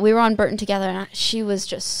 We were on Burton together, and she was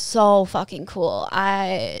just so fucking cool.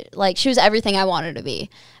 She was everything I wanted to be.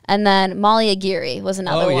 And then Molly Aguirre was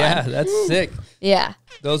another one. Oh, yeah, that's sick. Yeah.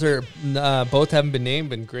 Those are, both haven't been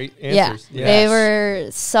named, and great answers. Yeah, they were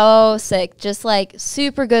so sick. Just, like,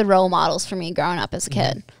 super good role models for me growing up as a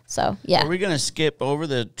kid. So, yeah. Are we going to skip over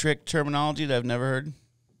the trick terminology that I've never heard?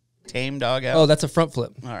 Tame dog out? Oh, that's a front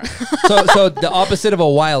flip. All right. So the opposite of a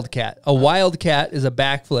wildcat. A wildcat is a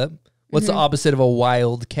backflip. What's the opposite of a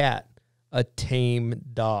wildcat? A tame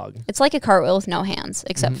dog. It's like a cartwheel with no hands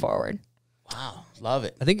except forward. Wow. Love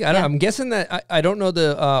it. I think I'm guessing that I don't know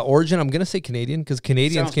the origin. I'm gonna say Canadian because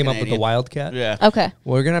Canadians came up with the Wildcat. Yeah. Okay.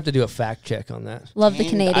 Well, we're gonna have to do a fact check on that. Love the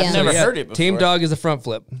Canadians. I've never heard it before. Tame dog is a front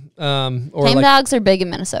flip. Tame dogs are big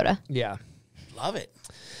in Minnesota. Yeah. Love it.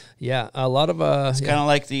 Yeah, a lot of It's kind of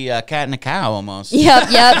like the cat and the cow almost. Yep,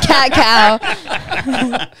 cat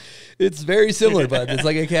cow. It's very similar, but it's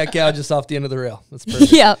like a cat cow just off the end of the rail. That's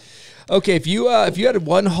perfect. Yep. Okay, if you had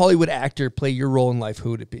one Hollywood actor play your role in life,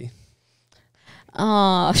 who would it be?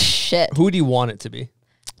 Oh shit. Who do you want it to be?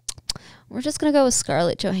 We're just gonna go with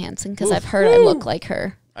Scarlett Johansson because I've heard I look like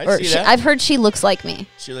her. I've heard she looks like me.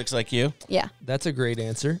 She looks like you? Yeah. That's a great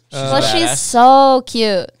answer. Plus, she's so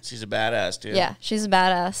cute. She's a badass, dude. Yeah, she's a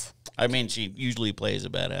badass. I mean, she usually plays a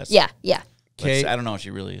badass. Yeah, yeah. Okay. I don't know if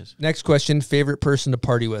she really is. Next question, favorite person to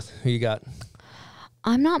party with? Who you got?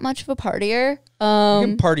 I'm not much of a partier. You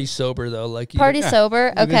can party sober, though. Like party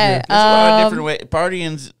sober? Okay. There's a lot of different ways.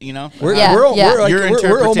 Partying's, you know. We're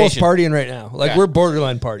almost partying right now. Like, we're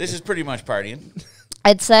borderline partying. This is pretty much partying.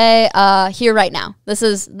 I'd say here right now. This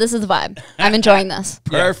is the vibe. I'm enjoying this.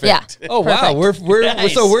 Perfect. Yeah. Oh wow,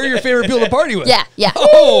 Nice. so we're your favorite people to party with. Yeah, yeah.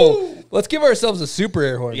 Oh, let's give ourselves a super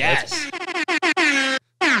air horn. Yes.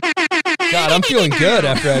 God, I'm feeling good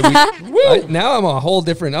after now I'm on a whole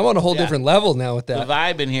different level now with that. The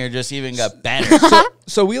vibe in here just even got better.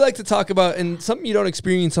 So we like to talk about, and something you don't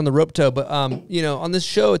experience on the rope tow, but on this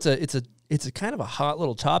show it's a kind of a hot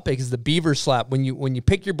little topic is the beaver slap. When you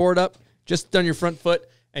pick your board up just on your front foot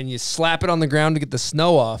and you slap it on the ground to get the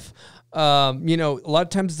snow off. A lot of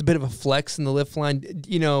times it's a bit of a flex in the lift line.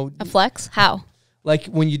 A flex? How? Like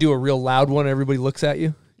when you do a real loud one, everybody looks at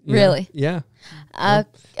you. Really? Yeah.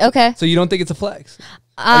 Okay. So you don't think it's a flex?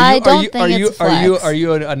 I don't think it's a flex. Are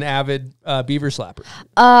you an avid beaver slapper?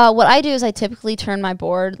 What I do is I typically turn my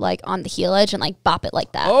board like on the heel edge and like bop it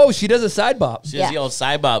like that. Oh, she does a side bop. She does the old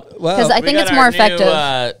side bop. Wow. Because I think it's more effective.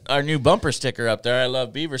 Our new bumper sticker up there. I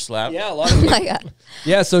love beaver slap. Yeah, a lot of Oh my God.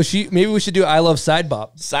 Yeah, so maybe we should do I love side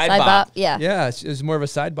bop. Side bop. Yeah. Yeah, it's more of a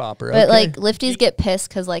side bopper. But like lifties get pissed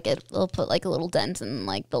because like it'll put like a little dent in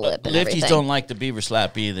like the lip and everything. Lifties don't like the beaver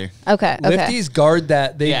slap either. Okay. Lifties guard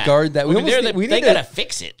that. They guard that. They gotta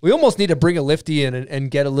fix it. We almost need to bring a lifty in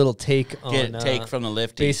and get a little take on take from the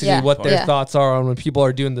lifty. Basically what their thoughts are on when people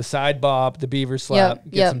are doing the side bop, the beaver slap,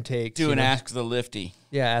 get some takes. Do an ask the lifty.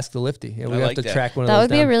 Yeah, ask the lifty. Yeah, we like have to that. track one of those. That would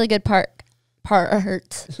be down. a really good part.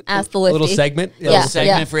 Ask the lifty. Little segment. Little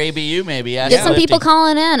segment for ABU maybe. Ask Get some the people lifty.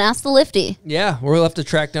 calling in. Ask the lifty. Yeah, we'll have to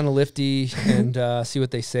track down a lifty and see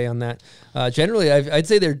what they say on that. Generally, I'd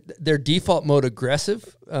say they're default mode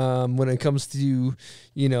aggressive when it comes to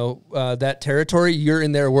that territory. You're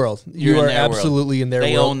in their world. You are absolutely in their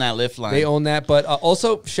world. They own that lift line. They own that. But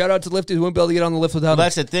also, shout out to lifties who won't be able to get on the lift without. Well,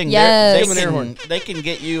 that's the thing. Yes. They can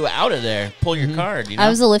get you out of there. Pull your card. You know? I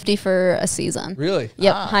was a lifty for a season. Really?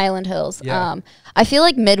 Yep. Highland Hills. Yeah. I feel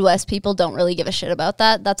like Midwest people don't really give a shit about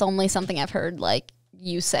that. That's only something I've heard like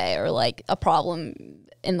you say or like a problem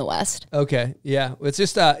in the West. Okay, yeah. It's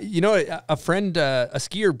just a friend, a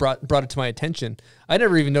skier brought it to my attention. I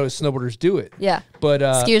never even noticed snowboarders do it. Yeah, but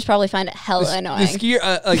skiers probably find it hella annoying. The skier,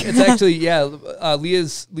 it's actually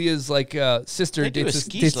Leah's like sister dates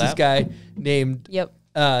this guy named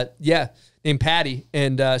named Patty,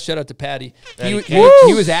 and shout out to Patty.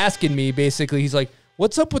 He was asking me basically. He's like,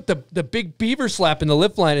 what's up with the big beaver slap in the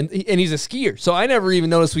lift line? And he's a skier. So I never even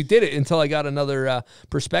noticed we did it until I got another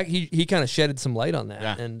perspective. He kind of shedded some light on that.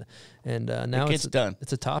 Yeah. And now it's done.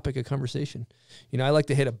 It's a topic of conversation. I like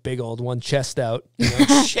to hit a big old one chest out.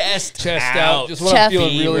 Chest out. Just when I'm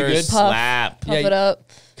feeling really good. Slap. Puff it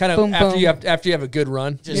up. Kind of boom, after boom. you have a good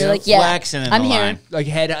run. You're like, flexing in I'm the here. line. Like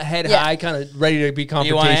head high, kind of ready to be confrontational.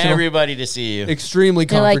 You want everybody to see you. Extremely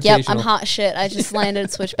confrontational. You're like, yep, I'm hot shit. I just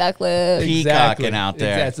landed switchback lift. Peacocking out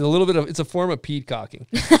there. Exactly. It's a form of peacocking.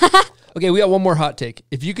 Okay, we got one more hot take.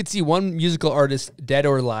 If you could see one musical artist, dead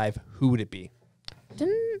or alive, who would it be?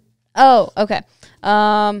 Oh, okay.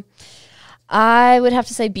 I would have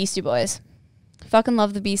to say Beastie Boys. Fucking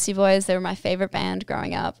love the Beastie Boys. They were my favorite band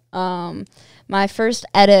growing up. My first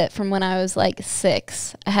edit from when I was like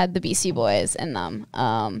 6, I had the Beastie Boys in them.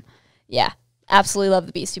 Yeah, absolutely love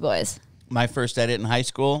the Beastie Boys. My first edit in high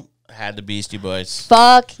school had the Beastie Boys.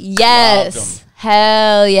 Fuck yes.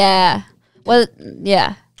 Hell yeah. What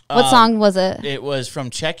song was it? It was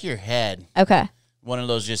from Check Your Head. Okay. One of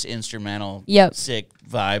those just instrumental, sick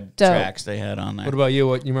vibe tracks they had on there. What about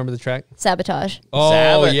you? You remember the track? Sabotage. Oh,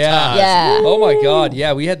 Sabotage. Yeah. Oh, my God.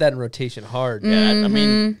 Yeah, we had that in rotation hard. Yeah, I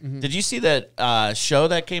mean, did you see that show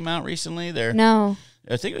that came out recently? No.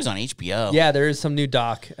 I think it was on HBO. Yeah, there is some new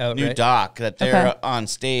doc out, New doc that they're on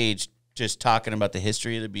stage just talking about the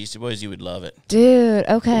history of the Beastie Boys, you would love it. Dude,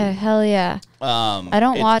 okay, hell yeah. I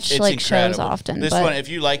don't watch like incredible. shows often. This but one, if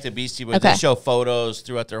you like the Beastie Boys, they show photos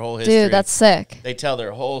throughout their whole history. Dude, that's sick. They tell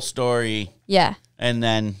their whole story. Yeah. And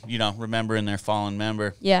then, you know, remembering their fallen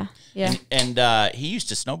member. Yeah, yeah. And he used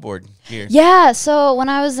to snowboard here. Yeah, so when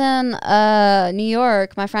I was in New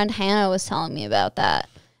York, my friend Hannah was telling me about that.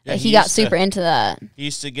 Yeah, he got super into that. He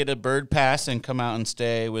used to get a bird pass and come out and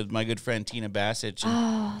stay with my good friend Tina Bassett.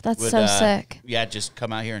 Oh, that's so sick. Yeah, just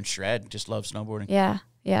come out here and shred. Just love snowboarding. Yeah,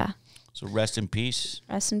 yeah. So rest in peace.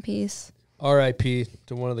 Rest in peace. R.I.P.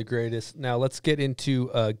 to one of the greatest. Now let's get into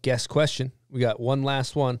a guest question. We got one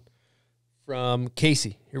last one from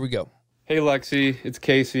Casey. Here we go. Hey, Lexi. It's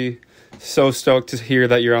Casey. So stoked to hear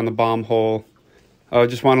that you're on the bomb hole. I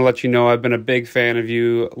just want to let you know I've been a big fan of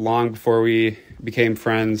you long before we became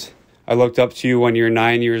friends. I looked up to you when you were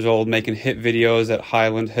 9 years old, making hit videos at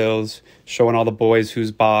Highland Hills, showing all the boys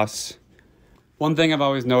who's boss. One thing I've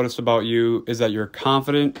always noticed about you is that you're a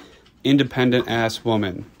confident, independent-ass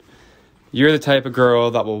woman. You're the type of girl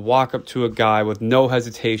that will walk up to a guy with no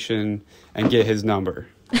hesitation and get his number.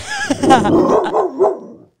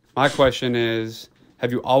 My question is,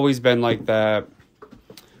 have you always been like that?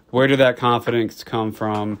 Where did that confidence come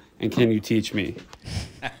from, and can you teach me?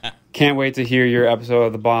 Can't wait to hear your episode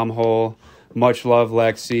of The Bomb Hole. Much love,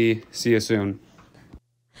 Lexi. See you soon.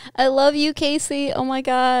 I love you, Casey. Oh my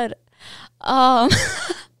God. I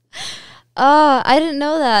didn't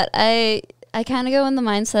know that. I kind of go in the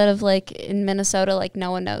mindset of like in Minnesota, like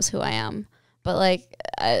no one knows who I am. But like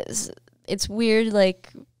it's weird, like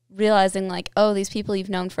realizing like, oh, these people you've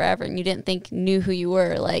known forever and you didn't think knew who you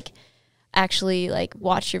were, like actually like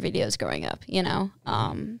watched your videos growing up, you know?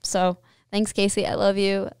 So thanks, Casey. I love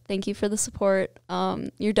you. Thank you for the support.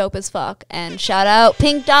 You're dope as fuck. And shout out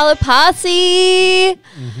Pink Dollar Posse.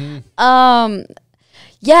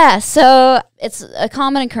 Yeah, so it's a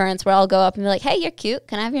common occurrence where I'll go up and be like, hey, you're cute.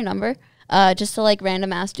 Can I have your number? Just to like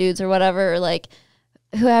random ass dudes or whatever, or like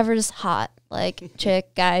whoever's hot, like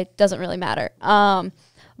chick, guy, doesn't really matter.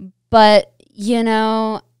 But, you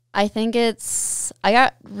know, I think I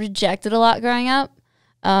got rejected a lot growing up.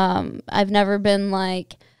 I've never been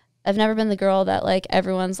the girl that like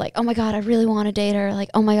everyone's like, oh my God, I really want to date her. Like,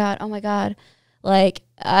 oh my God. Like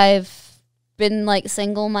I've been like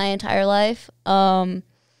single my entire life.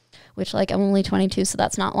 Which like I'm only 22, so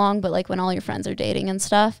that's not long, but like when all your friends are dating and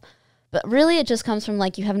stuff. But really it just comes from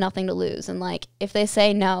like you have nothing to lose. And like if they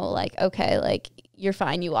say no, like, okay, like you're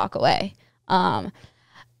fine, you walk away.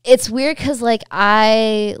 It's weird because like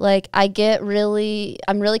I'm really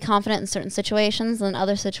confident in certain situations, and in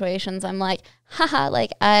other situations I'm like, haha,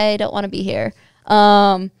 like I don't want to be here.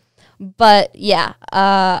 But yeah,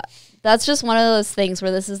 that's just one of those things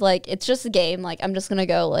where this is like, it's just a game. Like I'm just gonna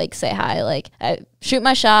go like say hi, like I shoot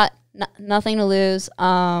my shot, nothing to lose.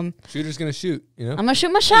 Shooter's gonna shoot, you know. I'm gonna shoot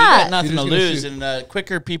my shot. You got nothing to lose, and the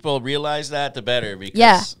quicker people realize that, the better.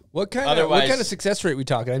 Because what kind of success rate we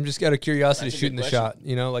talking? I'm just out of curiosity shooting the shot.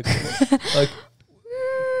 You know, like like.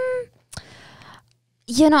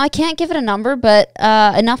 You know, I can't give it a number, but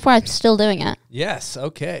enough where I'm still doing it. Yes.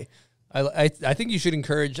 Okay. I think you should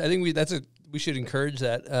encourage. I think we should encourage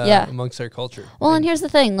that amongst our culture. Well, and here's the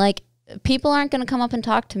thing, like people aren't going to come up and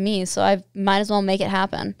talk to me, so I might as well make it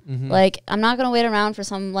happen. Like I'm not going to wait around for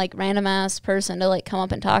some like random ass person to like come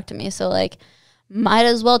up and talk to me. So like might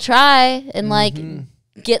as well try and like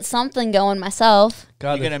get something going myself.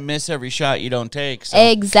 You're going to miss every shot you don't take. So.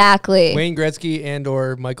 Exactly. Wayne Gretzky and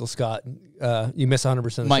or Michael Scott. You miss 100% of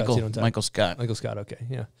the shots you don't take. Michael Scott. Michael Scott, okay,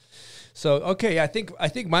 yeah. So, okay, I think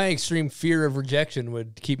my extreme fear of rejection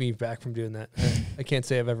would keep me back from doing that. I can't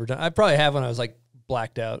say I've ever done. I probably have when I was like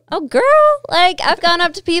blacked out. Oh, girl, like I've gone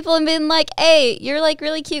up to people and been like, "Hey, you're like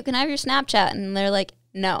really cute. Can I have your Snapchat?" And they're like,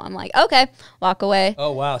 "No." I'm like, "Okay," walk away.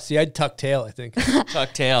 Oh wow, see, I'd tuck tail. I think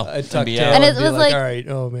tuck tail. I'd tuck tail, and it was like, all right,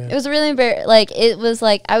 oh man, it was really embarrassing. Like it was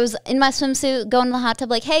like I was in my swimsuit going to the hot tub,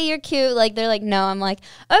 like, "Hey, you're cute." Like they're like, "No." I'm like,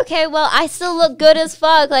 "Okay, well, I still look good as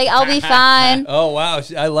fuck. Like I'll be fine." Oh wow,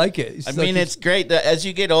 I like it. I mean, it's great that as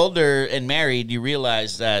you get older and married, you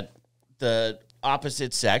realize that the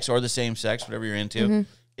opposite sex or the same sex, whatever you're into,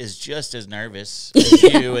 is just as nervous as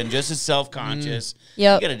you and just as self-conscious. You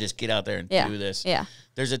got to just get out there and do this. Yeah.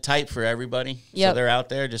 There's a type for everybody. So they're out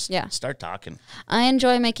there. Just start talking. I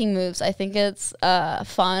enjoy making moves. I think it's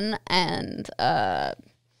fun and I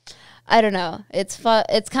don't know. It's fun.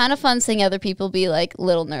 It's kind of fun seeing other people be like a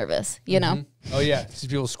little nervous, you know? Oh yeah. See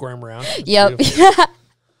people squirm around. Yep.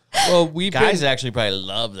 Well, guys actually probably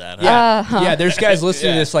love that. Huh? Yeah, there's guys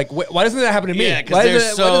listening to this like, why doesn't that happen to me? Yeah, why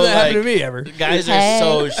does that happen to me ever? Guys are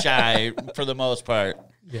so shy for the most part.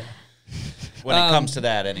 Yeah. when it comes to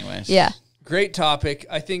that, anyways. Yeah. Great topic.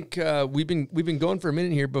 I think we've been going for a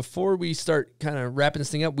minute here. Before we start kind of wrapping this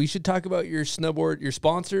thing up, we should talk about your snowboard, your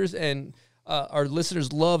sponsors, and our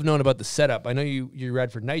listeners love knowing about the setup. I know you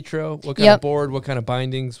ride for Nitro. What kind of board? What kind of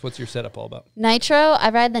bindings? What's your setup all about? Nitro. I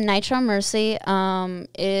ride the Nitro Mercy.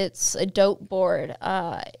 It's a dope board.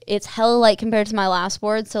 It's hella light compared to my last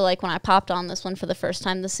board. So like when I popped on this one for the first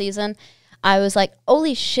time this season, I was like,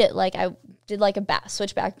 holy shit! Like I did like a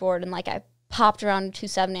switchback board and like I popped around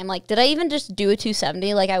 270. I'm like, did I even just do a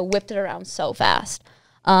 270? Like I whipped it around so fast.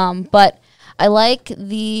 But I like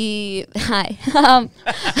the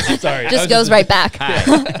Sorry, just goes right back.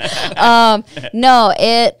 No,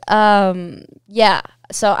 yeah.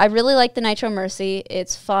 So I really like the Nitro Mercy.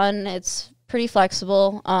 It's fun. It's pretty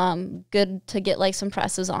flexible. Good to get like some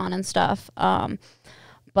presses on and stuff.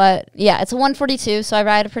 But yeah, it's a 142, so I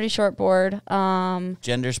ride a pretty short board.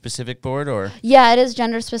 Gender specific board or? Yeah, it is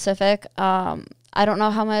gender specific. I don't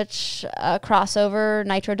know how much crossover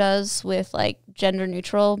Nitro does with like gender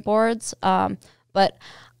neutral boards, but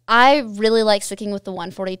I really like sticking with the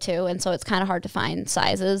 142, and so it's kind of hard to find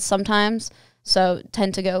sizes sometimes. So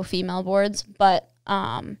tend to go female boards, but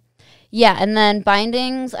yeah. And then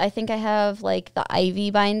bindings, I think I have like the Ivy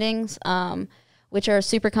bindings, which are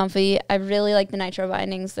super comfy. I really like the Nitro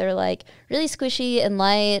bindings. They're like really squishy and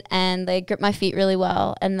light, and they grip my feet really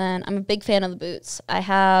well. And then I'm a big fan of the boots. I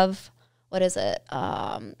have, what is it?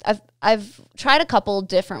 I've tried a couple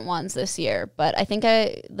different ones this year, but I think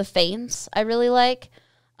the Fames I really like.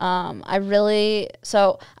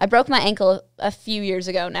 So I broke my ankle a few years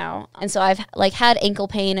ago now, and so I've like had ankle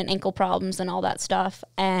pain and ankle problems and all that stuff.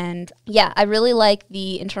 And yeah, I really like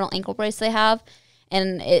the internal ankle brace they have.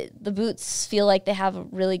 And the boots feel like they have a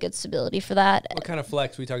really good stability for that. What kind of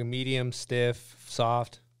flex? Are we talking medium, stiff,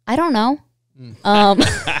 soft? I don't know.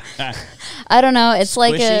 I don't know. It's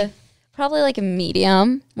Squishy? probably like a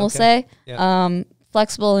medium, we'll say. Yeah.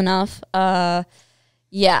 Flexible enough.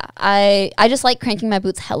 Yeah, I just like cranking my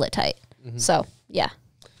boots hella tight. So, yeah.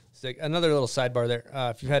 Sick. Another little sidebar there.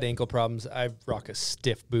 If you've had ankle problems, I rock a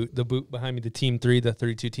stiff boot. The boot behind me, the Team 3, the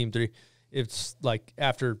 32 Team 3. It's like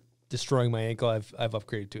after destroying my ankle, I've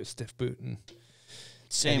upgraded to a stiff boot. And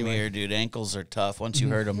Same here, dude. Ankles are tough. Once you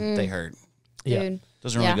hurt them, they hurt. Dude.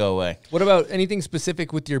 Doesn't really go away. What about anything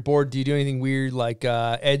specific with your board? Do you do anything weird like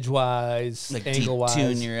edge-wise, Like angle-wise?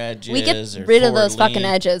 detune your edges. We get or rid of forward those fucking lean.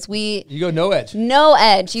 edges. You go no edge. No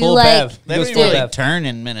edge. You Full like bev. They You don't go really bev. turn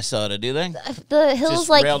in Minnesota, do they? the hills Just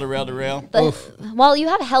like rail to rail to rail. well, you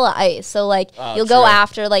have hella ice, so like you'll go true.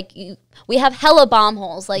 after like we have hella bomb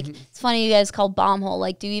holes. Like it's funny you guys call bomb hole.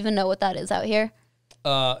 Like, do you even know what that is out here?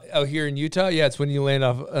 Out here in Utah, yeah, it's when you land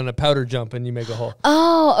off on a powder jump and you make a hole.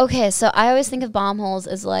 Oh, okay. So I always think of bomb holes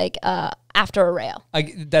as like after a rail.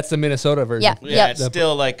 That's the Minnesota version. Yeah. Yeah, it's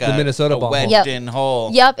still like the Minnesota a bomb wedged hole. in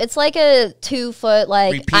hole. Yep, it's like a 2 foot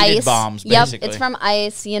like Repeated ice bombs, Yep, basically. it's from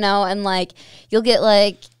ice, and like you'll get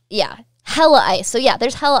like hella ice. So yeah,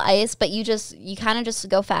 there's hella ice, but you kind of just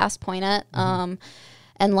go fast, point it, and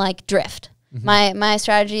like drift. My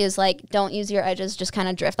strategy is like don't use your edges, just kind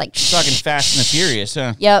of drift like. Talking Fast and the Furious,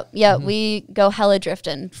 huh? Yep. We go hella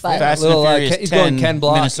drifting, but Fast and the Furious he's going 10 Ken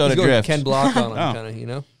Block. Minnesota He's going drift. Ken Block on him,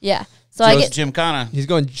 kind of, yeah. So I Joe's get Gymkhana. She's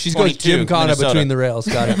going 22, Gymkhana Minnesota. between the rails.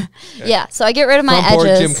 Got it. yeah. So I get rid of my Front board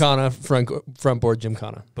edges. Gymkhana, front board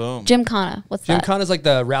Gymkhana. Boom. Gymkhana. What's that? Gymkhana's like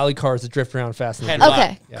the rally cars that drift around fast. Ken And Block.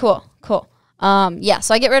 Okay, cool. Yeah,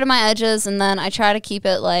 so I get rid of my edges, and then I try to keep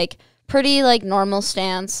it like pretty like normal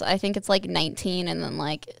stance. I think it's like 19 and then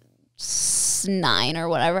like 9 or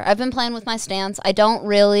whatever. I've been playing with my stance. I don't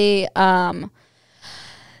really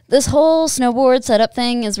this whole snowboard setup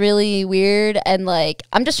thing is really weird, and like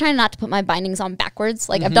I'm just trying not to put my bindings on backwards.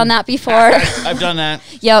 Like I've done that before. I've done that.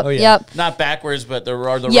 Yep. Not backwards, but the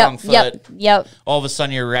wrong foot. Yep. All of a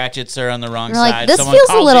sudden your ratchets are on the wrong You're side. like, this Someone feels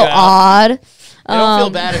a calls little you out. odd. I don't feel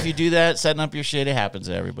bad if you do that. Setting up your shit, it happens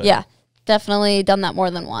to everybody. Yeah, definitely done that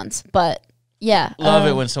more than once. But yeah. Love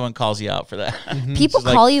it when someone calls you out for that. People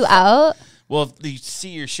It's call like, you out. Well, if you see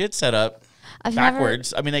your shit set up I've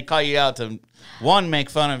backwards, I mean, they call you out to, 1, make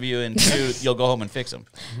fun of you, and 2, you'll go home and fix them.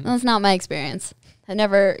 That's not my experience. I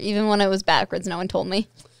never, even when it was backwards, no one told me.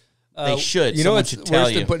 They should. You know Someone what's should tell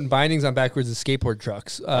worse you. than putting bindings on backwards is skateboard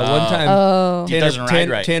trucks. One time, He doesn't ride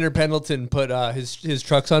right. Tanner Pendleton put his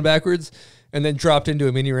trucks on backwards and then dropped into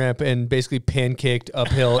a mini ramp and basically pancaked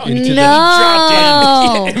uphill into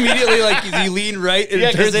No. immediately. Like he leaned right and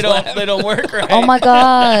Yeah, because turns left. they don't work right. Oh my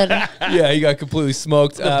God. Yeah, he got completely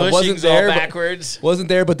smoked. The Wasn't bushing's all there, backwards. wasn't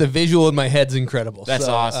there, but the visual in my head's incredible. That's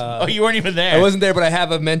So, awesome. You weren't even there. I wasn't there, but I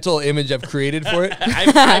have a mental image I've created for it.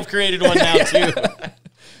 I've created one now too.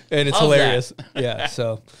 And it's Love hilarious. Yeah.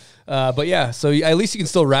 So, But yeah, so at least you can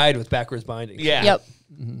still ride with backwards binding. Yeah. Yep.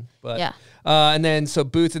 But yeah. And then so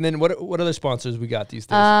boots, and then what other sponsors we got these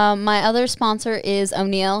days? My other sponsor is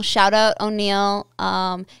O'Neill. Shout out O'Neill.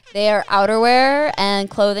 They are outerwear and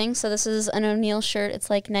clothing. So this is an O'Neill shirt. It's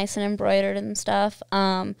like nice and embroidered and stuff.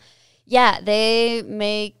 Yeah, they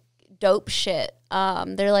make dope shit.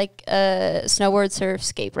 They're like a snowboard surf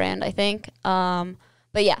skate brand, I think.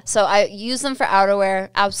 But yeah, so I use them for outerwear.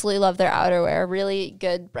 Absolutely love their outerwear. Really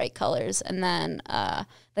good bright colors. And then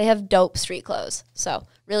they have dope street clothes. So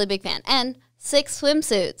really big fan. And 6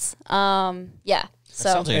 swimsuits. Yeah. So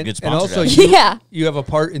That sounds like a good sponsor. And also, you have a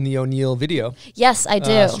part in the O'Neill video. Yes, I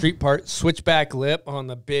do. Street part, switchback lip on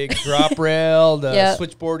the big drop rail, the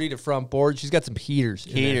switchboardy to front board. She's got some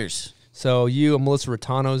heaters. So you and Melissa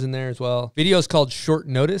Rattano's in there as well. Video is called Short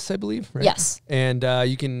Notice, I believe, right? Yes. And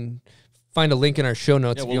you can find a link in our show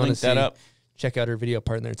notes if you want to see. Check out her video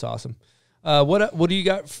part in there. It's awesome. What do you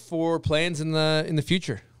got for plans in the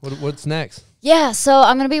future? What's next? Yeah, so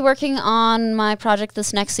I'm going to be working on my project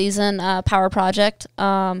this next season, Power Project.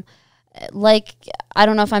 Like, I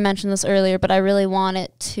don't know if I mentioned this earlier, but I really want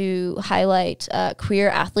it to highlight queer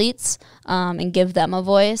athletes and give them a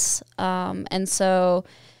voice. And so,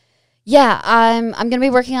 yeah, I'm going to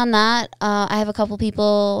be working on that. I have a couple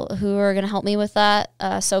people who are going to help me with that.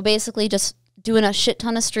 So basically just doing a shit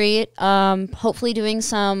ton of street, hopefully doing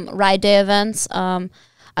some ride day events.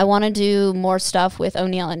 I want to do more stuff with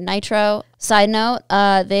O'Neill and Nitro. Side note,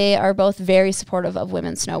 they are both very supportive of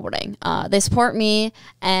women snowboarding. They support me,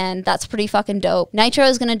 and that's pretty fucking dope. Nitro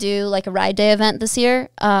is going to do like a ride day event this year,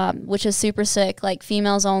 which is super sick, like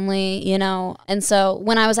females only, you know. And so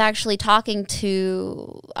when I was actually talking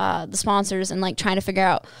to the sponsors and like trying to figure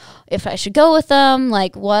out if I should go with them,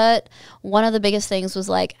 like one of the biggest things was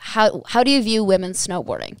like, how do you view women's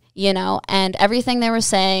snowboarding, you know? And everything they were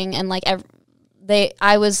saying and like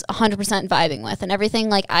I was 100% vibing with, and everything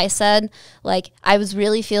like I said, like I was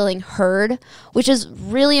really feeling heard, which is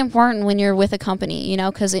really important when you're with a company, you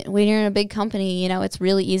know, because when you're in a big company, you know, it's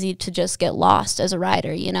really easy to just get lost as a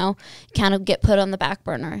rider, you know, kind of get put on the back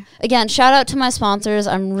burner. Again, shout out to my sponsors.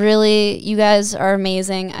 You guys are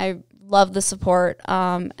amazing. I love the support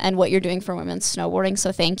and what you're doing for women's snowboarding,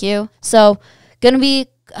 so thank you. So gonna be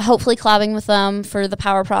hopefully collabing with them for the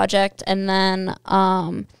Power Project, and then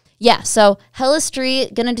yeah, so Hella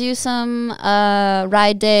Street, gonna do some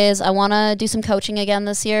ride days. I wanna do some coaching again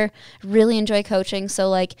this year. Really enjoy coaching,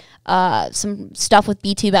 so like some stuff with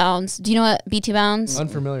BT Bounds. Do you know what BT Bounds?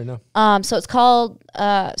 Unfamiliar, no. So it's called,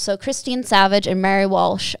 so Christine Savage and Mary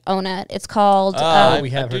Walsh own it. It's called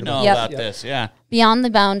we have heard about this, yeah. Beyond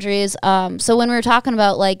the Boundaries. So when we were talking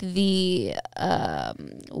about like the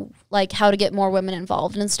like how to get more women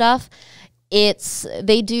involved and stuff,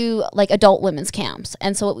 they do like adult women's camps.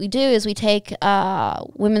 And so what we do is we take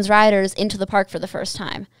women's riders into the park for the first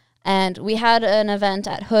time. And we had an event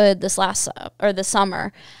at Hood this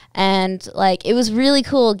summer, and like it was really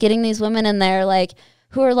cool getting these women in there, like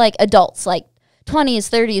who are like adults, like 20s,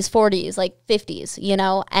 30s, 40s, like 50s, you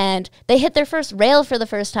know, and they hit their first rail for the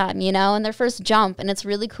first time, you know, and their first jump. And it's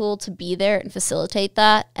really cool to be there and facilitate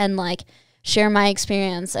that and like share my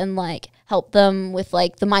experience and like help them with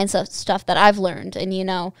like the mindset stuff that I've learned, and you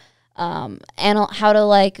know, and how to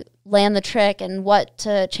like land the trick and what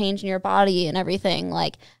to change in your body and everything,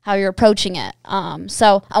 like how you're approaching it.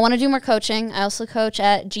 So I want to do more coaching. I also coach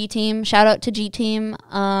at G Team. Shout out to G Team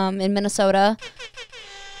in Minnesota.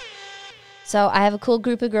 So I have a cool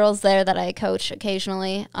group of girls there that I coach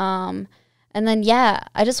occasionally. And then, yeah,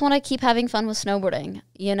 I just want to keep having fun with snowboarding.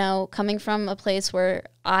 You know, coming from a place where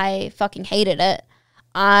I fucking hated it,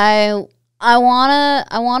 I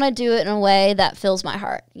wanna do it in a way that fills my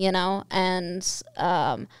heart, you know, and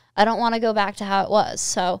I don't want to go back to how it was.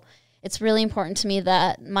 So it's really important to me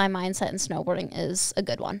that my mindset in snowboarding is a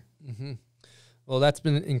good one. Mm-hmm. Well, that's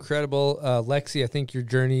been incredible. Lexi, I think your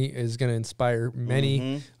journey is going to inspire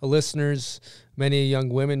many listeners, many young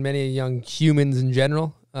women, many young humans in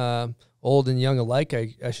general, old and young alike,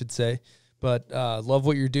 I should say. But love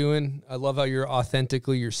what you're doing. I love how you're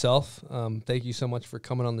authentically yourself. Thank you so much for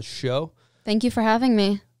coming on the show. Thank you for having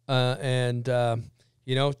me.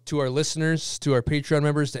 You know, to our listeners, to our Patreon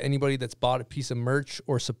members, to anybody that's bought a piece of merch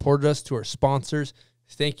or supported us, to our sponsors,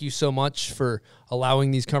 thank you so much for allowing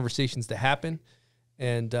these conversations to happen.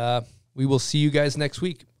 And we will see you guys next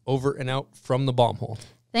week. Over and out from the bomb hole.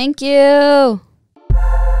 Thank you.